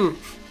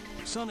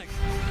 Sonic.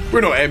 We're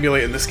not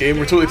emulating this game,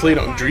 we're totally playing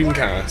it on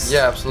Dreamcast.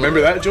 Yeah, absolutely.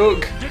 Remember that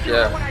joke?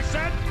 Yeah.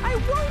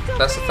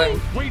 That's the thing.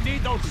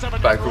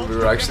 Back when we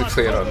were actually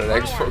playing on an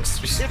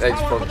Xbox.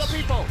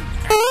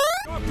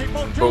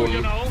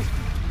 Boom.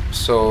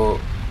 So,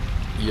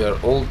 your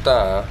old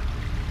dad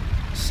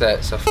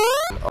sets a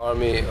f***ing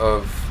army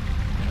of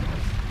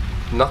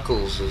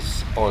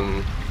Knuckles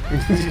on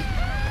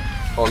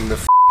the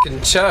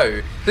f***ing chow.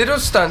 They don't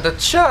stand a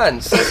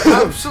chance. It's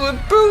absolute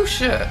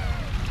bullshit.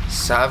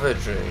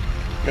 Savagery.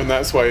 And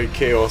that's why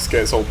Chaos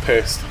gets all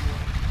pissed.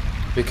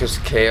 Because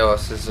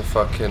Chaos is a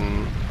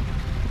fucking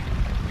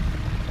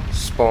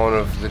spawn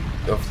of the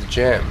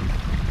gem,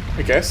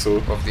 I guess so.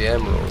 of the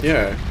emerald.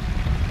 Yeah.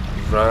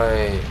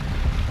 Right.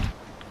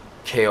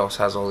 Chaos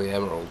has all the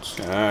emeralds.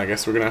 Ah, I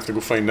guess we're gonna have to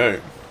go find out.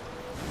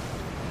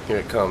 Here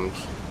it comes.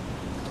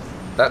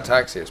 That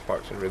taxi is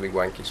parked in a really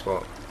wanky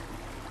spot.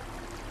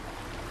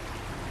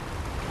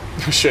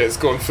 Shit, it's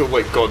gone full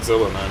like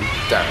Godzilla, man.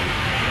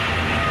 Damn.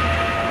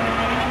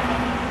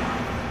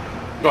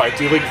 No, I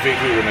do like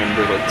vaguely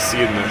remember like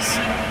seeing this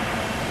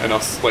and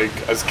us like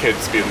as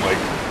kids being like,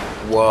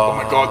 Whoa. oh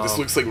my god, this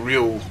looks like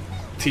real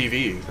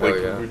TV. Oh, Like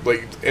yeah.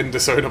 like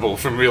indiscernible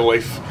from real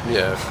life.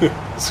 Yeah.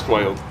 It's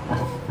wild.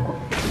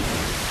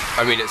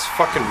 I mean, it's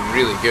fucking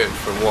really good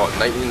for what,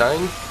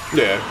 99?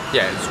 Yeah.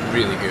 Yeah, it's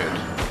really good.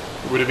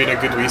 Would have been a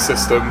good Wii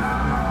system.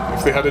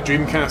 If they had a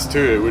Dreamcast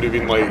too, it would have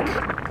been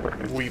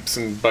like leaps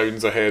and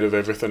bounds ahead of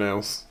everything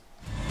else.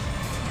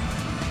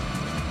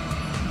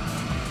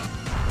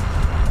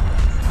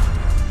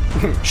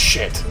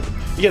 Shit.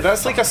 Yeah,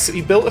 that's like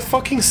he built a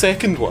fucking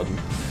second one.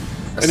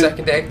 A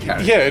second egg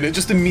carrier? Yeah, and it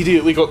just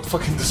immediately got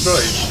fucking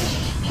destroyed.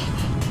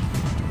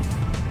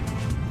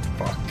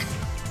 Fuck.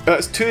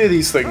 That's 2 of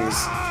these things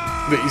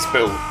that he's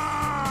built.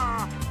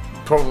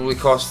 Probably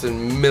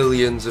costing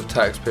millions of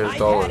taxpayers'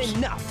 dollars.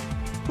 Enough.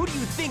 Who do you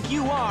think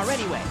you are,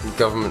 anyway?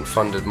 Government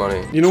funded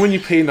money. You know when you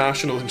pay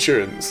national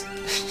insurance?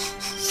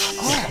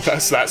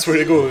 That's where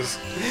it goes.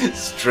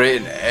 Straight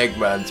into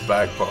Eggman's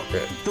back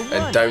pocket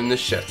and down the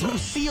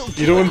shitter.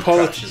 You know when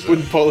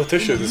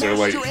politicians are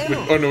like,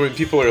 when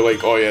people are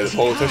like, oh yeah, the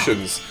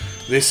politicians,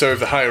 they serve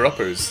the higher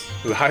uppers.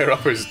 The higher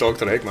uppers is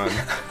Dr. Eggman.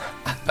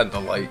 And the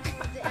like.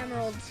 The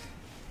emeralds.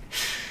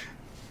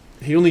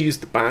 He only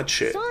used the bad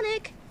shit.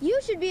 Sonic, you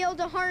should be able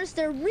to harness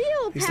their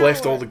real He's power.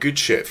 left all the good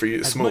shit for you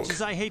to As smoke. much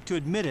as I hate to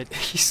admit it,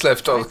 He's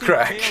left all the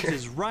crack. Tails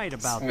is right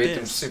about Made him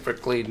this. super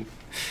clean.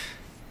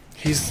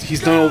 He's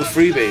done all the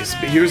freebase,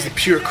 but here's the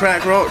pure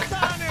crack rock.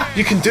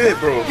 You can do it,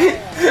 bro.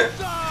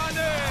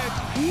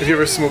 Have you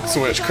ever smoked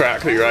so much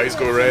crack that your eyes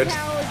go red?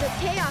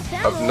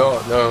 I've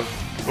not, no.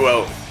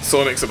 Well,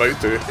 Sonic's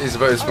about to. He's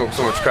about to smoke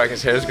so much crack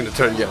his hair's gonna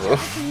turn yellow.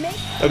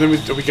 And then we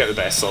get the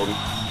best song.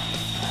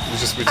 we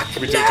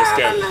did just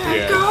get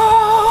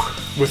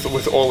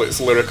with all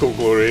its lyrical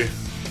glory.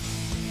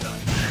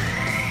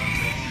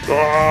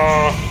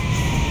 Oh.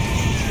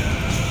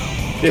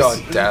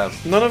 God damn.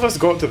 None of us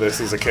got to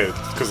this as a kid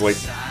because like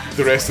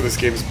the rest of this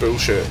game's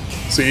bullshit.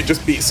 So you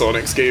just beat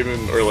Sonic's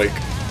game or like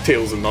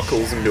Tails and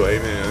Knuckles and be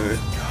like, man.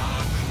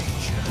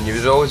 And you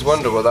would always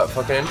wonder what that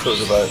fucking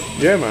intro's about.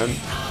 Yeah, man.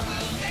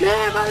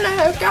 Never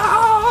let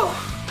go.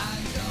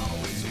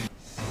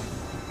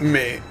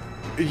 Mate,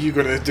 are you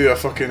gonna do a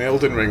fucking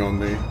Elden Ring on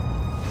me?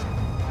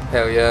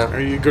 Hell yeah.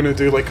 Are you gonna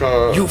do like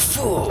a... You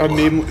fool!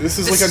 This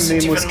is like a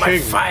nameless king. My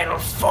final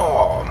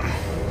form.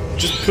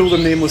 Just pulled a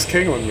nameless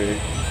king on me.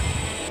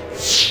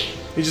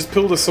 He just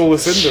pulled a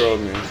soulless Cinder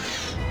on me.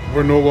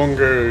 We're no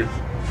longer...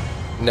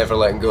 Never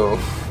letting go.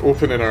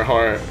 Opening our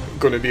heart.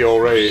 Gonna be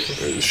alright.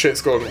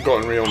 Shit's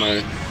gotten real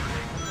now.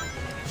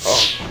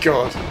 Oh,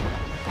 God.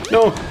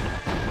 No!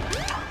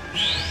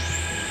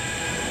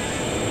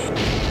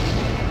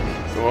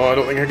 Oh, I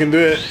don't think I can do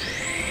it.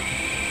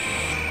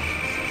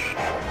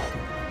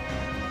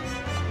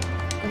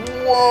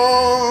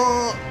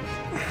 What?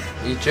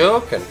 Are you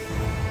joking?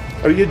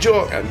 Are you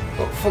joking?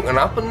 What fucking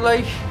happened,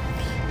 like?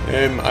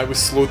 I was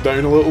slowed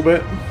down a little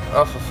bit.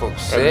 Oh, for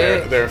fuck's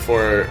sake. And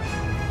therefore...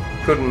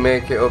 Couldn't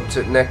make it up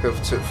to neck of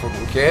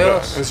fucking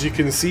chaos. As you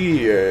can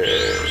see,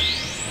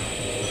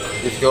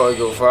 you've got to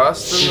go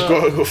faster than that. You've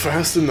got to go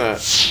faster than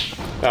that.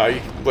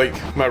 Like,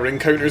 my ring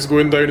counter's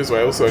going down as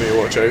well, so I need to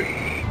watch out.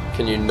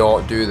 Can you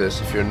not do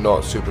this if you're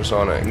not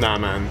supersonic? Nah,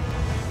 man.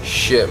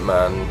 Shit,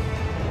 man.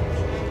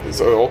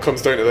 So it all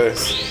comes down to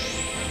this.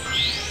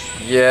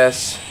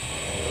 Yes.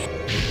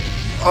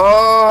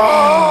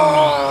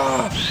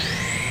 Oh!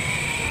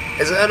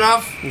 Is it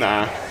enough?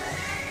 Nah.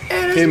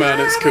 Hey man,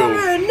 it's cool.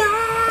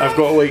 I've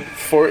got like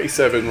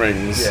 47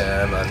 rings.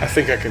 Yeah, man. I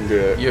think I can do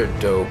it. You're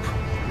dope.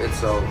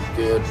 It's all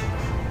good.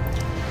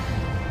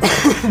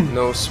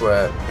 No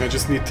sweat. I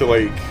just need to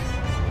like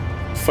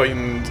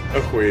find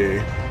a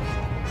way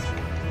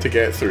to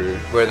get through.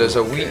 Where there's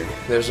a way,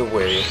 there's a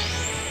way.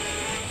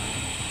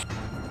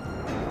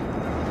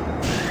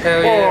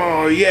 Hell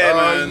yeah. Oh yeah,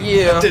 man.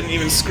 Yeah. I didn't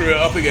even screw it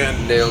up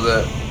again. Nailed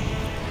it.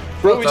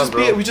 Bro,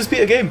 we just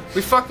beat a game.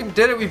 We fucking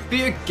did it. We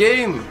beat a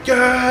game.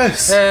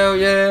 Yes. Hell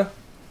yeah.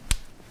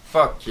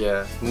 Fuck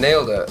yeah.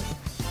 Nailed it.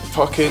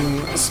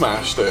 Fucking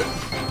smashed it.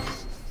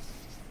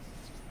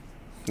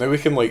 Now we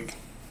can like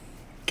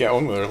get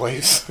on with our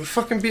lives. We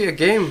fucking beat a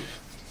game.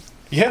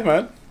 Yeah,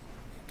 man.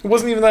 It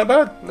wasn't even that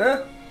bad.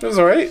 Nah. It was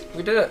alright.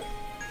 We did it.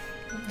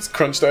 It's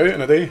crunched out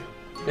in a day.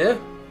 Yeah.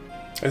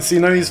 And see,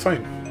 now he's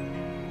fine.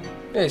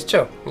 Yeah, he's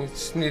chill. He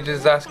just needed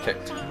his ass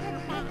kicked.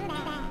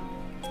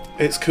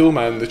 It's cool,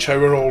 man. The Chow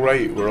are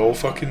alright. We're all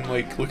fucking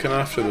like looking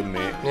after them,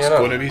 mate. Yeah, it's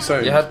gonna be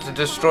sound. You had to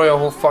destroy a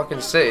whole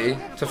fucking city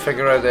to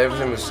figure out that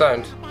everything was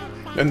sound.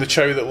 And the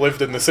Chow that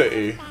lived in the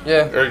city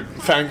are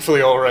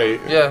thankfully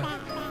alright. Yeah.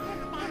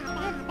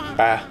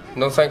 Ah.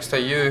 No thanks to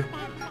you.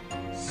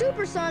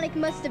 Supersonic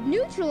must have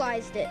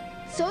neutralized it,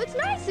 so it's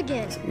nice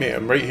again. Mate,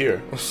 I'm right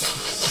here.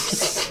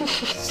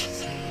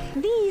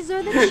 These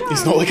are the charms.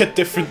 He's not like a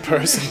different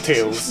person,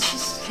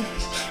 Tails.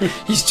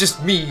 He's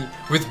just me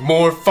with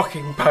more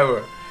fucking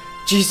power.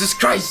 Jesus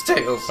Christ,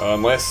 Tails!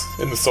 Unless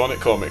in the Sonic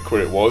comic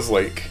where it was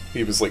like,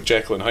 he was like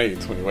Jekyll and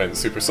Hyde when he went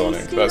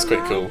Supersonic. That's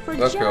quite cool.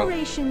 That's cool.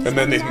 And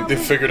then they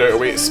figured out a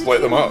way to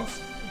split them up.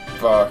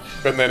 Fuck.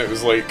 And then it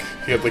was like,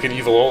 he had like an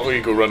evil alter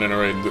ego running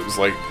around that was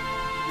like,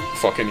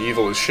 fucking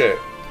evil as shit.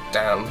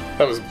 Damn.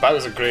 That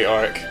was a great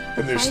arc.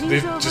 And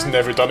they've just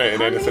never done it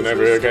in anything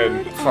ever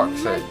again.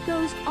 Fuck's sake.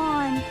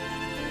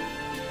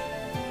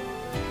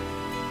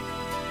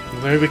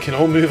 Now we can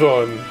all move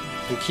on.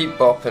 And keep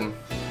bopping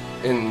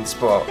in the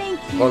spot.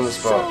 On the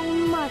spot.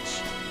 So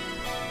much.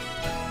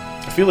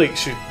 I feel like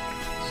she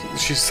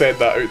said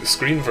that out the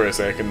screen for a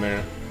second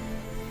there.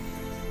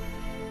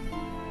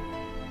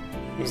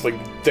 It was like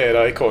dead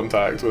eye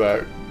contact with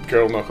that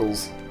girl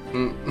Knuckles.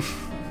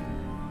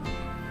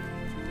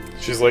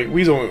 She's like,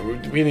 we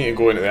need to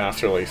go into the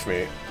afterlife,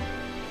 mate.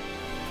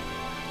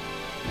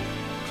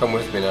 Come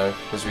with me now,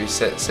 as we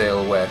set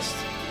sail west.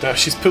 Nah,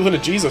 she's pulling a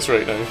Jesus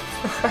right now.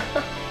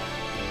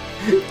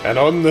 And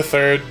on the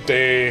third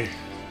day,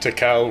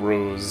 Tikal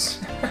rose.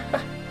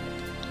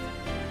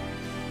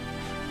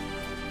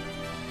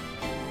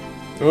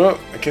 Well,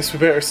 I guess we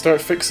better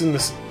start fixing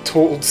this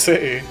totaled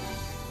city.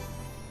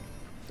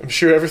 I'm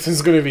sure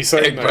everything's gonna be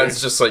sound now.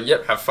 Eggman's just like,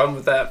 yep, have fun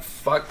with that.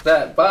 Fuck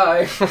that,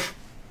 bye.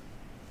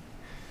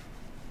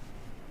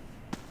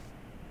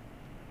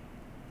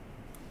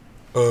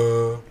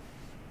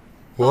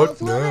 What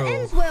All's well that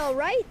ends well,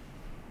 right?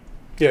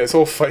 Yeah, it's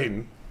all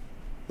fine.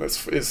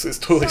 It's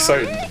totally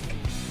sound.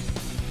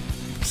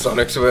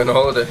 Sonic's away on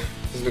holiday.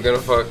 Isn't it gonna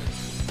fuck?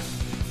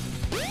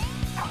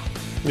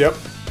 Yep.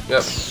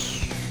 Yep.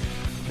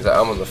 He's like,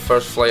 I'm on the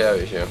first flight out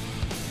of here.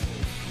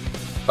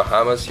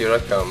 Bahamas, here I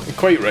come. You're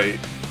quite right.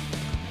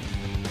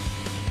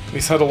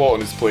 He's had a lot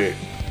on his plate.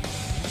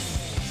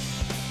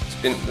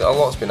 A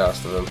lot's been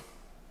asked of him.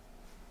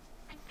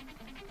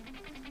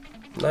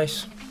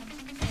 Nice.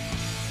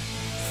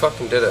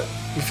 Fucking did it.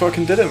 You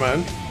fucking did it,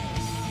 man.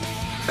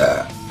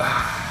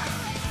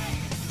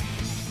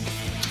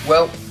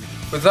 Well,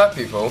 with that,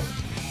 people,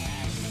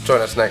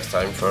 join us next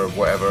time for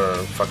whatever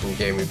fucking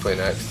game we play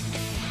next.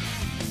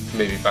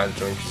 Maybe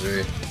Banjo and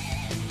Kazooie.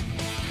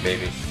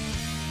 Maybe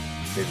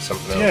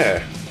something else.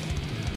 Yeah.